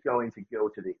always going to go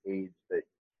to the age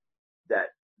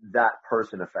that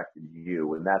person affected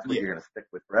you, and that's what you're going to stick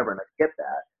with forever.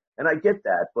 And I get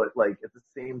that, but like at the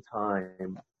same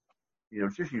time, you know,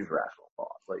 just use rational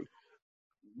thought. Like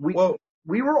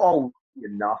we were all lucky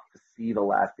enough to see The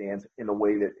Last Dance in the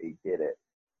way that they did it.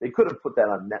 They could have put that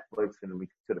on Netflix, and we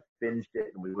could have binged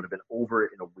it, and we would have been over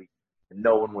it in a week, and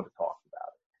no one would have talked about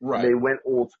it. Right. And they went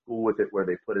old school with it, where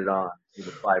they put it on in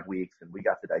 5 weeks, and we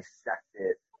got to dissect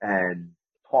it and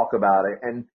talk about it.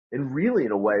 And really,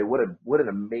 in a way, what an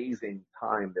amazing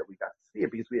time that we got to see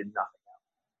it, because we had nothing else.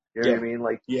 You know what I mean?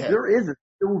 Like, there is a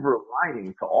silver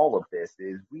lining to all of this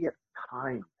is we have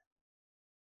time.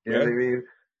 You know what I mean?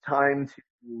 Time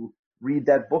to read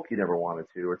that book you never wanted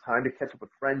to, or time to catch up with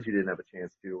friends you didn't have a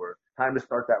chance to, or time to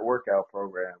start that workout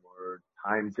program, or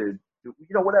time to do,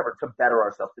 whatever, to better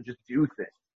ourselves, to just do things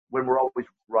when we're always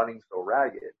running so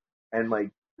ragged. And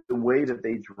like the way that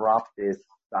they dropped this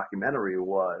documentary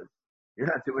was, you're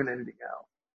not doing anything else.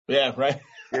 Yeah, right.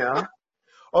 Yeah.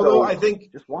 Although so, I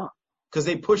think just watch. Because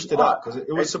they pushed it up, because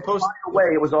it was supposed. By the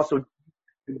way, it was also,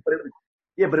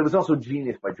 but it was also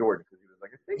genius by Jordan, because he was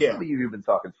like, I think some of you've been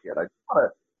talking shit.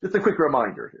 Just a quick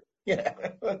reminder here. Yeah,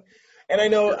 and I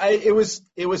know it was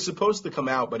supposed to come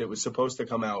out, but it was supposed to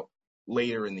come out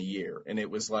later in the year, and it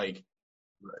was like,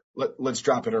 let's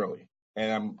drop it early,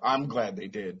 and I'm glad they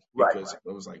did, because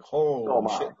it was like, holy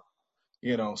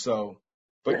shit, So,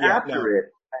 but and after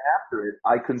it,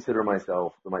 I consider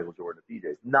myself the Michael Jordan of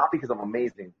DJs. Not because I'm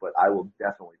amazing, but I will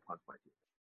definitely punch my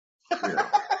team.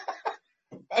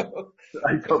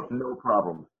 I have no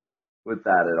problem with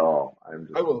that at all.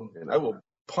 I will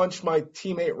punch my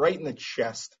teammate right in the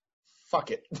chest.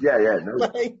 Fuck it. Yeah, no,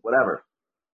 whatever.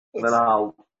 Then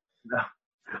I'll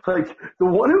like the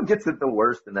one who gets it the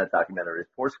worst in that documentary is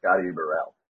poor Scotty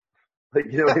Burrell.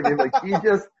 Like, you know what I mean? Like he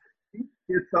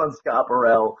hits on Scott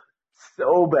Burrell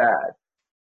so bad.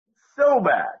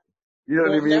 You know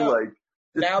what I mean? Like,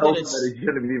 just tell him that he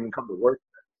shouldn't have even come to work.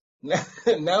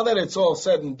 Now that it's all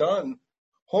said and done,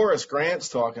 Horace Grant's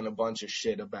talking a bunch of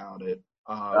shit about it.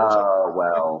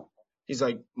 Well. He's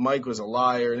like, Mike was a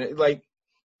liar. And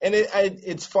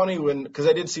it's funny because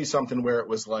I did see something where it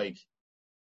was like,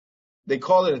 they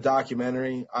called it a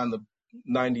documentary on the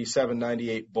 97,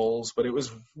 98 Bulls, but it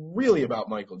was really about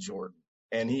Michael Jordan.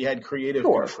 And he had creative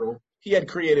control. He had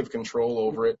creative control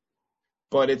over it.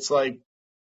 But it's like,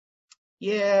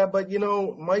 yeah, but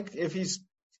Mike, if he's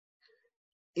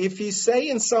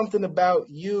saying something about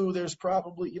you, there's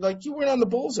probably, like, you weren't on the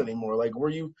Bulls anymore. Like,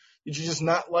 did you just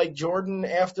not like Jordan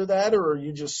after that, or are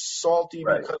you just salty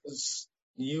because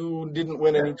you didn't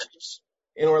win any chips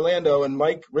in Orlando, and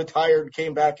Mike retired,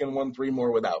 came back, and won 3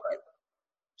 more without you?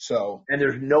 So. And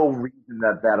there's no reason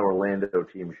that Orlando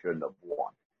team shouldn't have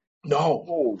won.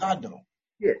 No. God, no.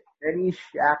 Yeah. Any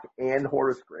Shaq and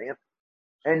Horace Grant.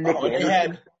 And Nick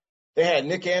Anderson. They had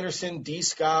Nick Anderson, D.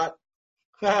 Scott.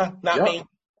 Not me.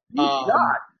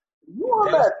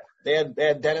 They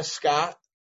had Dennis Scott.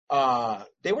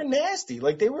 They were nasty.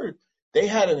 Like they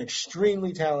had an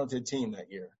extremely talented team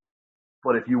that year.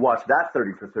 But if you watch that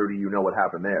 30 for 30, you know what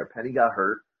happened there. Penny got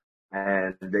hurt,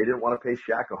 and they didn't want to pay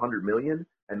Shaq $100 million,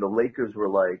 and the Lakers were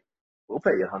like, "We'll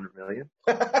pay you $100 million."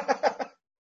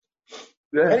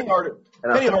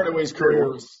 Penny Hardaway's career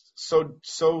was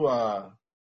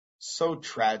so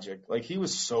tragic. Like, he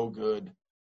was so good.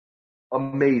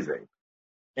 Amazing.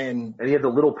 And he had the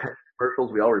little penny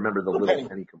commercials. We all remember the little penny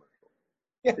commercials.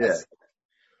 Yes. Yeah.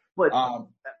 But,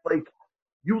 like,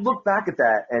 you look back at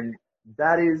that, and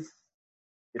that is,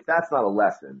 if that's not a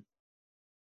lesson,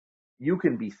 you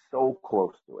can be so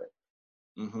close to it.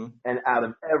 Mm-hmm. And out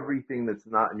of everything that's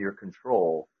not in your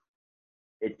control,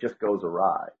 it just goes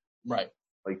awry. Right.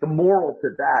 Like, the moral to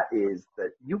that is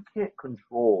that you can't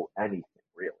control anything,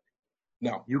 really.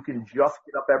 No. You can just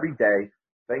get up every day.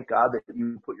 Thank God that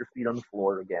you put your feet on the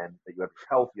floor again, that you have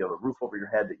health, you have a roof over your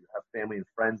head, that you have family and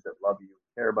friends that love you,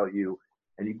 care about you,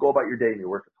 and you go about your day and you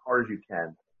work as hard as you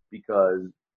can, because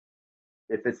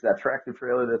if it's that tractor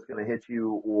trailer that's going to hit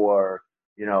you, or,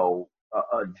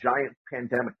 a giant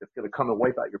pandemic that's going to come and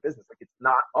wipe out your business, like, it's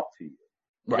not up to you.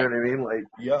 You know what I mean? Like,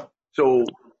 yeah. So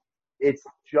it's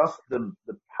just the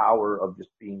power of just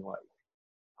being like,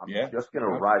 I'm just going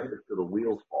to ride it till the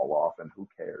wheels fall off, and who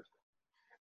cares?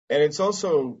 And it's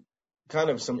also kind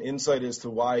of some insight as to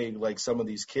why, like, some of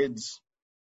these kids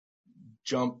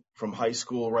jump from high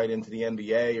school right into the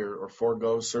NBA or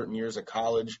forego certain years of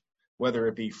college, whether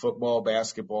it be football,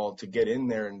 basketball, to get in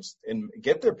there and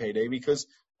get their payday. Because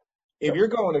if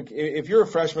you're a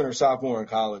freshman or sophomore in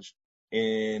college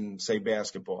in, say,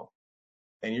 basketball,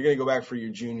 and you're going to go back for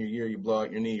your junior year, you blow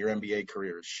out your knee, your NBA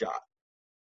career is shot.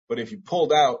 But if you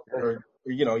pulled out, or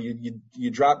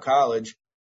you drop college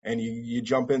and you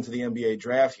jump into the NBA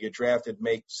draft, you get drafted,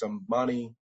 make some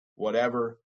money,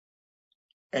 whatever,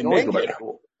 and then get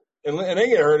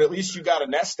hurt, at least you got a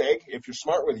nest egg if you're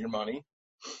smart with your money.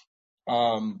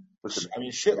 Listen, I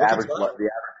mean, shit. The average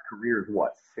career is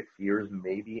what, 6 years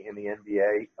maybe in the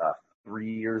NBA,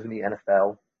 3 years in the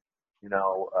NFL,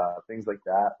 things like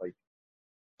that. Like,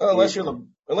 unless you're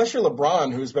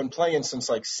LeBron, who's been playing since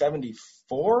like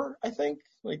 '74, I think.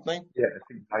 Like, I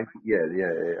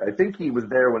think he was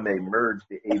there when they merged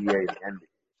the ABA and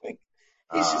the NBA.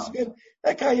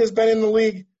 That guy has been in the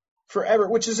league forever,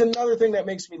 which is another thing that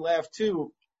makes me laugh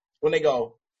too when they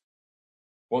go,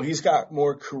 well, he's got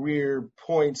more career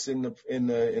points in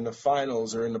the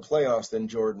finals or in the playoffs than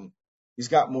Jordan. He's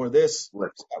got more this,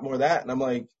 he's got more that. And I'm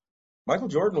like, Michael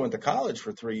Jordan went to college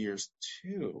for 3 years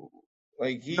too.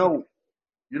 Like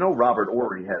Robert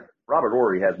Ory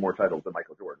has more titles than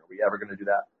Michael Jordan. Are we ever going to do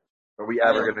that? Are we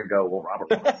ever going to go, well, Robert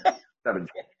won 7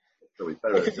 so he's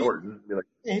better than Jordan? Be like,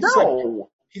 no.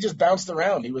 He just bounced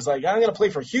around. He was like, I'm going to play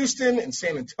for Houston and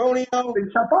San Antonio.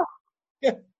 Big shot up.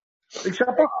 Yeah. Big shot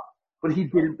up. But he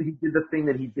did the thing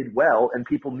that he did well, and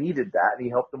people needed that, and he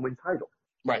helped them win titles.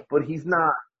 Right. But he's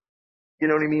not, you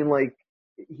know what I mean? Like,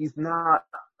 he's not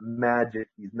Magic.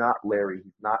 He's not Larry.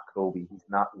 He's not Kobe. He's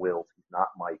not Wilt. He's not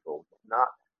Michael. He's not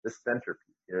the centerpiece.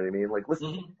 You know what I mean? Like,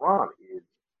 listen, LeBron is.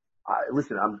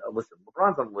 Listen,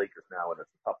 LeBron's on the Lakers now, and it's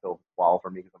a tough hill to swallow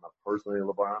for me because I'm not personally a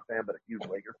LeBron fan, but a huge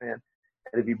Laker fan.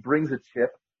 And if he brings a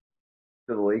chip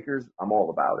to the Lakers, I'm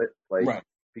all about it. Like, right.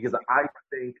 Because I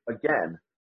think, again,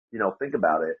 think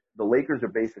about it. The Lakers are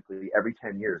basically every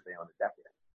 10 years they own a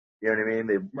decade. You know what I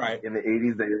mean? Right. In the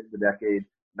 80s, they owned the decade,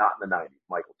 not in the 90s.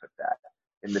 Michael took that.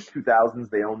 In the 2000s,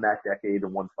 they owned that decade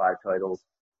and won 5 titles.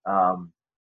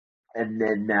 And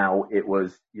then now it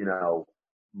was,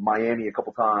 Miami a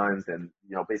couple times and,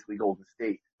 basically Golden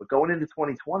State. But going into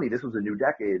 2020, this was a new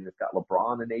decade, and it's got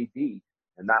LeBron and AD,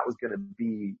 and that was going to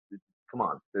be, come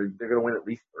on, they're going to win at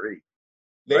least 3.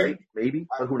 Right? Maybe,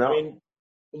 but who knows? I mean,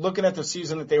 looking at the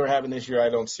season that they were having this year, I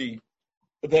don't see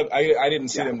that. I didn't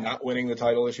see them not winning the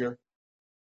title this year.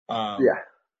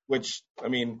 Which, I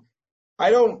mean,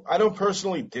 I don't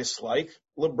personally dislike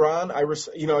LeBron. I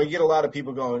get a lot of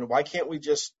people going, why can't we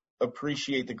just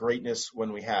appreciate the greatness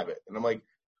when we have it? And I'm like,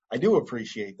 I do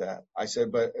appreciate that. I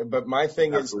said, but my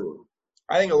thing Absolutely. is,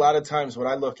 I think a lot of times what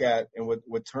I look at and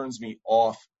what turns me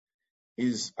off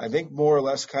is I think more or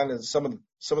less kind of some of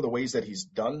the ways that he's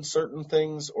done certain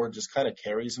things or just kind of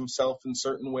carries himself in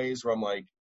certain ways where I'm like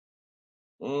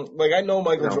I know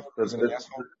Michael Jordan is an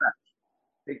asshole.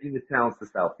 Taking the talents to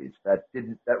South Beach, that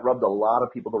rubbed a lot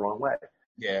of people the wrong way.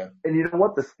 Yeah. And you know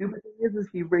what? The stupid thing is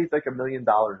he raised like $1 million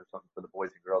or something for the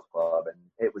Boys and Girls Club, and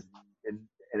it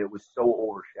was so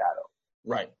overshadowed.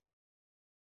 Right.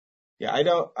 Yeah, I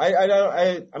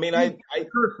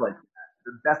curse like that.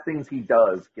 The best things he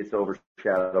does gets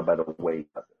overshadowed by the way he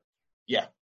does it. Yeah.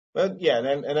 But yeah,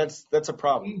 and that's a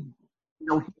problem.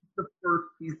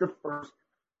 He's the first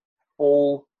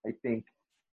full, I think,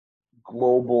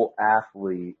 global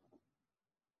athlete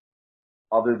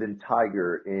other than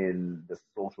Tiger in the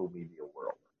social media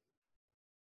world,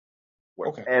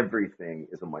 where everything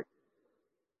is a micro.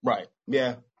 Right.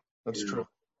 Yeah, that's true.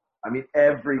 I mean,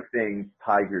 everything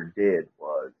Tiger did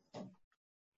was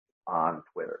on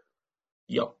Twitter.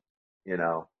 Yep.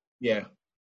 Yeah.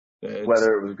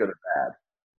 Whether it was good or bad.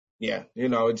 Yeah.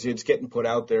 It's getting put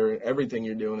out there. Everything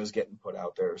you're doing is getting put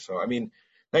out there. So, I mean,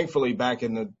 thankfully back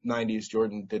in the 90s,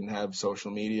 Jordan didn't have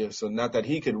social media. So not that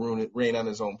he could rain on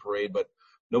his own parade, but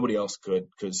nobody else could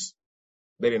because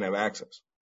they didn't have access.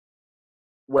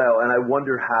 Well, and I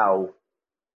wonder how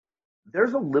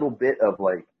there's a little bit of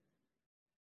like,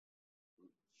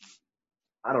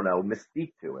 I don't know,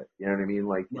 mystique to it. You know what I mean?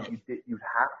 Like you'd have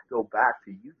to go back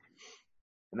to YouTube,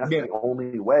 and that's the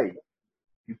only way.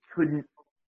 You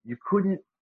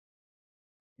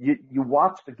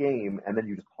watched the game and then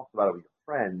you just talked about it with your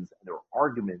friends, and there were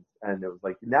arguments, and it was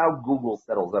like now Google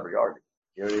settles every argument.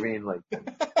 You know what I mean? Like you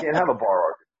can't have a bar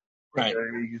argument. Right. You know what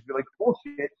I mean? You just be like,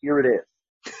 bullshit, here it is.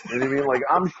 You know what I mean? Like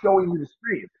I'm showing you the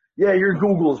screen. Yeah, your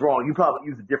Google's wrong. You probably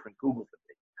use a different Google than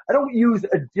me. I don't use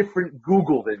a different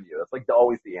Google than you. That's like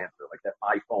always the answer. Like that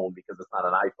iPhone, because it's not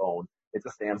an iPhone, it's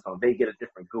a Samsung. They get a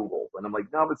different Google. And I'm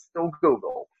like, no, but it's still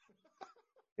Google.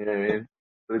 You know what I mean?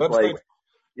 So it's like,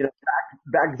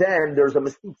 back then there's a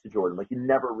mystique to Jordan. Like you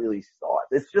never really saw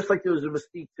it. It's just like there was a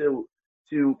mystique to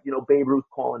Babe Ruth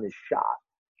calling his shot.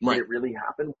 Right. Did it really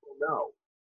happen? No.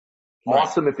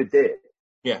 Awesome if it did.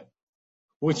 Yeah.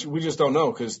 Which we just don't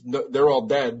know because they're all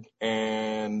dead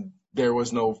and there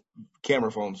was no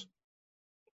camera phones.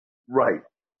 Right.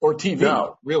 Or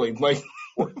TV, really. Like,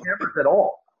 or cameras at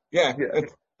all. Yeah. There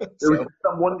was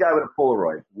one guy with a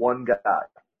Polaroid. One guy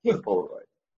with a Polaroid.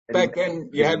 And back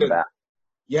then, you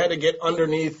had to get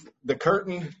underneath the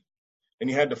curtain and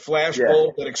you had the flash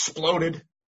bulb that exploded.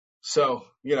 So,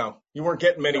 you weren't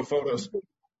getting many photos.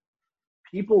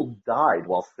 People died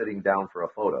while sitting down for a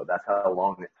photo. That's how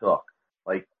long it took.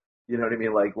 Like, you know what I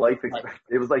mean? Like life expectancy.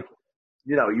 It was like,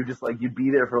 you just like, you'd be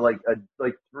there for like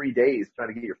 3 days trying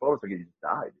to get your photos. Like you just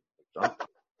died. Sorry.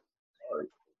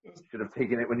 Should have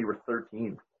taken it when you were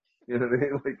 13. You know what I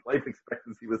mean? Like life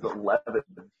expectancy was 11.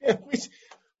 Yeah,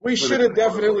 we should have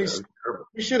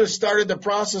we should have started the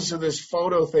process of this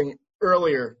photo thing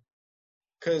earlier.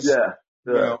 Cause,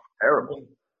 terrible.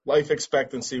 Life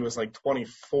expectancy was like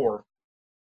 24.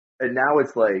 And now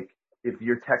it's like, if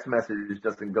your text message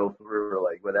doesn't go through or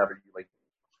like whatever, you like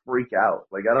freak out.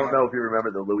 Like, I don't know if you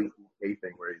remember the Louis C.K.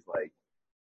 thing where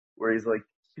he's like,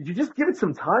 could you just give it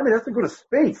some time? It has to go to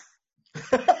space.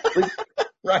 Like,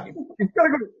 right. It's gotta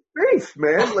go to space,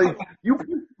 man. Like, you push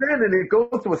it in and it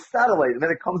goes to a satellite and then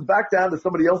it comes back down to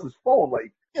somebody else's phone.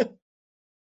 Like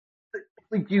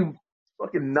you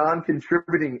fucking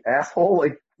non-contributing asshole.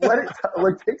 Like, let it,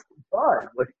 take some time.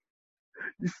 Like,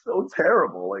 you're so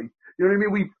terrible. Like, you know what I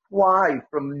mean? We fly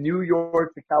from New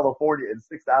York to California in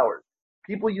 6 hours.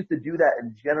 People used to do that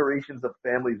and generations of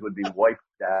families would be wiped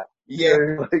out. Yeah.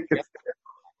 Like,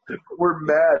 we're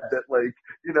mad that, like,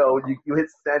 you hit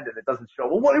send and it doesn't show.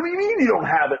 Well, what do you mean you don't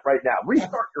have it right now?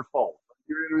 Restart your phone.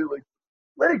 You know what I mean? Like,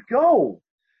 let it go.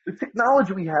 The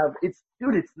technology we have, it's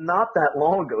not that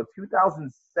long ago.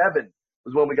 2007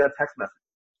 was when we got a text message.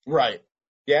 Right.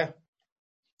 Yeah.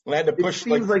 We had to push. It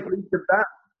seems like it's back,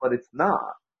 but it's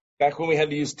not. Back when we had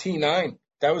to use T9,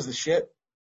 that was the shit.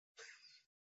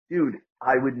 Dude,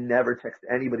 I would never text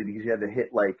anybody because you had to hit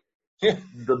like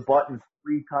the button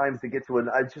 3 times to get to it.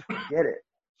 I just forget it.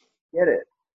 Get it.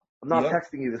 I'm not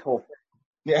texting you this whole thing.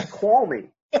 Yeah. Call me.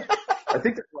 I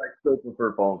think that's why I still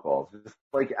prefer phone calls. Just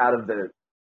like out of the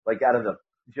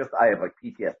I have like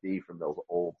PTSD from those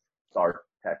old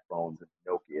StarTech phones and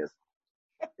Nokias.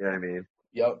 You know what I mean?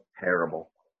 Yep. Terrible.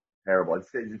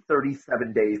 It's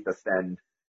 37 days to send.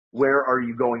 Where are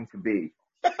you going to be?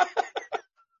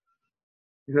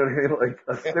 You know what I mean? Like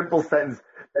a simple sentence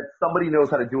that somebody knows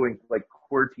how to do in like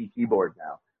QWERTY keyboard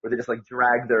now, where they just like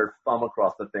drag their thumb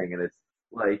across the thing and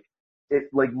it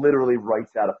literally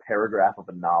writes out a paragraph of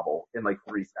a novel in like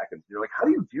 3 seconds. You're like, how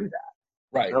do you do that?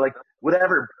 Right. They're like,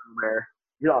 whatever, boomer.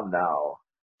 You don't know.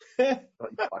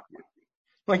 Fuck you.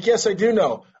 Like, yes, I do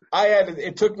know.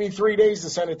 It took me 3 days to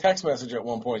send a text message at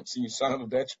one point. So you son of a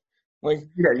bitch. Like,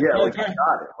 yeah. Like, I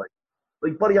got it.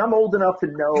 Like, buddy, I'm old enough to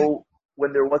know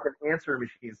when there wasn't answering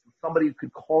machines. Somebody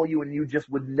could call you and you just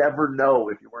would never know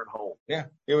if you weren't home. Yeah.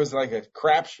 It was like a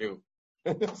crapshoot.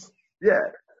 Yeah.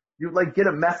 You'd like get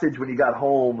a message when you got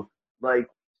home, like,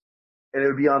 and it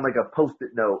would be on like a Post-it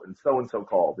note and so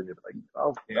called. And you'd be like,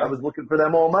 oh, yeah. I was looking for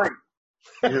them all night.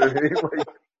 You know what I mean? Like,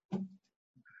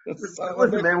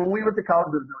 listen, man, when we went to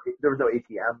college, there was no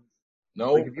ATMs.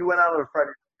 No. Like, if you went out on a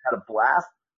Friday and had a blast,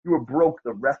 you were broke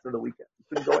the rest of the weekend. You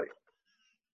couldn't go anywhere.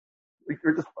 Like,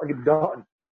 you're just fucking done.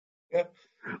 Yeah.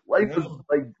 Life was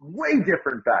like way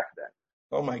different back then.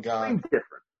 Oh my God. Way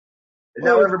different. And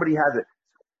now everybody has it.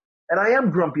 And I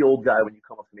am grumpy old guy when you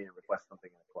come up to me and request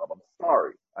something in a club. I'm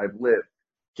sorry. I've lived.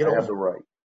 I have the right.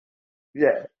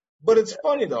 Yeah. But it's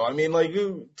funny though. I mean, like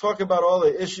you talk about all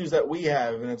the issues that we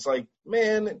have, and it's like,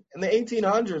 man, in the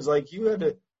 1800s, like you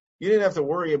didn't have to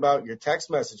worry about your text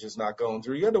messages not going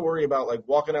through. You had to worry about like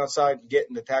walking outside and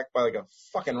getting attacked by like a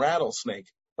fucking rattlesnake.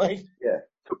 Like, yeah,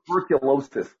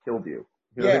 tuberculosis killed you.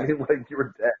 You know what I mean? Like you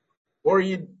were dead. Or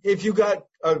if you got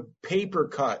a paper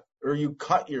cut or you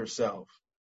cut yourself,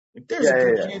 like, there's a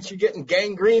good chance you're getting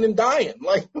gangrene and dying.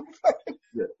 Like,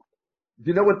 do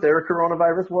you know what their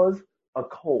coronavirus was? A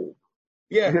cold.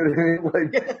 Yeah. You know what I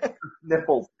mean? Like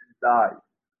sniffles and die.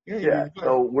 Yeah.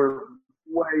 So we're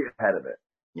way ahead of it.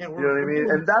 Yeah. You know what I mean?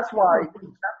 And that's why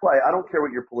I don't care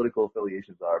what your political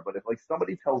affiliations are, but if like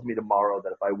somebody tells me tomorrow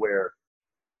that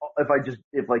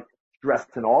if like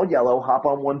dressed in all yellow, hop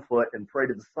on one foot and pray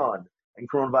to the sun and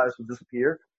coronavirus will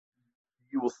disappear,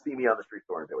 you will see me on the street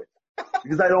corner doing it.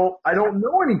 Because I don't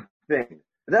know anything.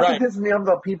 And that's what pisses me off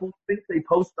about people who think they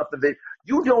post stuff that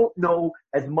you don't know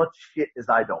as much shit as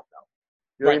I don't know.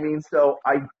 You know what I mean? So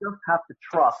I just have to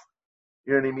trust,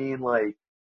 you know what I mean? Like,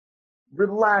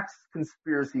 relax,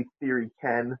 conspiracy theory,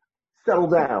 Ken. Settle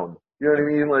down. You know what I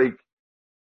mean? Like,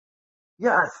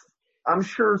 yes, I'm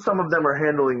sure some of them are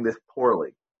handling this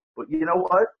poorly. But you know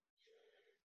what?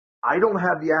 I don't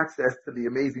have the access to the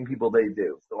amazing people they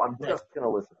do. So I'm just going to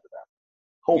listen to them.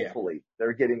 Hopefully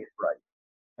they're getting it right.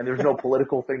 And there's no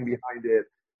political thing behind it.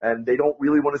 And they don't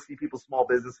really want to see people's small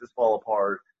businesses fall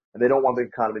apart. And they don't want the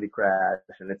economy to crash.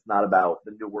 And it's not about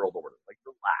the new world order. Like,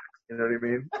 relax. You know what I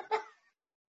mean?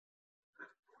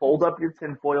 Hold up your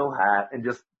tinfoil hat and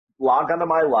just log onto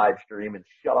my live stream and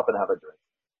shut up and have a drink.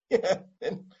 Yeah.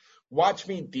 And watch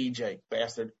me DJ,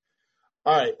 bastard.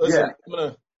 All right. Listen,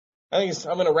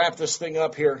 I'm gonna wrap this thing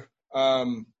up here.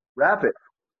 Wrap it.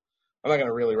 I'm not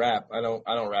gonna really rap. I don't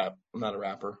rap. I'm not a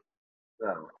rapper.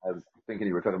 No, I was thinking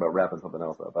you were talking about wrapping something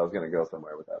else up. I was gonna go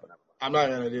somewhere with that, but never mind. I'm not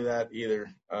going to do that either.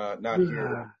 Not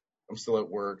here. I'm still at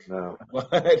work. No.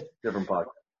 But Different podcast.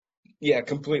 yeah,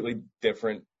 completely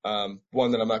different.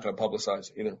 One that I'm not going to publicize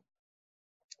either.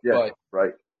 Yeah,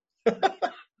 right.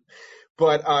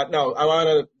 But no, I want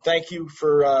to thank you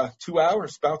for 2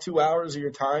 hours, about 2 hours of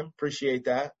your time. Appreciate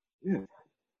that. Yeah.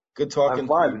 Good talking. I'm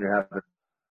glad when you're having.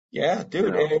 Yeah, dude,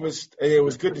 You know. and it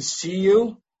was good to see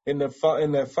you in the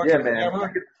fucking Yeah, man. camera.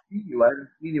 I see you. I haven't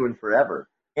seen you in forever.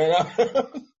 And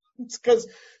it's because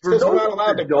we're not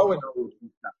allowed to go.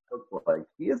 Like,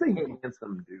 he is a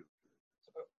handsome dude.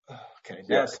 Okay,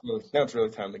 now it's really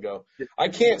time to go. I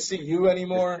can't see you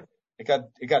anymore. It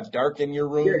got dark in your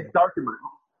room. Yeah, it's dark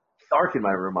in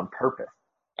my room on purpose.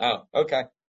 Oh, okay.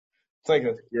 It's like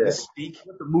a mystique.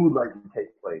 Let the moonlight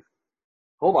take place.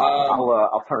 Hold on,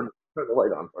 I'll turn the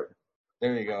light on for you.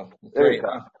 There you go. There you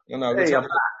go. No, hey, turn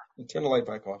the light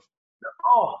back off.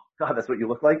 Oh God, that's what you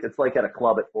look like. It's like at a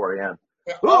club at 4 a.m.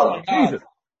 Oh Jesus.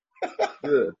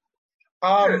 Good.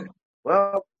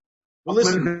 Well,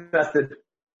 listen. Invested.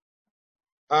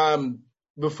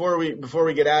 Before we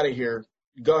get out of here,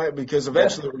 go ahead, because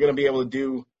eventually we're going to be able to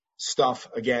do stuff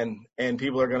again, and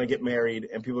people are going to get married,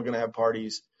 and people are going to have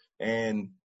parties, and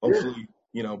hopefully,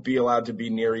 be allowed to be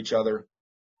near each other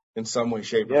in some way,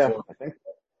 shape, or form. I think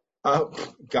so.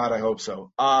 God, I hope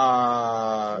so.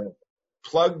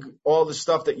 Plug all the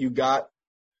stuff that you got,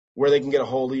 where they can get a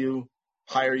hold of you,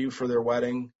 hire you for their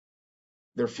wedding,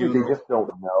 their funeral. They just don't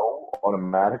know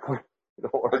automatically. They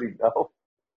don't already know.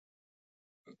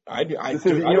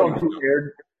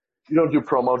 You don't do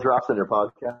promo drops on your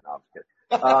podcast? No, I'm just kidding.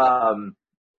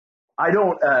 I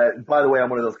don't, by the way, I'm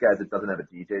one of those guys that doesn't have a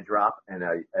DJ drop, and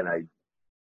I,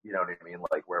 you know what I mean?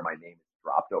 Like where my name is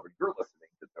dropped over. You're listening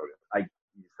to Notice.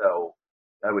 So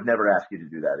I would never ask you to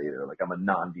do that either. Like I'm a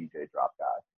non-DJ drop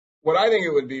guy. What I think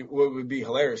what would be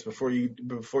hilarious before you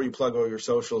plug all your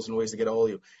socials and ways to get a hold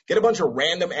of you, get a bunch of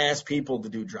random ass people to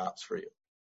do drops for you.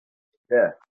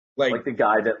 Yeah. Like the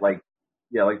guy that like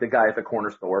the guy at the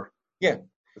corner store. Yeah.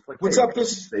 Like, what's up?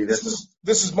 This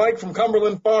is Mike from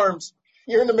Cumberland Farms.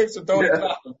 You're in the mix with Tony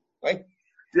Platinum. Like,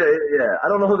 yeah. I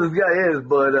don't know who this guy is,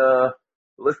 but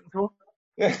listen to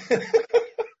him.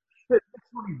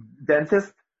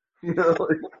 Dentist. You know,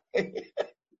 you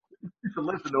should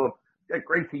listen to him. He's got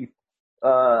great teeth.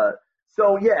 So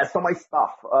my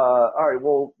stuff. All right.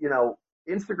 Well,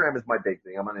 Instagram is my big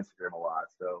thing. I'm on Instagram a lot.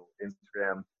 So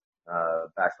Instagram,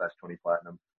 /Tony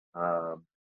Platinum.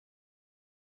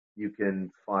 You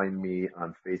can find me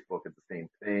on Facebook at the same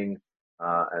thing.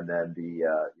 And then the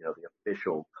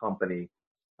official company,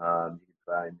 you can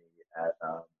find me at,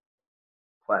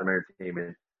 Platinum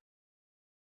Entertainment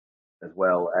as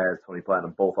well as Tony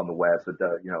Platinum, both on the web. So,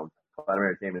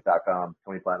 PlatinumEntertainment.com,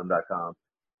 TonyPlatinum.com.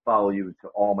 Follow you to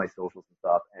all my socials and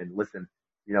stuff. And listen,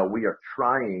 we are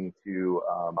trying to,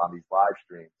 on these live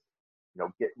streams,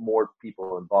 get more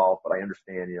people involved. But I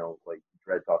understand, like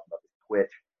Dred talking about this,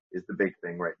 Twitch is the big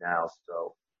thing right now.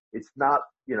 So it's not,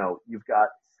 you've got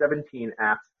 17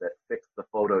 apps that fix the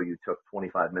photo you took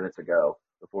 25 minutes ago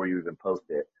before you even post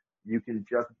it. You can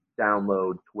just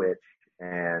download Twitch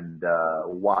and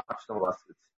watch some of us.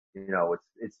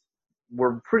 It's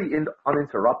we're pretty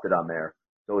uninterrupted on there,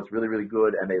 so it's really, really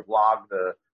good. And they log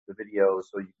the videos,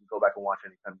 so you can go back and watch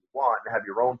anytime you want and have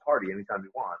your own party anytime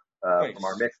you want from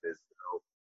our mixes.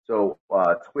 So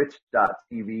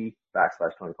twitch.tv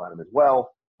 /Tony Platinum as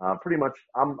well. Pretty much,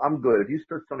 I'm good. If you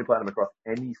search Tony Platinum across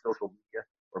any social media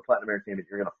or Platinum Entertainment,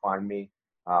 you're gonna find me.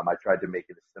 I tried to make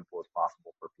it as simple as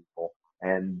possible for people,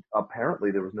 and apparently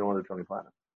there was no other Tony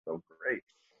Platinum. So great.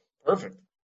 Perfect.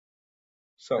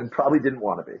 So and probably didn't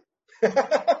want to be.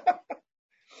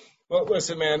 Well,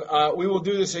 listen, man. We will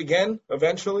do this again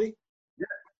eventually.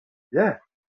 Yeah.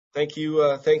 Thank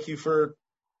you for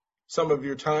some of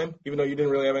your time, even though you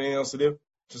didn't really have anything else to do.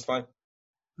 Just fine.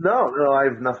 No, I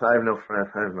have nothing. I have no friends.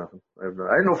 I have nothing. I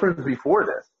had no friends before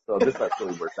this, so this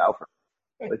actually works out for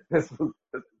me. Like, this is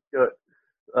good.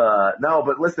 No,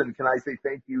 but listen, can I say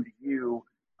thank you to you?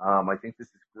 I think this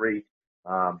is great.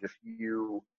 Just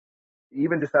you,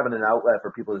 even just having an outlet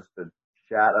for people just to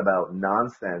chat about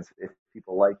nonsense. If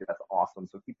people like it, that's awesome.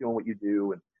 So keep doing what you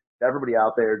do, and to everybody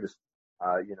out there, just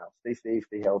stay safe,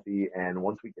 stay healthy, and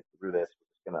once we get through this,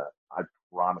 I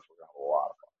promise we're gonna have a lot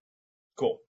of fun.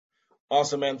 Cool.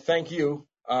 Awesome, man. Thank you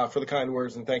for the kind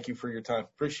words, and thank you for your time.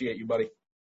 Appreciate you, buddy.